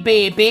pee-pee,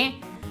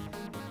 baby?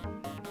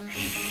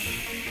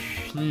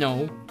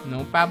 No,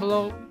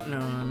 Pablo.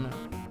 No.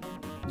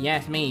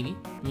 Yes, maybe,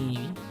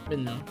 but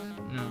no.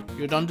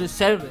 You don't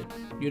deserve it.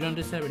 You don't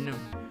deserve it. No.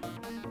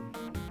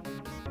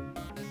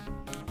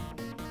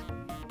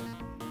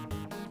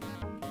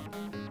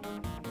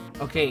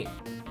 Okay.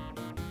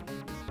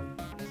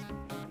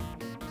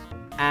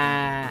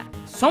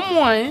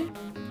 Someone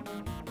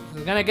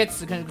is gonna get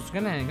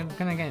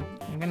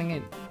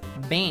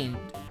banned.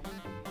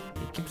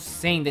 It keeps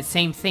saying the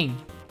same thing.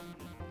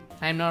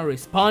 I'm not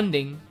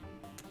responding.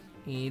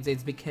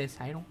 It's because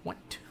I don't want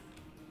to.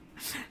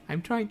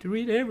 I'm trying to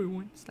read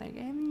everyone. It's like,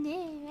 let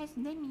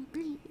me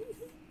please.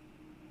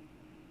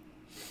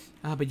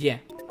 But yeah.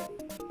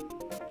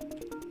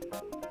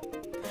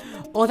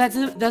 Oh, that's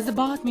the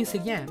boss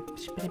music, yeah.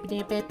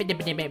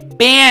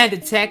 Banned,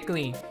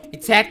 exactly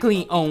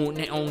on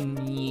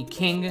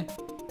King.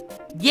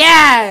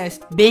 Yes,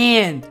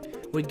 banned.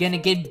 We're gonna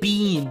get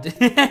beamed.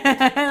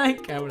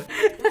 Like,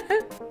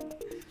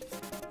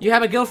 you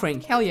have a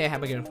girlfriend? Hell yeah, I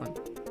have a girlfriend.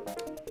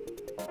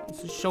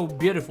 It's so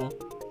beautiful.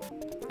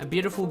 A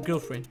beautiful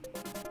girlfriend.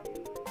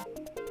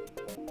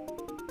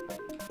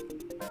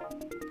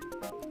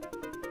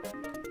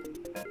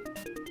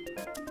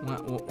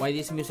 Why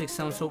this music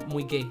sounds so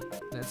muy gay?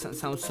 That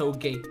sounds so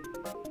gay.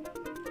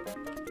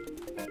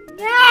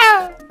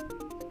 Yeah.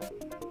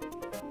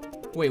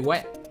 Wait,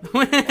 what?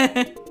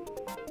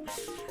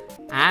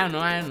 I don't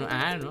know.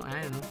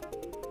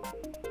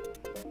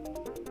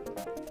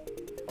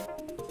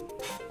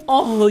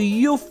 Oh,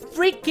 you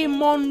freaking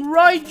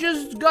Monroy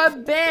just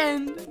got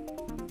banned.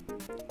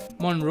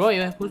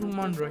 Monroy? Who's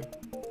Monroy?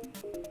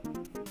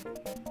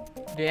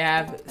 Do you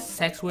have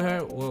sex with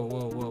her?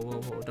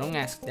 Whoa. Don't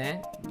ask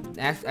that.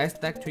 Ask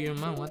that to your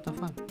mom. What the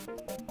fuck?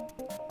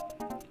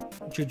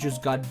 You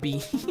just got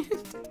beat.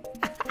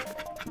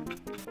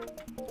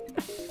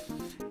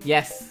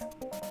 Yes.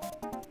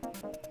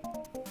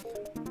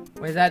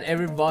 Why is that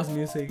every boss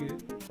music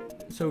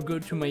so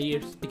good to my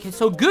ears? Because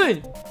so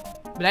good!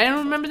 But I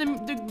don't remember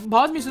the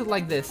boss music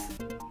like this.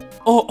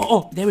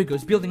 Oh, there we go.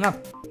 It's building up.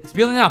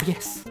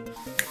 Yes.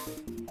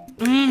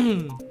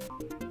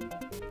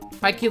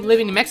 If I keep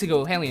living in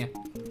Mexico, hell yeah.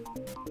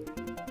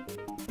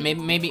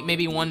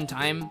 Maybe one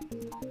time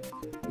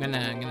I'm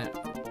gonna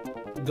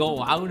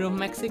go out of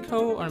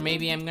Mexico, or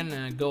maybe I'm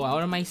gonna go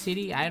out of my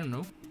city. I don't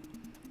know.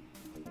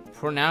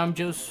 For now, I'm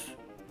just,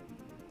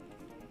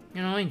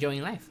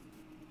 enjoying life.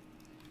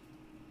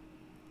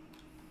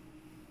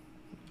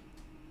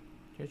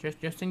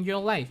 Just enjoy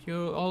life.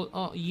 You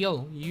all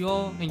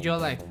enjoy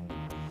life.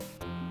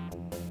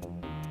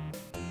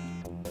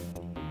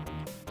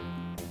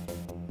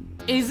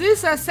 Is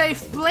this a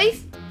safe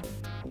place?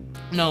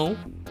 No.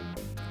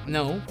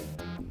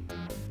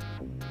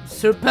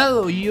 Sir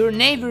Pelo, your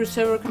neighbors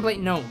ever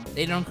complain? No,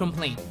 they don't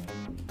complain.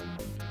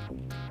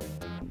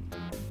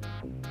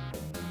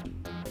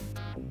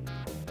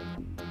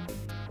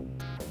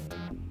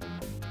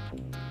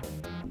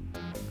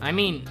 I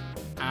mean,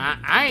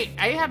 I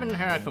haven't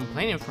heard a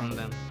complaint from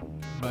them,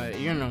 but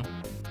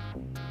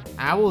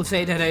I will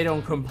say that I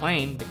don't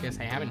complain because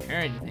I haven't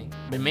heard anything.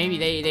 But maybe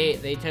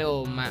they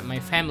tell my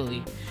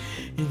family,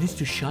 he needs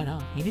to shut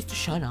up.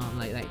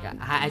 Like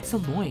it's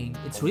annoying.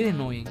 It's really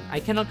annoying. I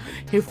cannot.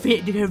 His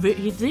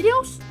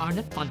videos are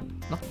not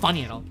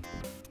funny at all.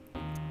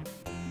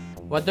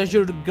 What does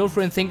your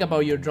girlfriend think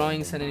about your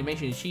drawings and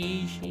animation?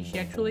 She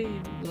actually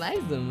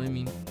likes them. I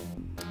mean,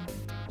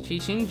 She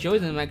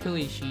enjoys them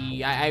actually.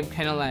 I'm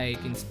kind of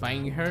like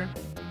inspiring her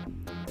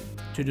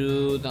to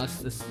do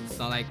this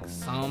so like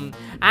some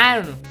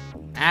I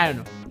don't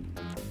know,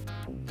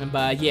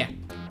 but yeah.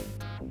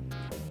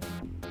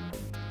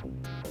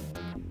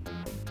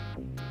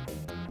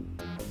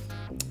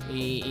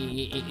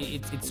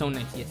 It's so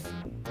nice, yes.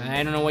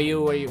 I don't know what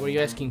you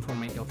asking for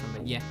my girlfriend,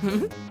 but yeah.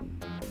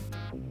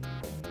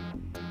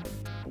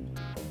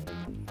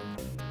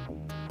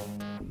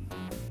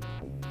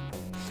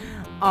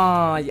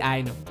 Oh, yeah,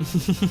 I know.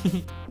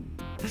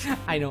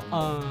 I know.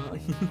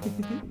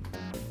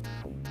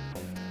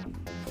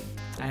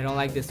 I don't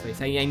like this face.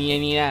 I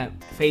need a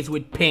face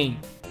with pain,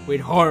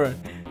 with horror.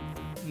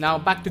 Now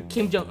back to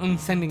Kim Jong-un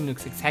sending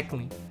nukes,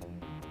 exactly.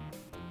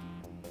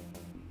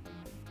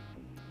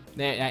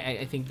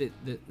 I think that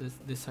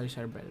these eyes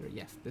are better.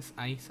 Yes, these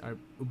eyes are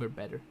uber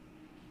better.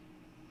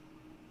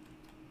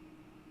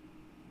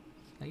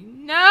 Like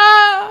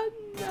no.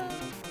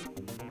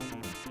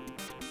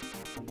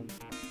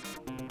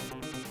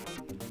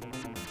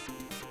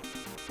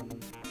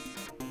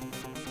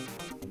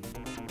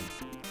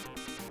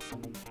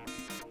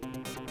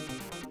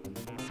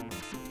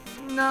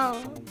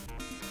 No.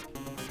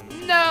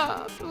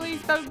 No,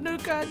 please don't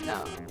nuke her,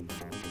 no.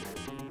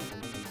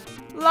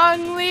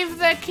 Long live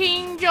the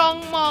King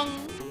Jong-mong.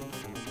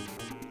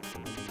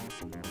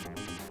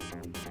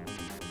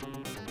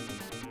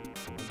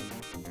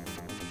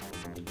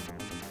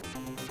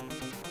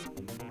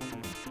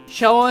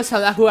 Show us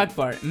Allahu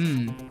Akbar.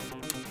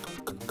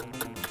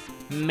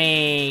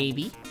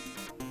 Maybe.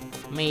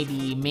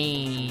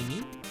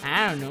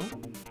 I don't know.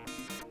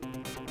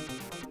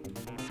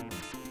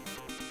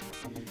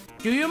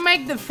 Do you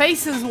make the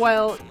faces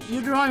while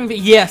you're drawing the—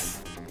 Yes.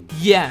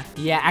 Yeah,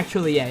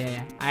 actually,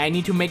 yeah. I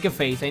need to make a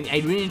face. I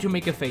really need to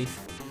make a face.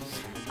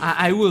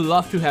 I would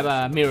love to have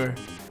a mirror.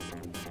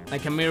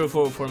 Like a mirror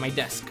for my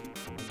desk.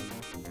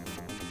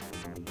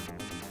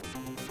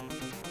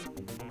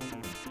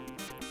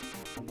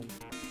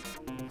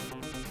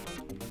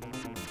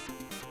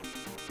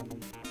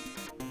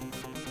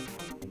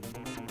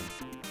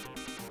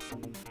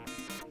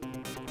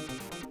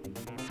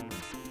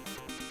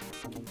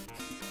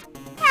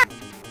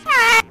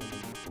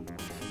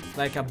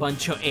 Like a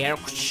bunch of air,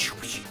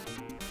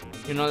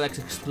 you know, like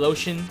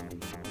explosion.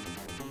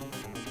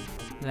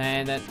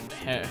 Then that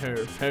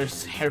her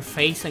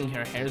face and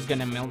her hair is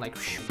gonna melt like.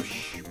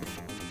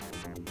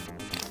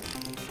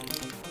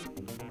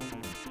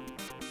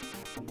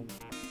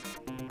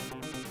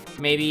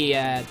 Maybe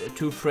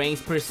 2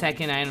 frames per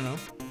second. I don't know.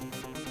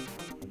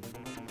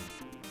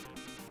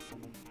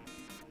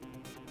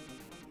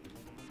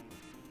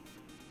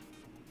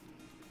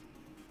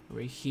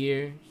 Right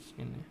here, it's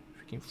gonna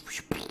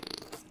freaking.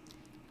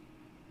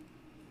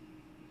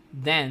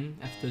 Then,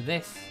 after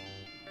this...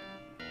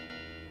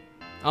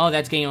 Oh,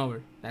 that's game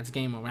over. That's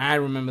game over. I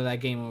remember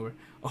that game over.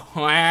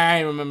 Oh,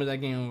 I remember that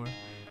game over.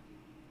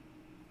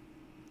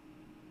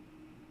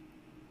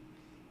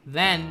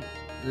 Then,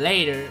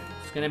 later,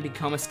 it's gonna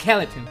become a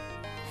skeleton.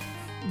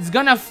 It's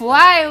gonna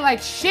fly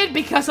like shit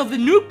because of the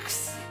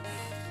nukes.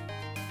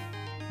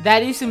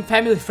 That isn't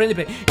family friendly,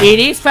 but it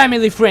is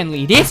family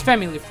friendly. It is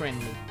family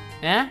friendly.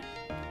 Huh?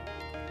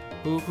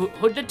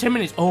 Who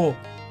determined this? Oh,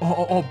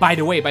 by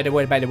the way.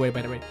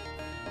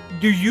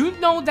 Do you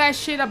know that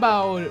shit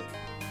about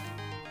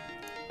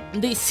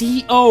the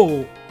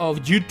CEO of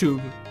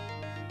YouTube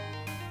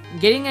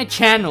getting a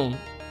channel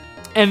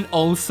and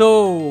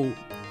also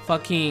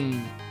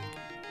fucking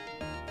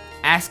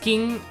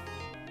asking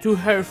to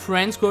her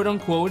friends, quote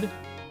unquote,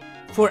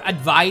 for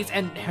advice,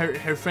 and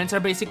her friends are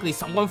basically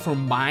someone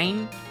from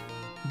Vine,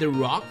 The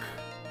Rock,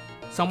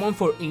 someone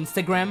for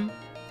Instagram,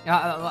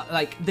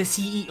 like the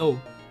CEO,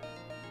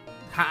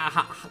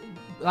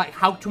 like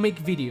how to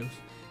make videos.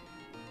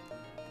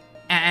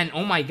 And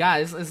oh my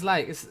god, it's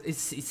like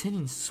it's an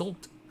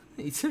insult.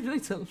 It's a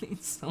little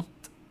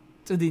insult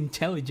to the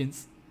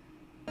intelligence,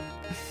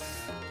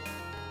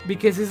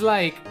 because it's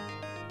like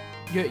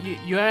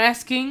you're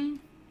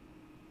asking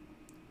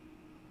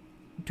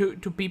to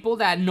people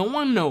that no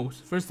one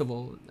knows. First of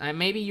all,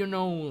 maybe you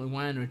know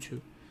 1 or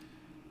 2,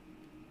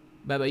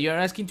 but you're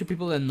asking to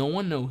people that no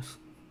one knows.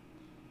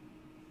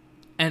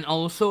 And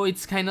also,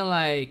 it's kind of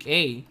like,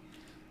 hey,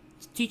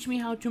 teach me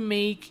how to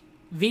make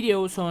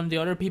videos so the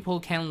other people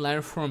can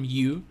learn from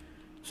you,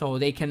 so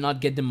they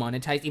cannot get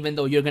demonetized, even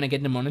though you're gonna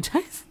get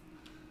demonetized.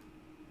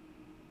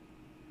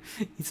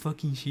 It's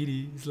fucking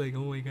shitty. It's like,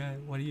 oh my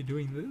god, what are you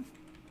doing this?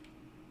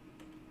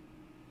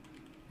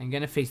 I'm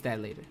gonna face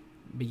that later,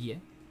 but yeah,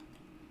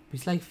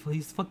 it's like,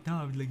 he's fucked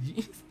up. Like,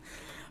 jeez.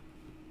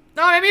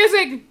 No, my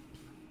music.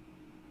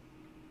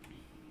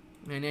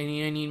 I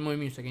need more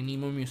music. I need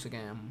more music.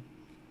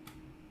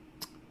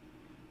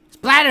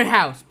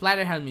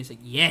 Splatterhouse music.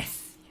 Yes.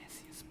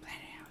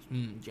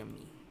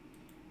 Yummy.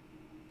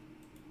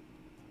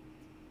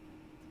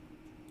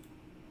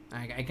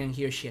 I can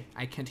hear shit.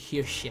 I can't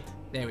hear shit.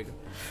 There we go.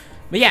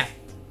 But yeah.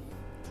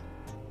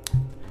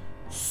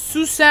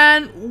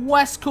 Susan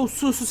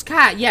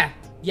Waskosuska.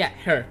 Yeah,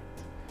 her.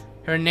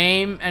 Her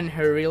name and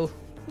her real...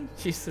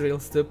 She's real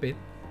stupid.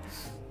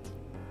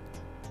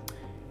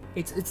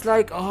 It's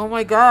like, oh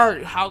my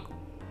god, how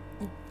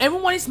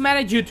everyone is mad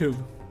at YouTube.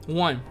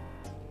 One.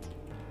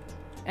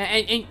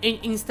 And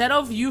instead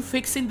of you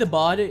fixing the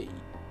bug,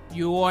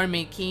 you are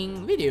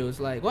making videos.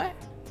 Like, what?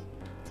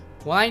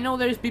 Well, I know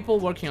there's people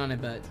working on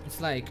it, but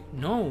it's like,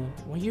 no,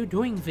 why are you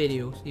doing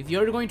videos? If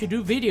you're going to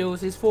do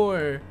videos, it's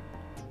for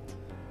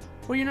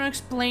you know,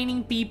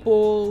 explaining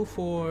people,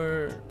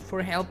 for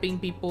helping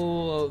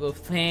people of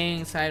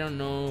things, I don't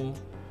know.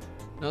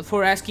 Not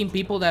for asking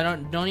people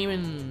that don't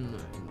even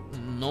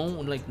know,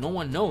 like no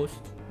one knows.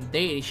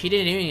 She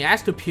didn't even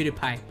ask to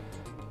PewDiePie.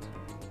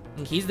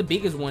 And he's the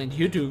biggest one in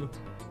YouTube.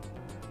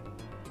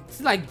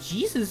 It's like,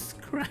 Jesus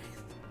Christ.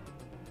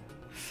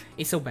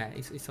 It's so bad.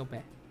 It's so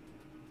bad.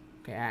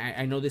 Okay,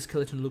 I know this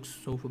skeleton looks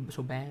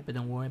so bad, but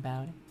don't worry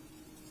about it.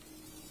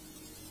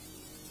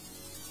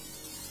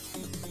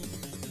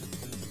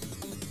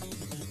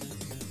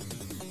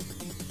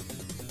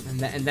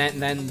 And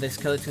then the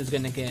skeleton's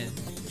gonna get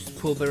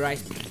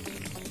pulverized.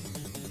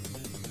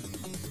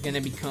 It's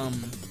gonna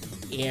become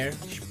air.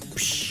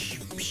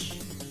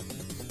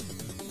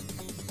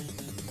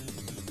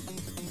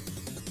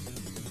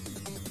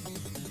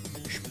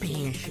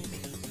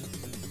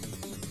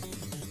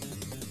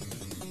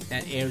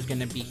 That air is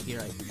gonna be here,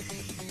 like.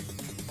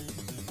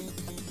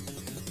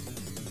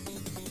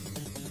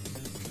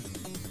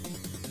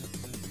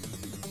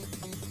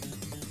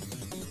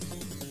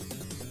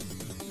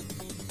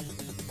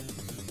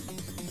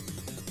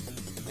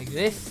 Like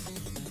this.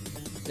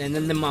 And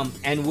then the mom.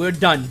 And we're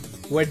done.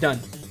 We're done.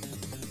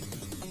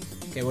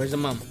 Okay, where's the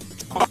mom?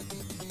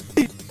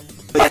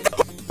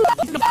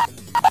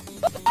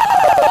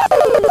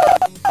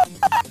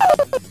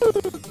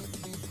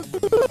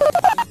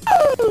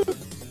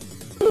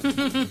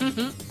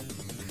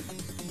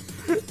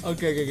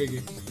 Okay.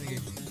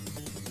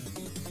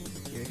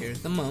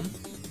 Here's the mom.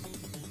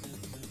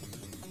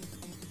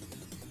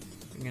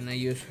 I'm gonna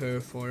use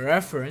her for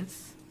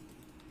reference.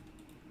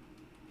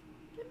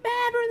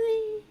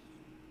 Beverly.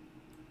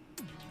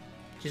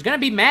 She's gonna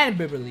be mad at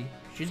Beverly.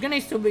 She's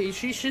gonna still be.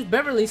 She's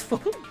Beverly's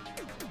fault.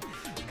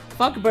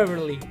 Fuck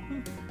Beverly.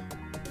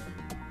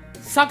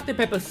 Suck the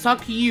pepper.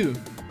 Suck you.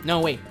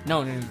 No wait.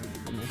 No.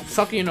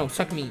 Suck you. No.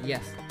 Suck me.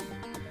 Yes.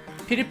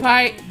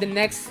 PewDiePie, the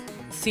next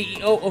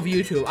CEO of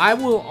YouTube. I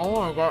will.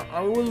 Oh my god.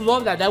 I will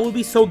love that. That would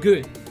be so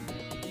good.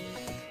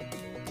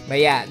 But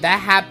yeah, that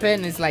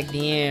happened. It's like,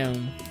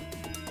 damn.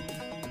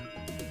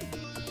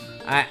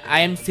 I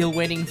am still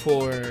waiting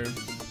for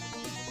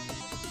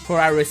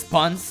a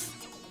response,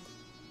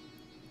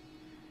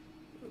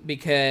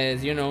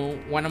 because you know,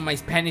 one of my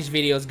Spanish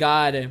videos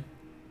got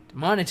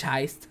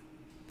monetized,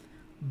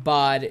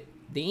 but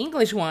the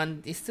English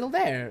one is still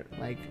there.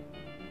 Like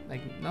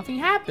nothing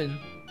happened.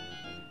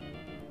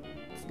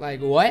 It's like,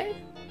 what?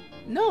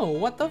 No,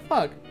 what the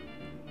fuck?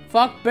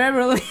 Fuck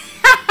Beverly.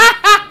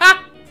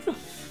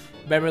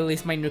 Beverly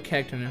is my new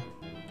character now.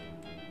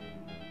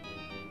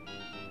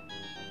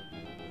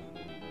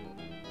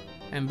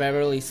 And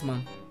Beverly's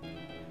mom.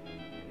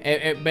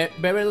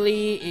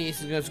 Beverly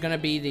is just gonna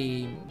be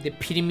the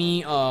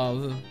epitome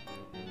of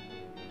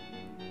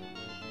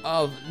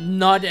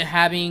not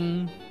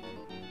having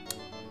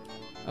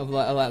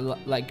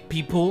like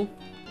people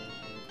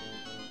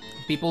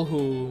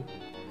who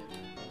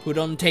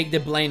don't take the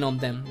blame on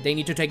them. They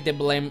need to take the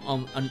blame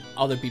on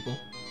other people.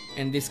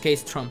 In this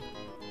case, Trump.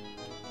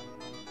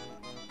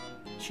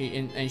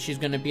 And she's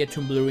gonna be a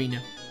Tumblrina.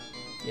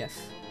 Yes.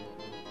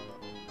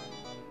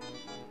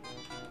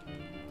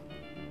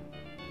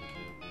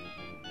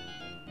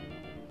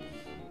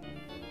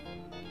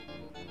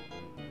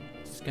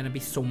 Gonna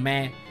be so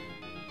mad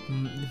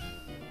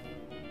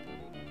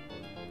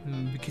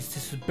because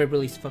this is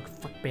Beverly's fuck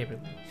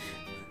Beverly.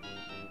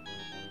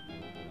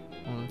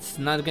 Well, it's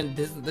not gonna,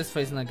 this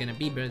fight is not gonna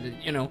be better,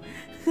 you know.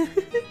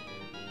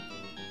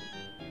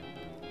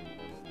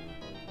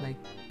 Like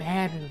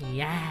Beverly,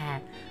 yeah,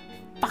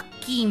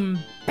 fucking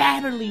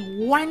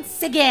Beverly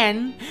once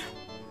again.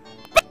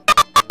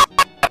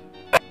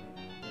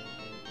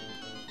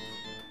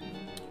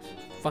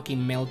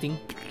 Fucking melting.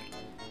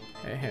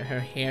 Her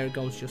hair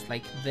goes just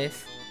like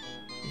this,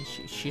 and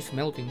she's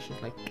melting.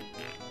 She's like,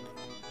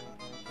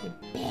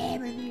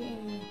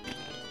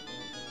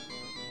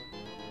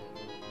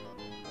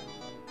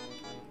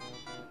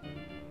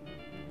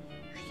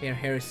 her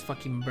hair is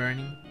fucking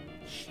burning,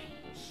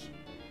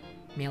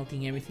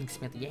 melting. Everything's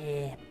melting.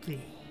 Yeah,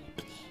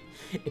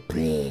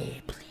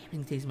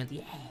 everything's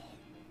melting.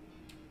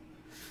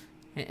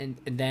 Yeah. And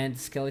then the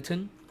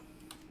skeleton.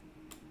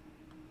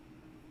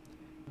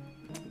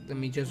 Let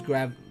me just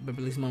grab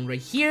Beverly's mom right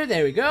here.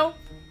 There we go.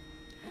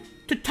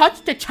 To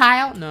touch the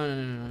child.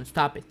 No.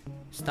 Stop it.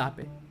 Stop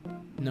it.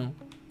 No.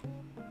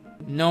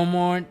 No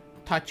more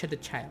touch of the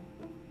child.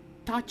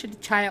 Touch of the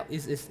child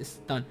is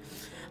done.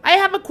 I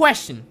have a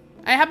question.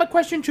 I have a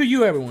question to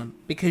you, everyone,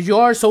 because you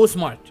are so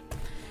smart.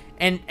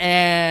 And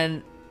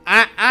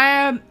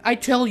I'm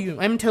telling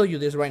you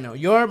this right now.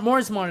 You're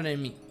more smarter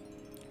than me.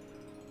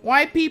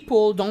 Why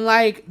people don't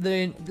like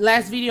the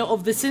last video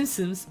of The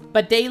Simpsons,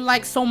 but they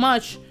like so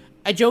much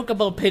a joke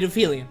about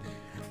pedophilia?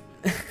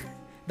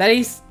 That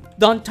is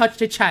don't touch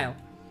the child.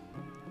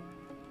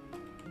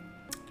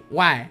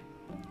 Why?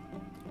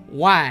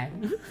 Why?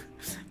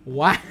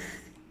 Why?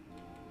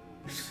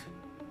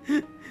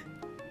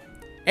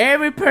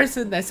 Every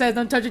person that says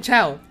don't touch a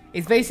child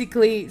is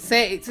basically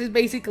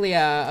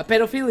a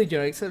pedophilia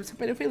joke. It's a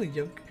pedophilia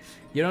joke.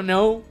 You don't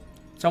know?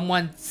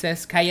 Someone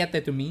says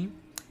cállate to me.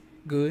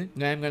 Good.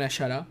 Now I'm gonna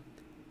shut up.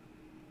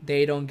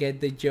 They don't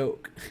get the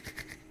joke.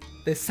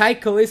 The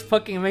cycle is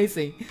fucking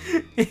amazing.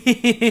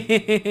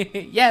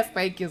 Yes,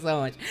 thank you so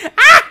much.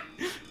 Ah!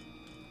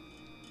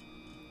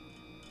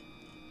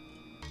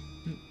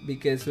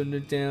 Because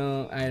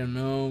Undertale, I don't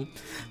know.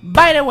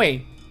 By the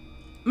way,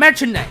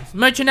 merchandise.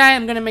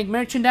 I'm gonna make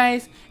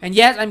merchandise. And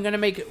yes, I'm gonna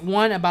make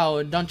one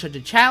about don't touch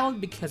the child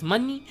because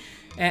money.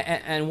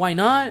 And why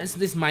not? This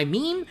is my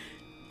meme.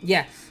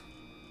 Yes.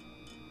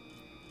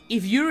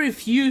 If you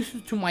refuse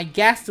to my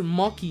Gaster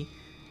Monkey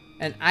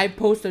and I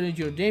posted it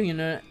your name, you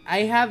know, I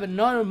have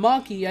another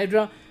monkey I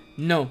draw.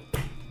 No.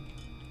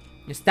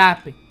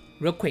 Stop it.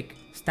 Real quick.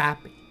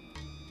 Stop it.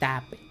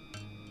 Stop it.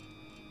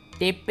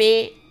 Tip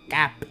it.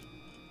 Stop it.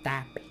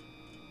 Stop it.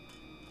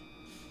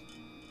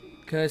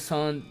 Because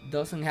son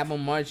doesn't have a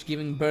March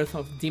giving birth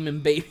of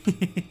demon babies.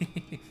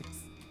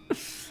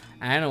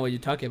 I don't know what you're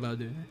talking about,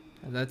 dude.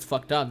 That's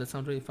fucked up. That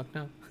sounds really fucked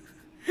up.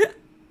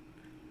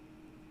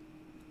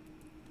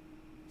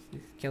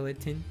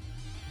 Skeleton.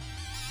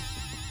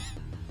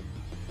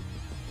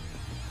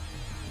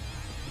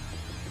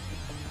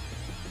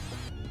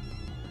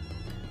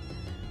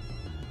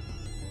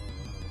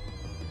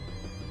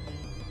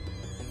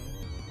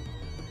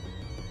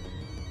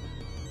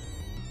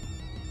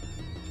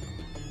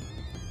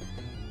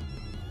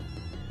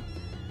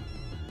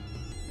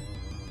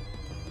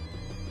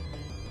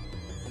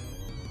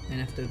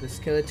 And after the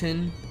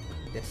skeleton,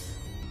 this.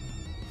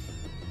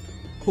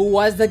 Who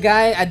was the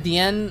guy at the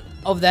end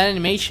of that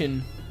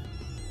animation?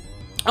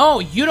 Oh,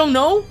 you don't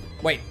know?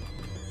 Wait.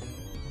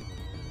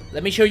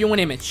 Let me show you one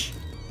image.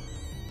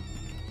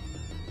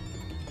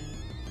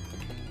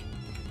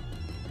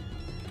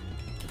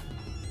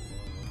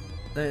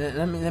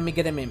 Let me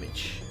get an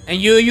image.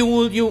 And you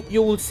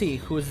will see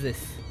who's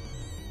this.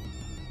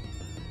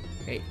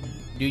 Okay.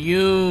 Do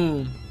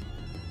you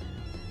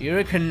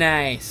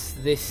recognize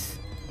this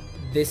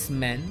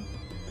man?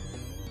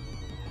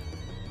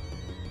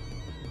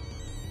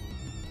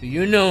 Do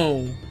you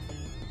know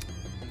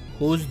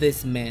who's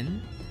this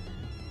man?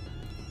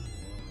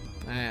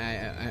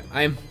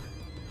 I'm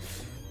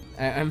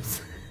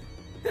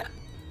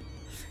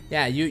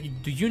yeah,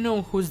 do you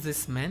know who's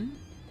this man?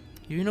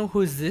 Do you know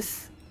who's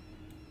this?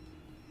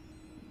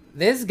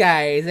 This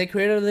guy is the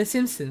creator of The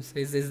Simpsons.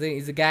 He's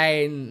the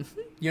guy in,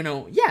 you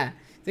know, yeah,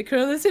 the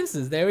creator of The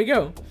Simpsons. There we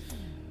go.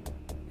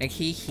 Like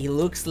he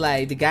looks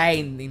like the guy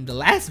in the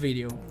last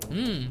video.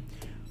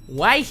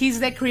 Why he's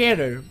the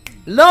creator?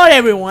 Lord,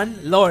 everyone,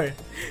 Lord.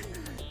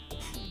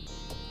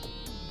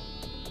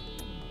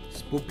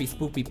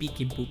 Spoopy,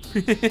 peeking poop.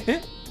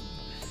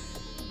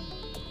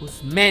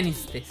 Whose man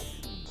is this?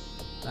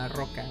 La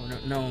Roca?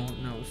 No,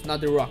 it's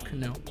not the Rock.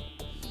 No.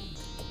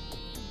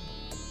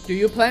 Do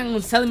you plan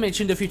on selling merch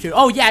in the future?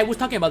 Oh yeah, I was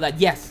talking about that.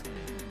 Yes.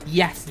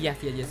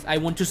 I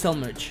want to sell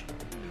merch.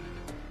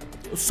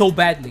 So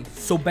badly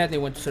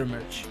want to sell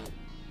merch.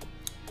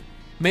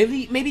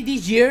 Maybe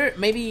this year,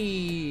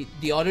 maybe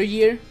the other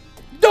year.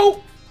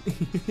 No.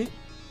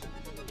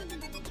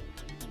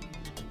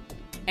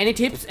 Any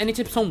tips? Any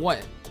tips on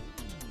what?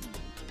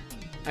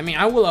 I mean,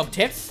 I will love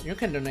tips. You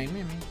can donate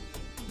me.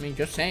 I mean,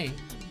 just saying,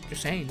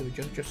 dude.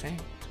 Just saying.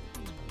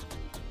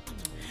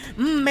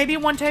 Maybe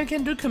one time we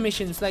can do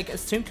commissions, like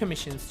stream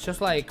commissions,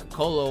 just like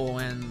Colo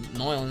and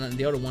Noel and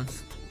the other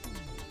ones.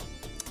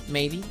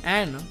 Maybe.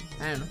 I don't know.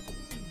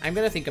 I'm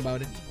gonna think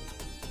about it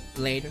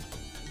later.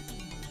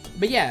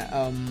 But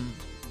yeah,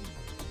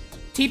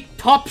 tip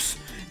tops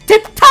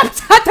at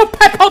the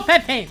Peppo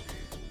Pepe.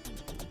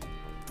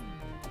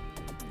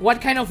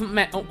 What kind of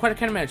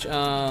merch?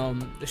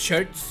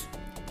 Shirts,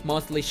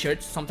 mostly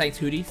shirts, sometimes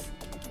hoodies.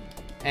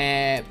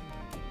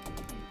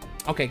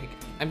 Okay,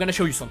 I'm gonna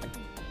show you something.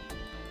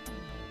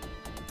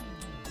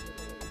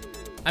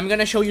 Let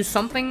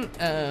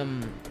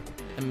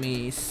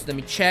me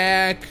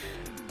check.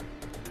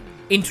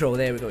 Intro,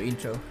 there we go,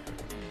 intro.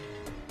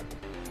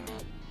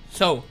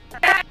 So.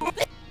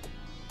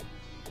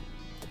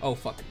 Oh,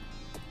 fuck.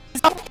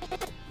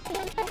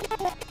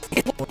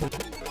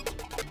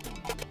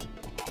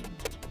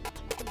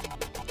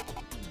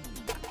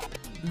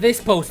 These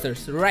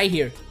posters, right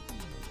here.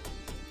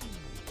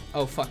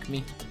 Oh, fuck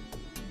me.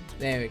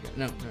 There we go.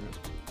 No.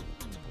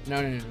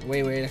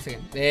 Wait a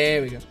second.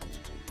 There we go.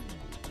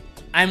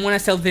 I'm gonna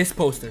sell these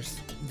posters.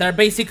 They're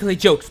basically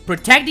jokes.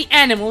 Protect the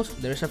animals.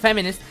 There's a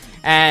feminist.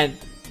 And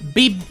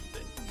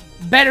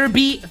better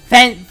be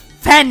fan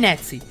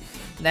Nazi.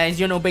 That is,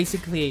 you know,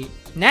 basically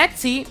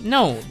Nazi.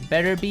 No,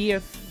 better be a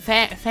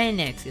fan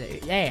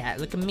Nazi. Yeah,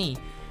 look at me.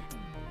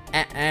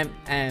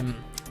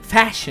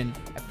 Fashion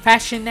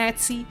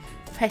Nazi.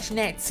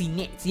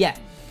 Yeah.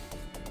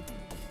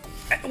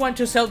 I want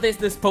to sell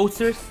these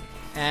posters,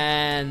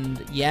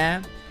 and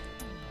yeah.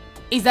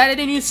 Is that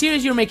the new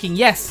series you're making?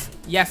 Yes.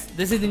 Yes,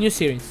 this is the new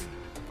series.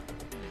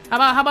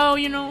 How about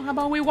you know, how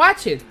about we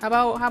watch it? How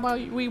about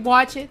we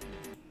watch it?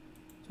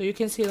 So you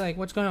can see like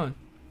what's going on.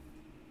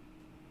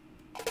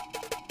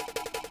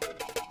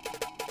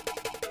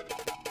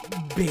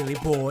 Billy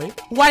boy.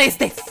 What is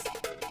this?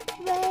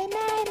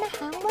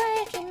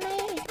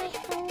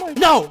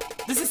 No!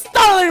 This is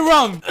totally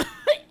wrong!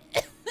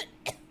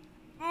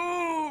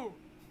 Ooh.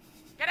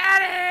 Get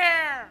out of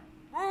here!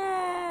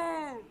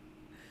 Ooh.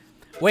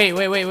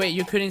 Wait,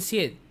 you couldn't see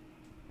it.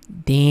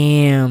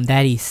 Damn,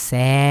 that is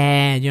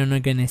sad. You're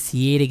not gonna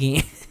see it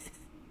again.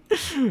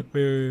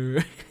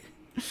 wait.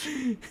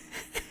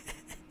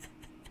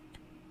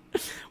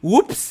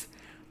 Whoops.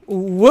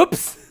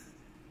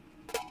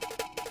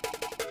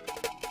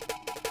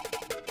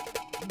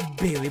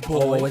 Billy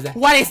boy. Oh, what was that?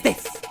 What is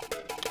this?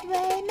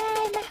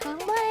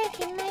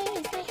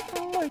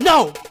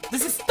 No!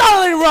 This is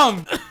totally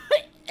wrong!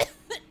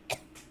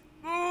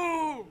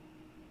 Ooh.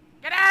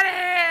 Get out of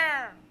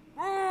here!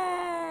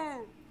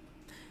 Ooh.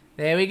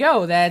 There we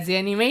go. That's the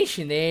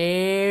animation.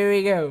 There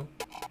we go.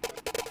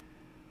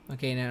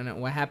 Okay, no.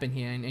 What happened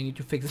here? I need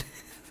to fix this.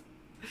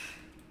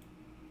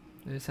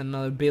 There's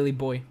another Billy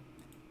boy.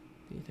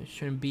 There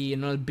shouldn't be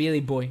another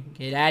Billy boy.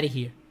 Get out of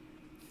here.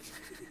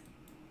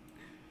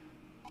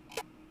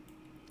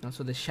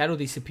 Also, the shadow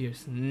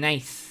disappears.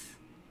 Nice.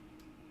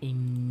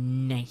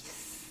 Nice.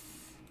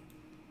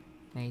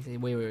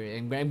 Wait.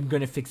 I'm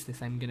gonna fix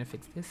this.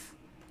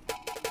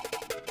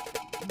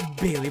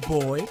 Billy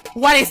boy.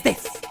 What is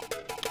this?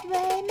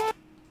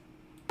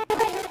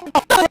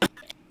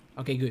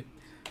 Okay, good.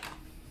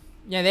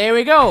 Yeah, there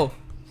we go.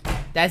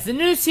 That's the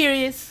new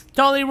series.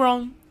 Totally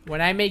wrong.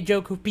 When I make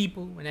joke of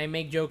people, when I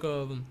make joke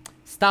of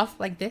stuff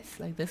like this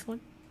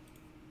one.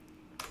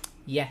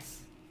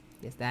 Yes,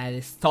 that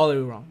is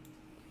totally wrong.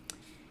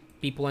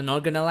 People are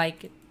not gonna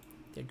like it.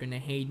 They're gonna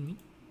hate me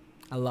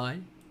a lot.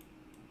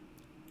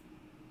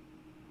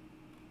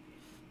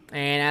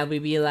 And I'll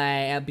be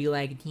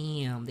like,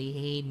 damn, they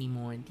hate me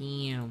more.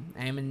 Damn,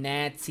 I'm a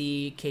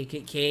Nazi,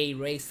 KKK,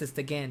 racist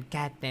again.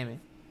 God damn it.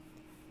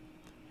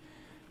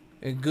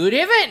 Good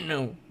evening,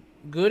 no.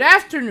 Good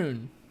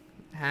afternoon.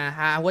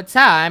 What's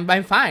up?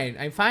 I'm fine.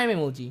 I'm fine,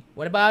 emoji.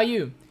 What about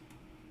you?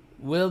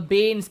 Will it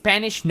be in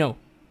Spanish? No,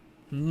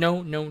 and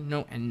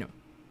no.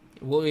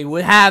 We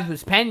will have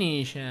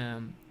Spanish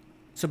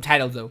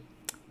subtitles though.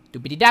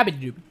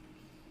 Doobity-dabbity-doob.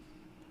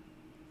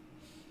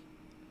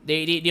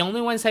 The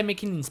only ones I'm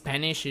making in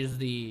Spanish is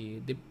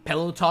the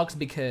Pelo Talks,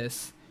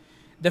 because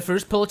the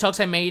first Pelo Talks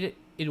I made,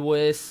 it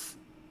was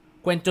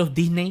Cuentos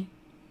Disney.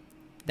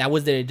 That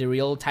was the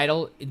real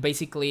title. It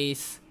basically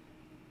is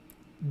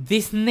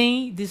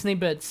Disney,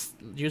 but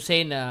you're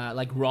saying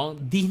like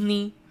wrong.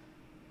 Disney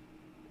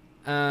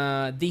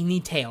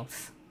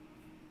Tales.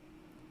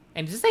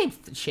 And it's the same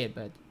shit,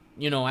 but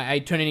you know, I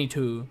turn it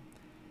into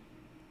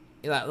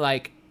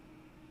like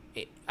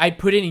I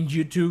put it in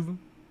YouTube,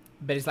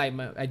 but it's like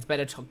it's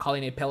better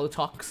calling it Pelo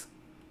Talks.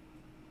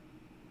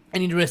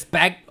 And in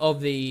respect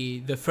of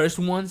the first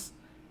ones,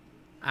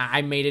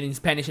 I made it in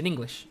Spanish and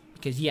English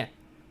because yeah.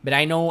 But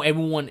I know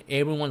everyone,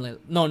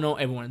 not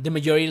everyone, the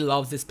majority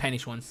loves the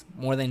Spanish ones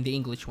more than the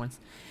English ones.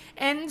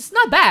 And it's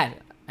not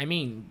bad. I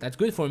mean, that's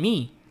good for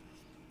me.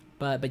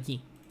 But yeah.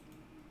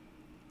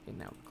 Okay,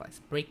 now glass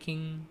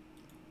breaking.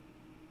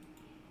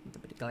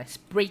 Glass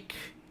break.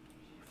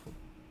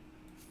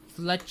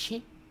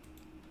 Fletchy.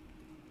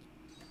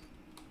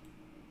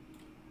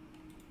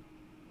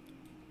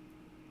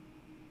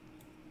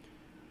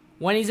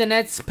 When is the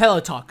next Pelo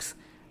Talks?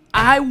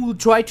 I will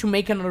try to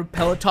make another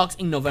Pelo Talks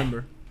in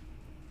November.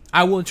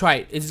 I will try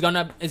it. It's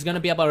gonna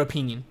be about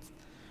opinion.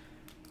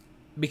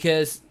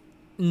 Because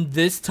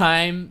this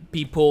time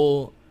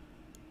people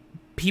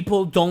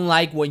don't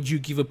like when you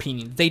give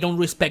opinions. They don't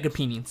respect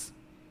opinions.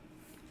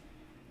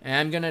 And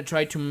I'm gonna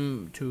try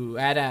to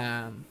add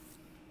a.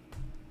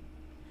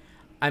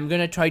 I'm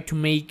gonna try to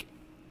make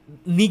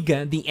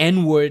nigga the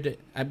N word.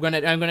 I'm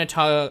gonna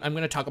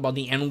talk about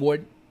the N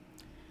word.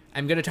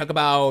 I'm gonna talk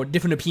about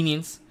different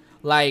opinions.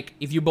 Like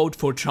if you vote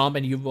for Trump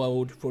and you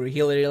vote for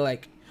Hillary,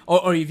 like.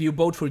 Or if you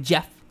vote for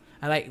Jeff,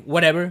 I like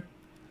whatever.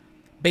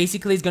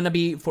 Basically, it's gonna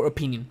be for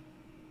opinion.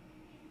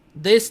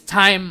 This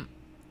time,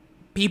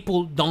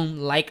 people don't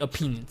like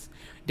opinions.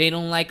 They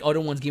don't like other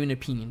ones giving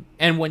opinion.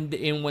 And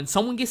when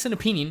someone gives an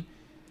opinion,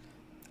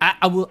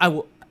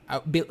 I'll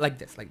be like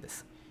this.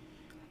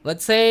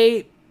 Let's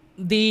say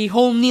the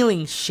whole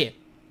kneeling shit.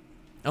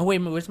 Oh wait,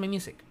 where's my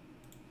music?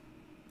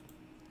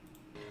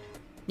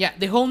 Yeah,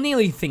 the whole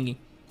kneeling thingy.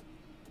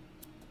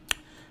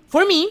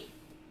 For me,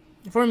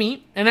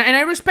 and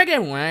I respect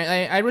everyone.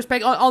 I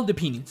respect all the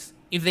opinions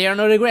if they are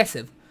not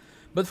aggressive.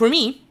 But for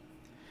me,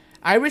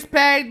 I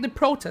respect the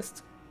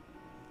protest.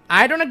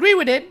 I don't agree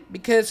with it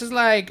because it's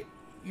like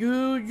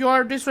you're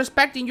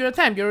disrespecting your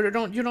attempt.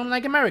 You don't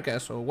like America.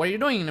 So what are you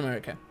doing in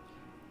America?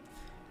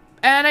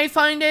 And I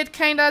find it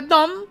kind of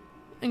dumb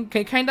and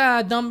kind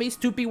of dumb,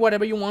 stupid,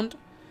 whatever you want.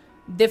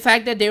 The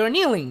fact that they are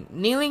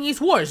kneeling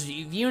is worse.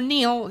 If you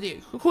kneel,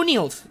 who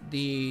kneels?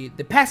 The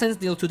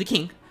peasants kneel to the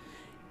king.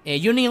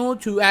 You kneel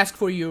to ask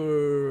for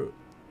your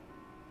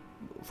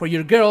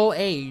girl.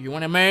 Hey, you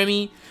wanna marry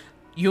me?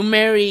 You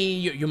marry.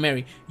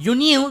 You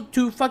kneel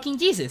to fucking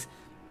Jesus.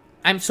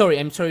 I'm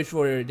sorry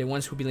for the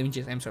ones who believe in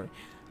Jesus. I'm sorry.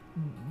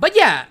 But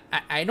yeah,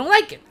 I don't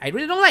like it. I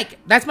really don't like it.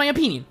 That's my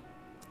opinion.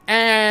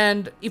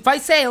 And if I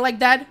say it like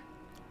that,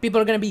 people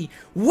are gonna be,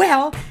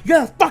 well,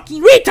 you're a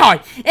fucking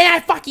retard, and I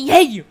fucking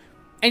hate you.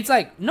 And it's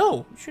like,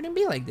 no, it shouldn't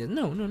be like this.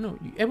 No.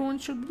 Everyone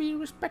should be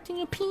respecting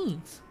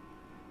opinions.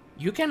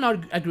 You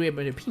cannot agree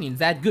about opinions.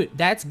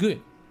 That's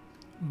good.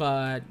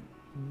 But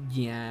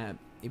yeah,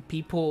 if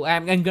people,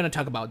 I'm gonna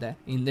talk about that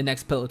in the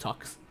next Pillow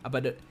Talks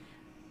about the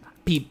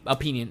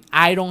opinion.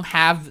 I don't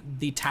have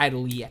the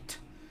title yet.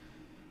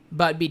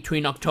 But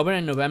between October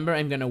and November,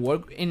 I'm gonna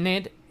work in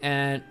it,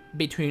 and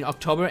between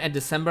October and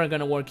December, I'm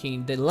gonna work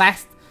in the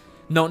last.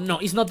 No,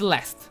 it's not the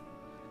last,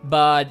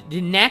 but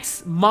the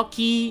next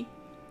mucky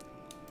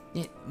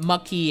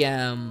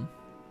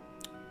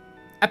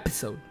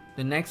episode.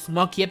 The next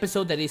mucky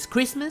episode that is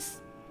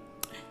Christmas.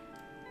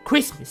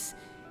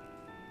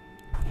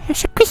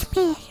 It's a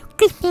Christmas,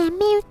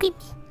 Merry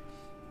Christmas.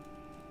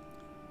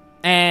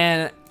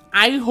 And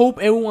I hope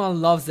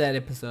everyone loves that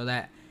episode.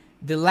 That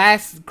the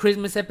last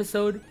Christmas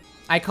episode.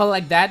 I call it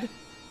like that.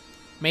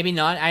 Maybe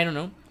not. I don't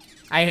know.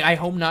 I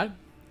hope not,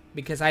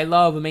 because I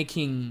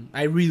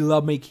really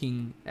love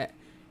making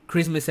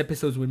Christmas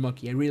episodes with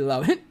Mucky. I really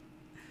love it.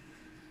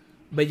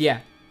 But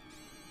yeah,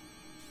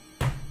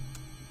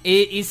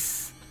 it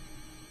is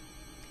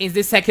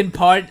the second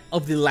part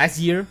of the last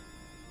year,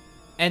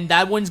 and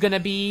that one's gonna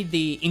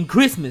be in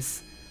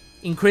Christmas.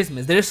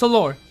 There's a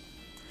lore.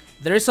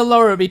 There's a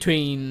lore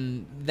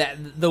between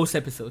those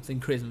episodes in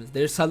Christmas.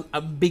 There's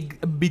a big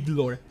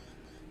lore.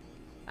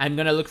 I'm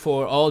gonna look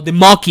for all the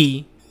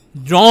Mucky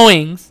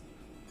drawings,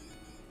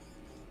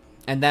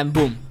 and then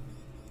boom,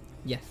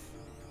 yes.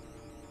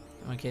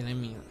 Okay, let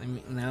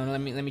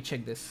me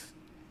check this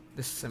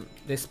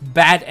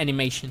bad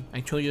animation.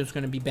 I told you it's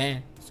gonna be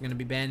bad. It's gonna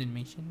be bad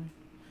animation. Right?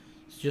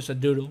 It's just a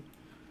doodle.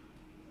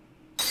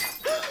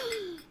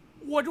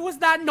 What was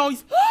that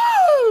noise?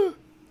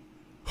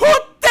 Who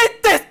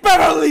did this,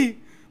 Beverly?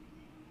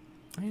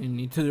 I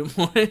need to do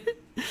more.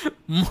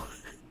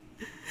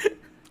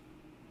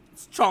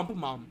 It's Trump,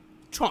 Mom.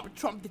 Trump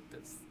did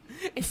this.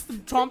 It's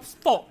Trump's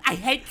fault. I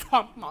hate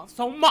Trump, Mom,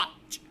 so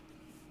much.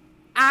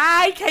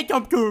 I hate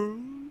Trump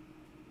too.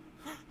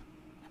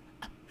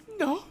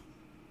 No.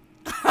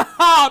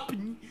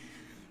 Happy.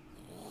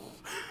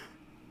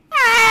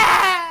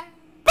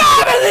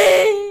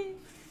 Family.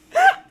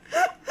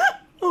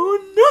 Oh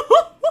no.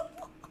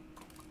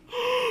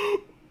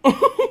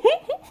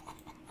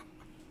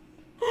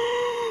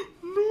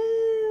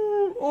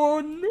 No. Oh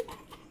no.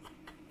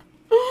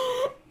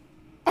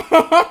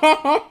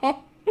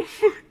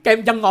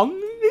 Kem chân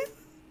ngỗng.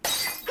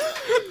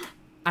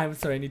 I'm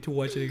sorry, I need to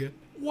watch it again.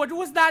 What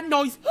was that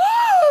noise?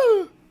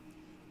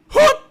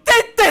 Who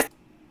did this?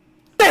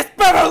 This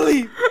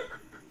Beverly.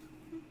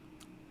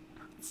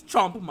 It's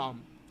Trump,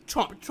 Mom.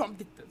 Trump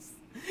did this.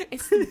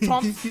 It's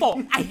Trump's fault.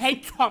 I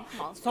hate Trump,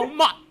 Mom, so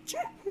much.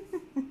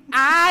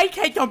 I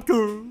hate Trump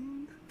too.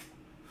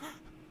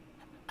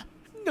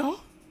 No.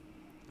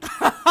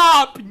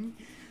 Happy.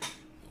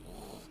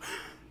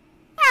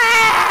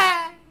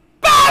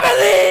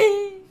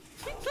 Family.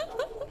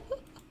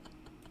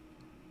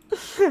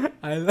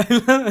 I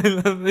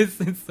love this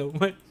scene so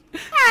much.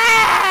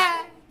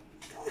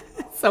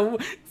 So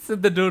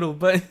the doodle,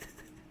 but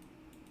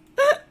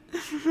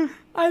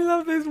I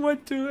love this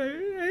one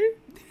too.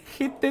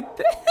 He did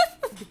this.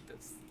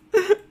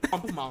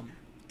 Trump, Mom.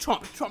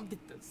 Trump did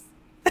this.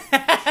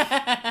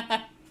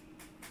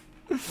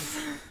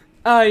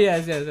 Oh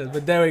yes.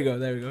 But there we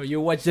go. You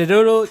watch the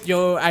doodle.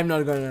 I'm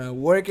not gonna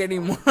work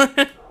anymore.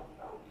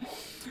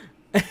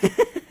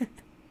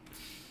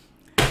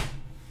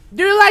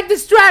 Do you like the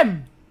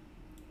Strem?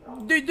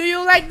 Do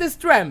you like the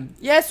Strem?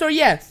 Yes or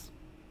yes?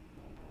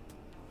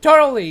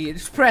 Totally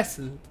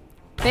expressive.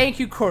 Thank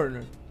you,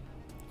 Corner.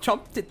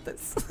 Trump did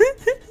this.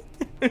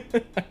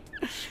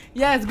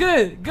 Yes,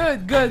 good.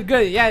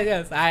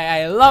 Yes.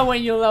 I love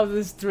when you love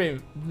the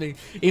stream.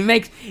 It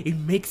makes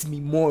me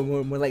more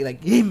like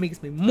it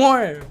makes me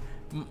more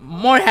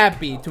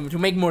happy to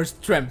make more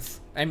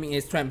streams. I mean,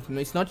 it's streams. No,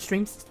 it's not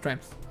streams. It's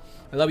streams.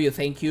 I love you.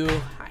 Thank you,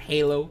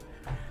 Halo.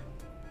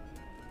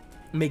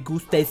 Me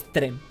gusta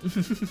stream.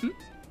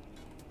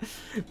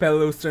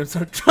 Pelo Strem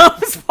are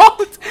Trump's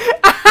fault.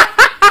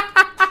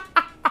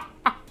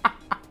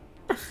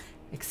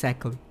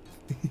 Exactly.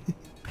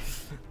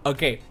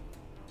 Okay.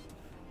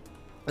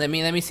 Let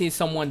me see if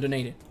someone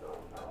donated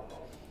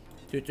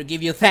to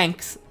give you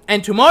thanks.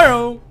 And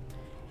tomorrow,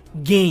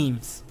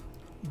 games.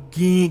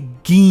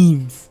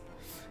 Games.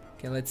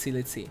 Okay, let's see.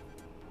 Let's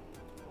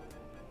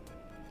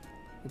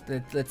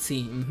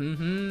see.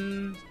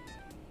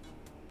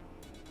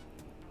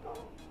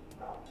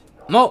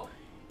 No,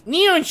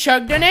 Neon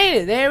Shark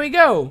donated. There we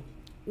go.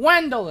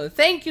 $1.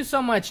 Thank you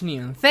so much,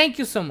 Neon. Thank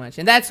you so much.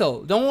 And that's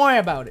all. Don't worry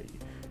about it.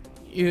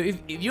 If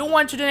you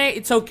want to donate,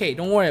 it's okay.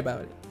 Don't worry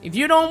about it. If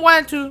you don't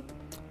want to,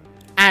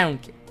 I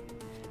don't care.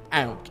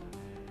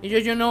 It's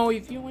just, you know,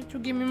 if you want to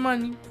give me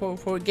money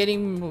for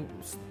getting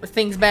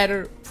things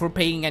better, for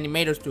paying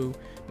animators to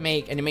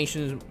make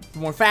animations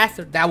more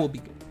faster, that will be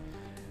good.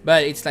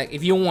 But it's like,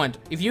 if you want,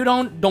 if you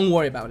don't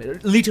worry about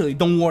it. Literally,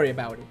 don't worry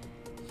about it.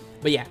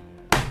 But yeah.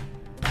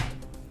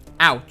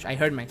 Ouch, I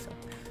hurt myself.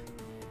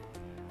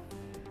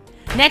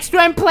 Next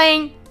I'm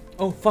playing.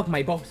 Oh fuck,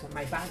 my bouncer.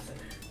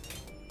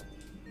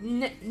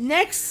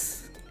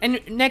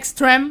 Next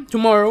tram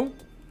tomorrow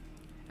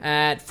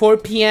at 4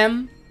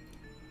 p.m.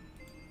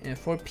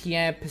 4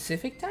 p.m.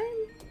 Pacific time?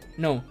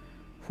 No,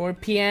 4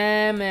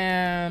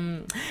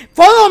 p.m.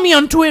 Follow me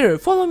on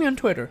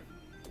Twitter.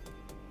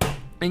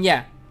 And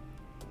yeah.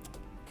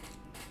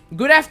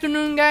 Good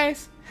afternoon,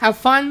 guys. Have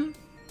fun.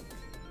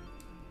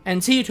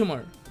 And see you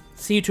tomorrow.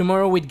 See you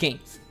tomorrow with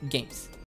games.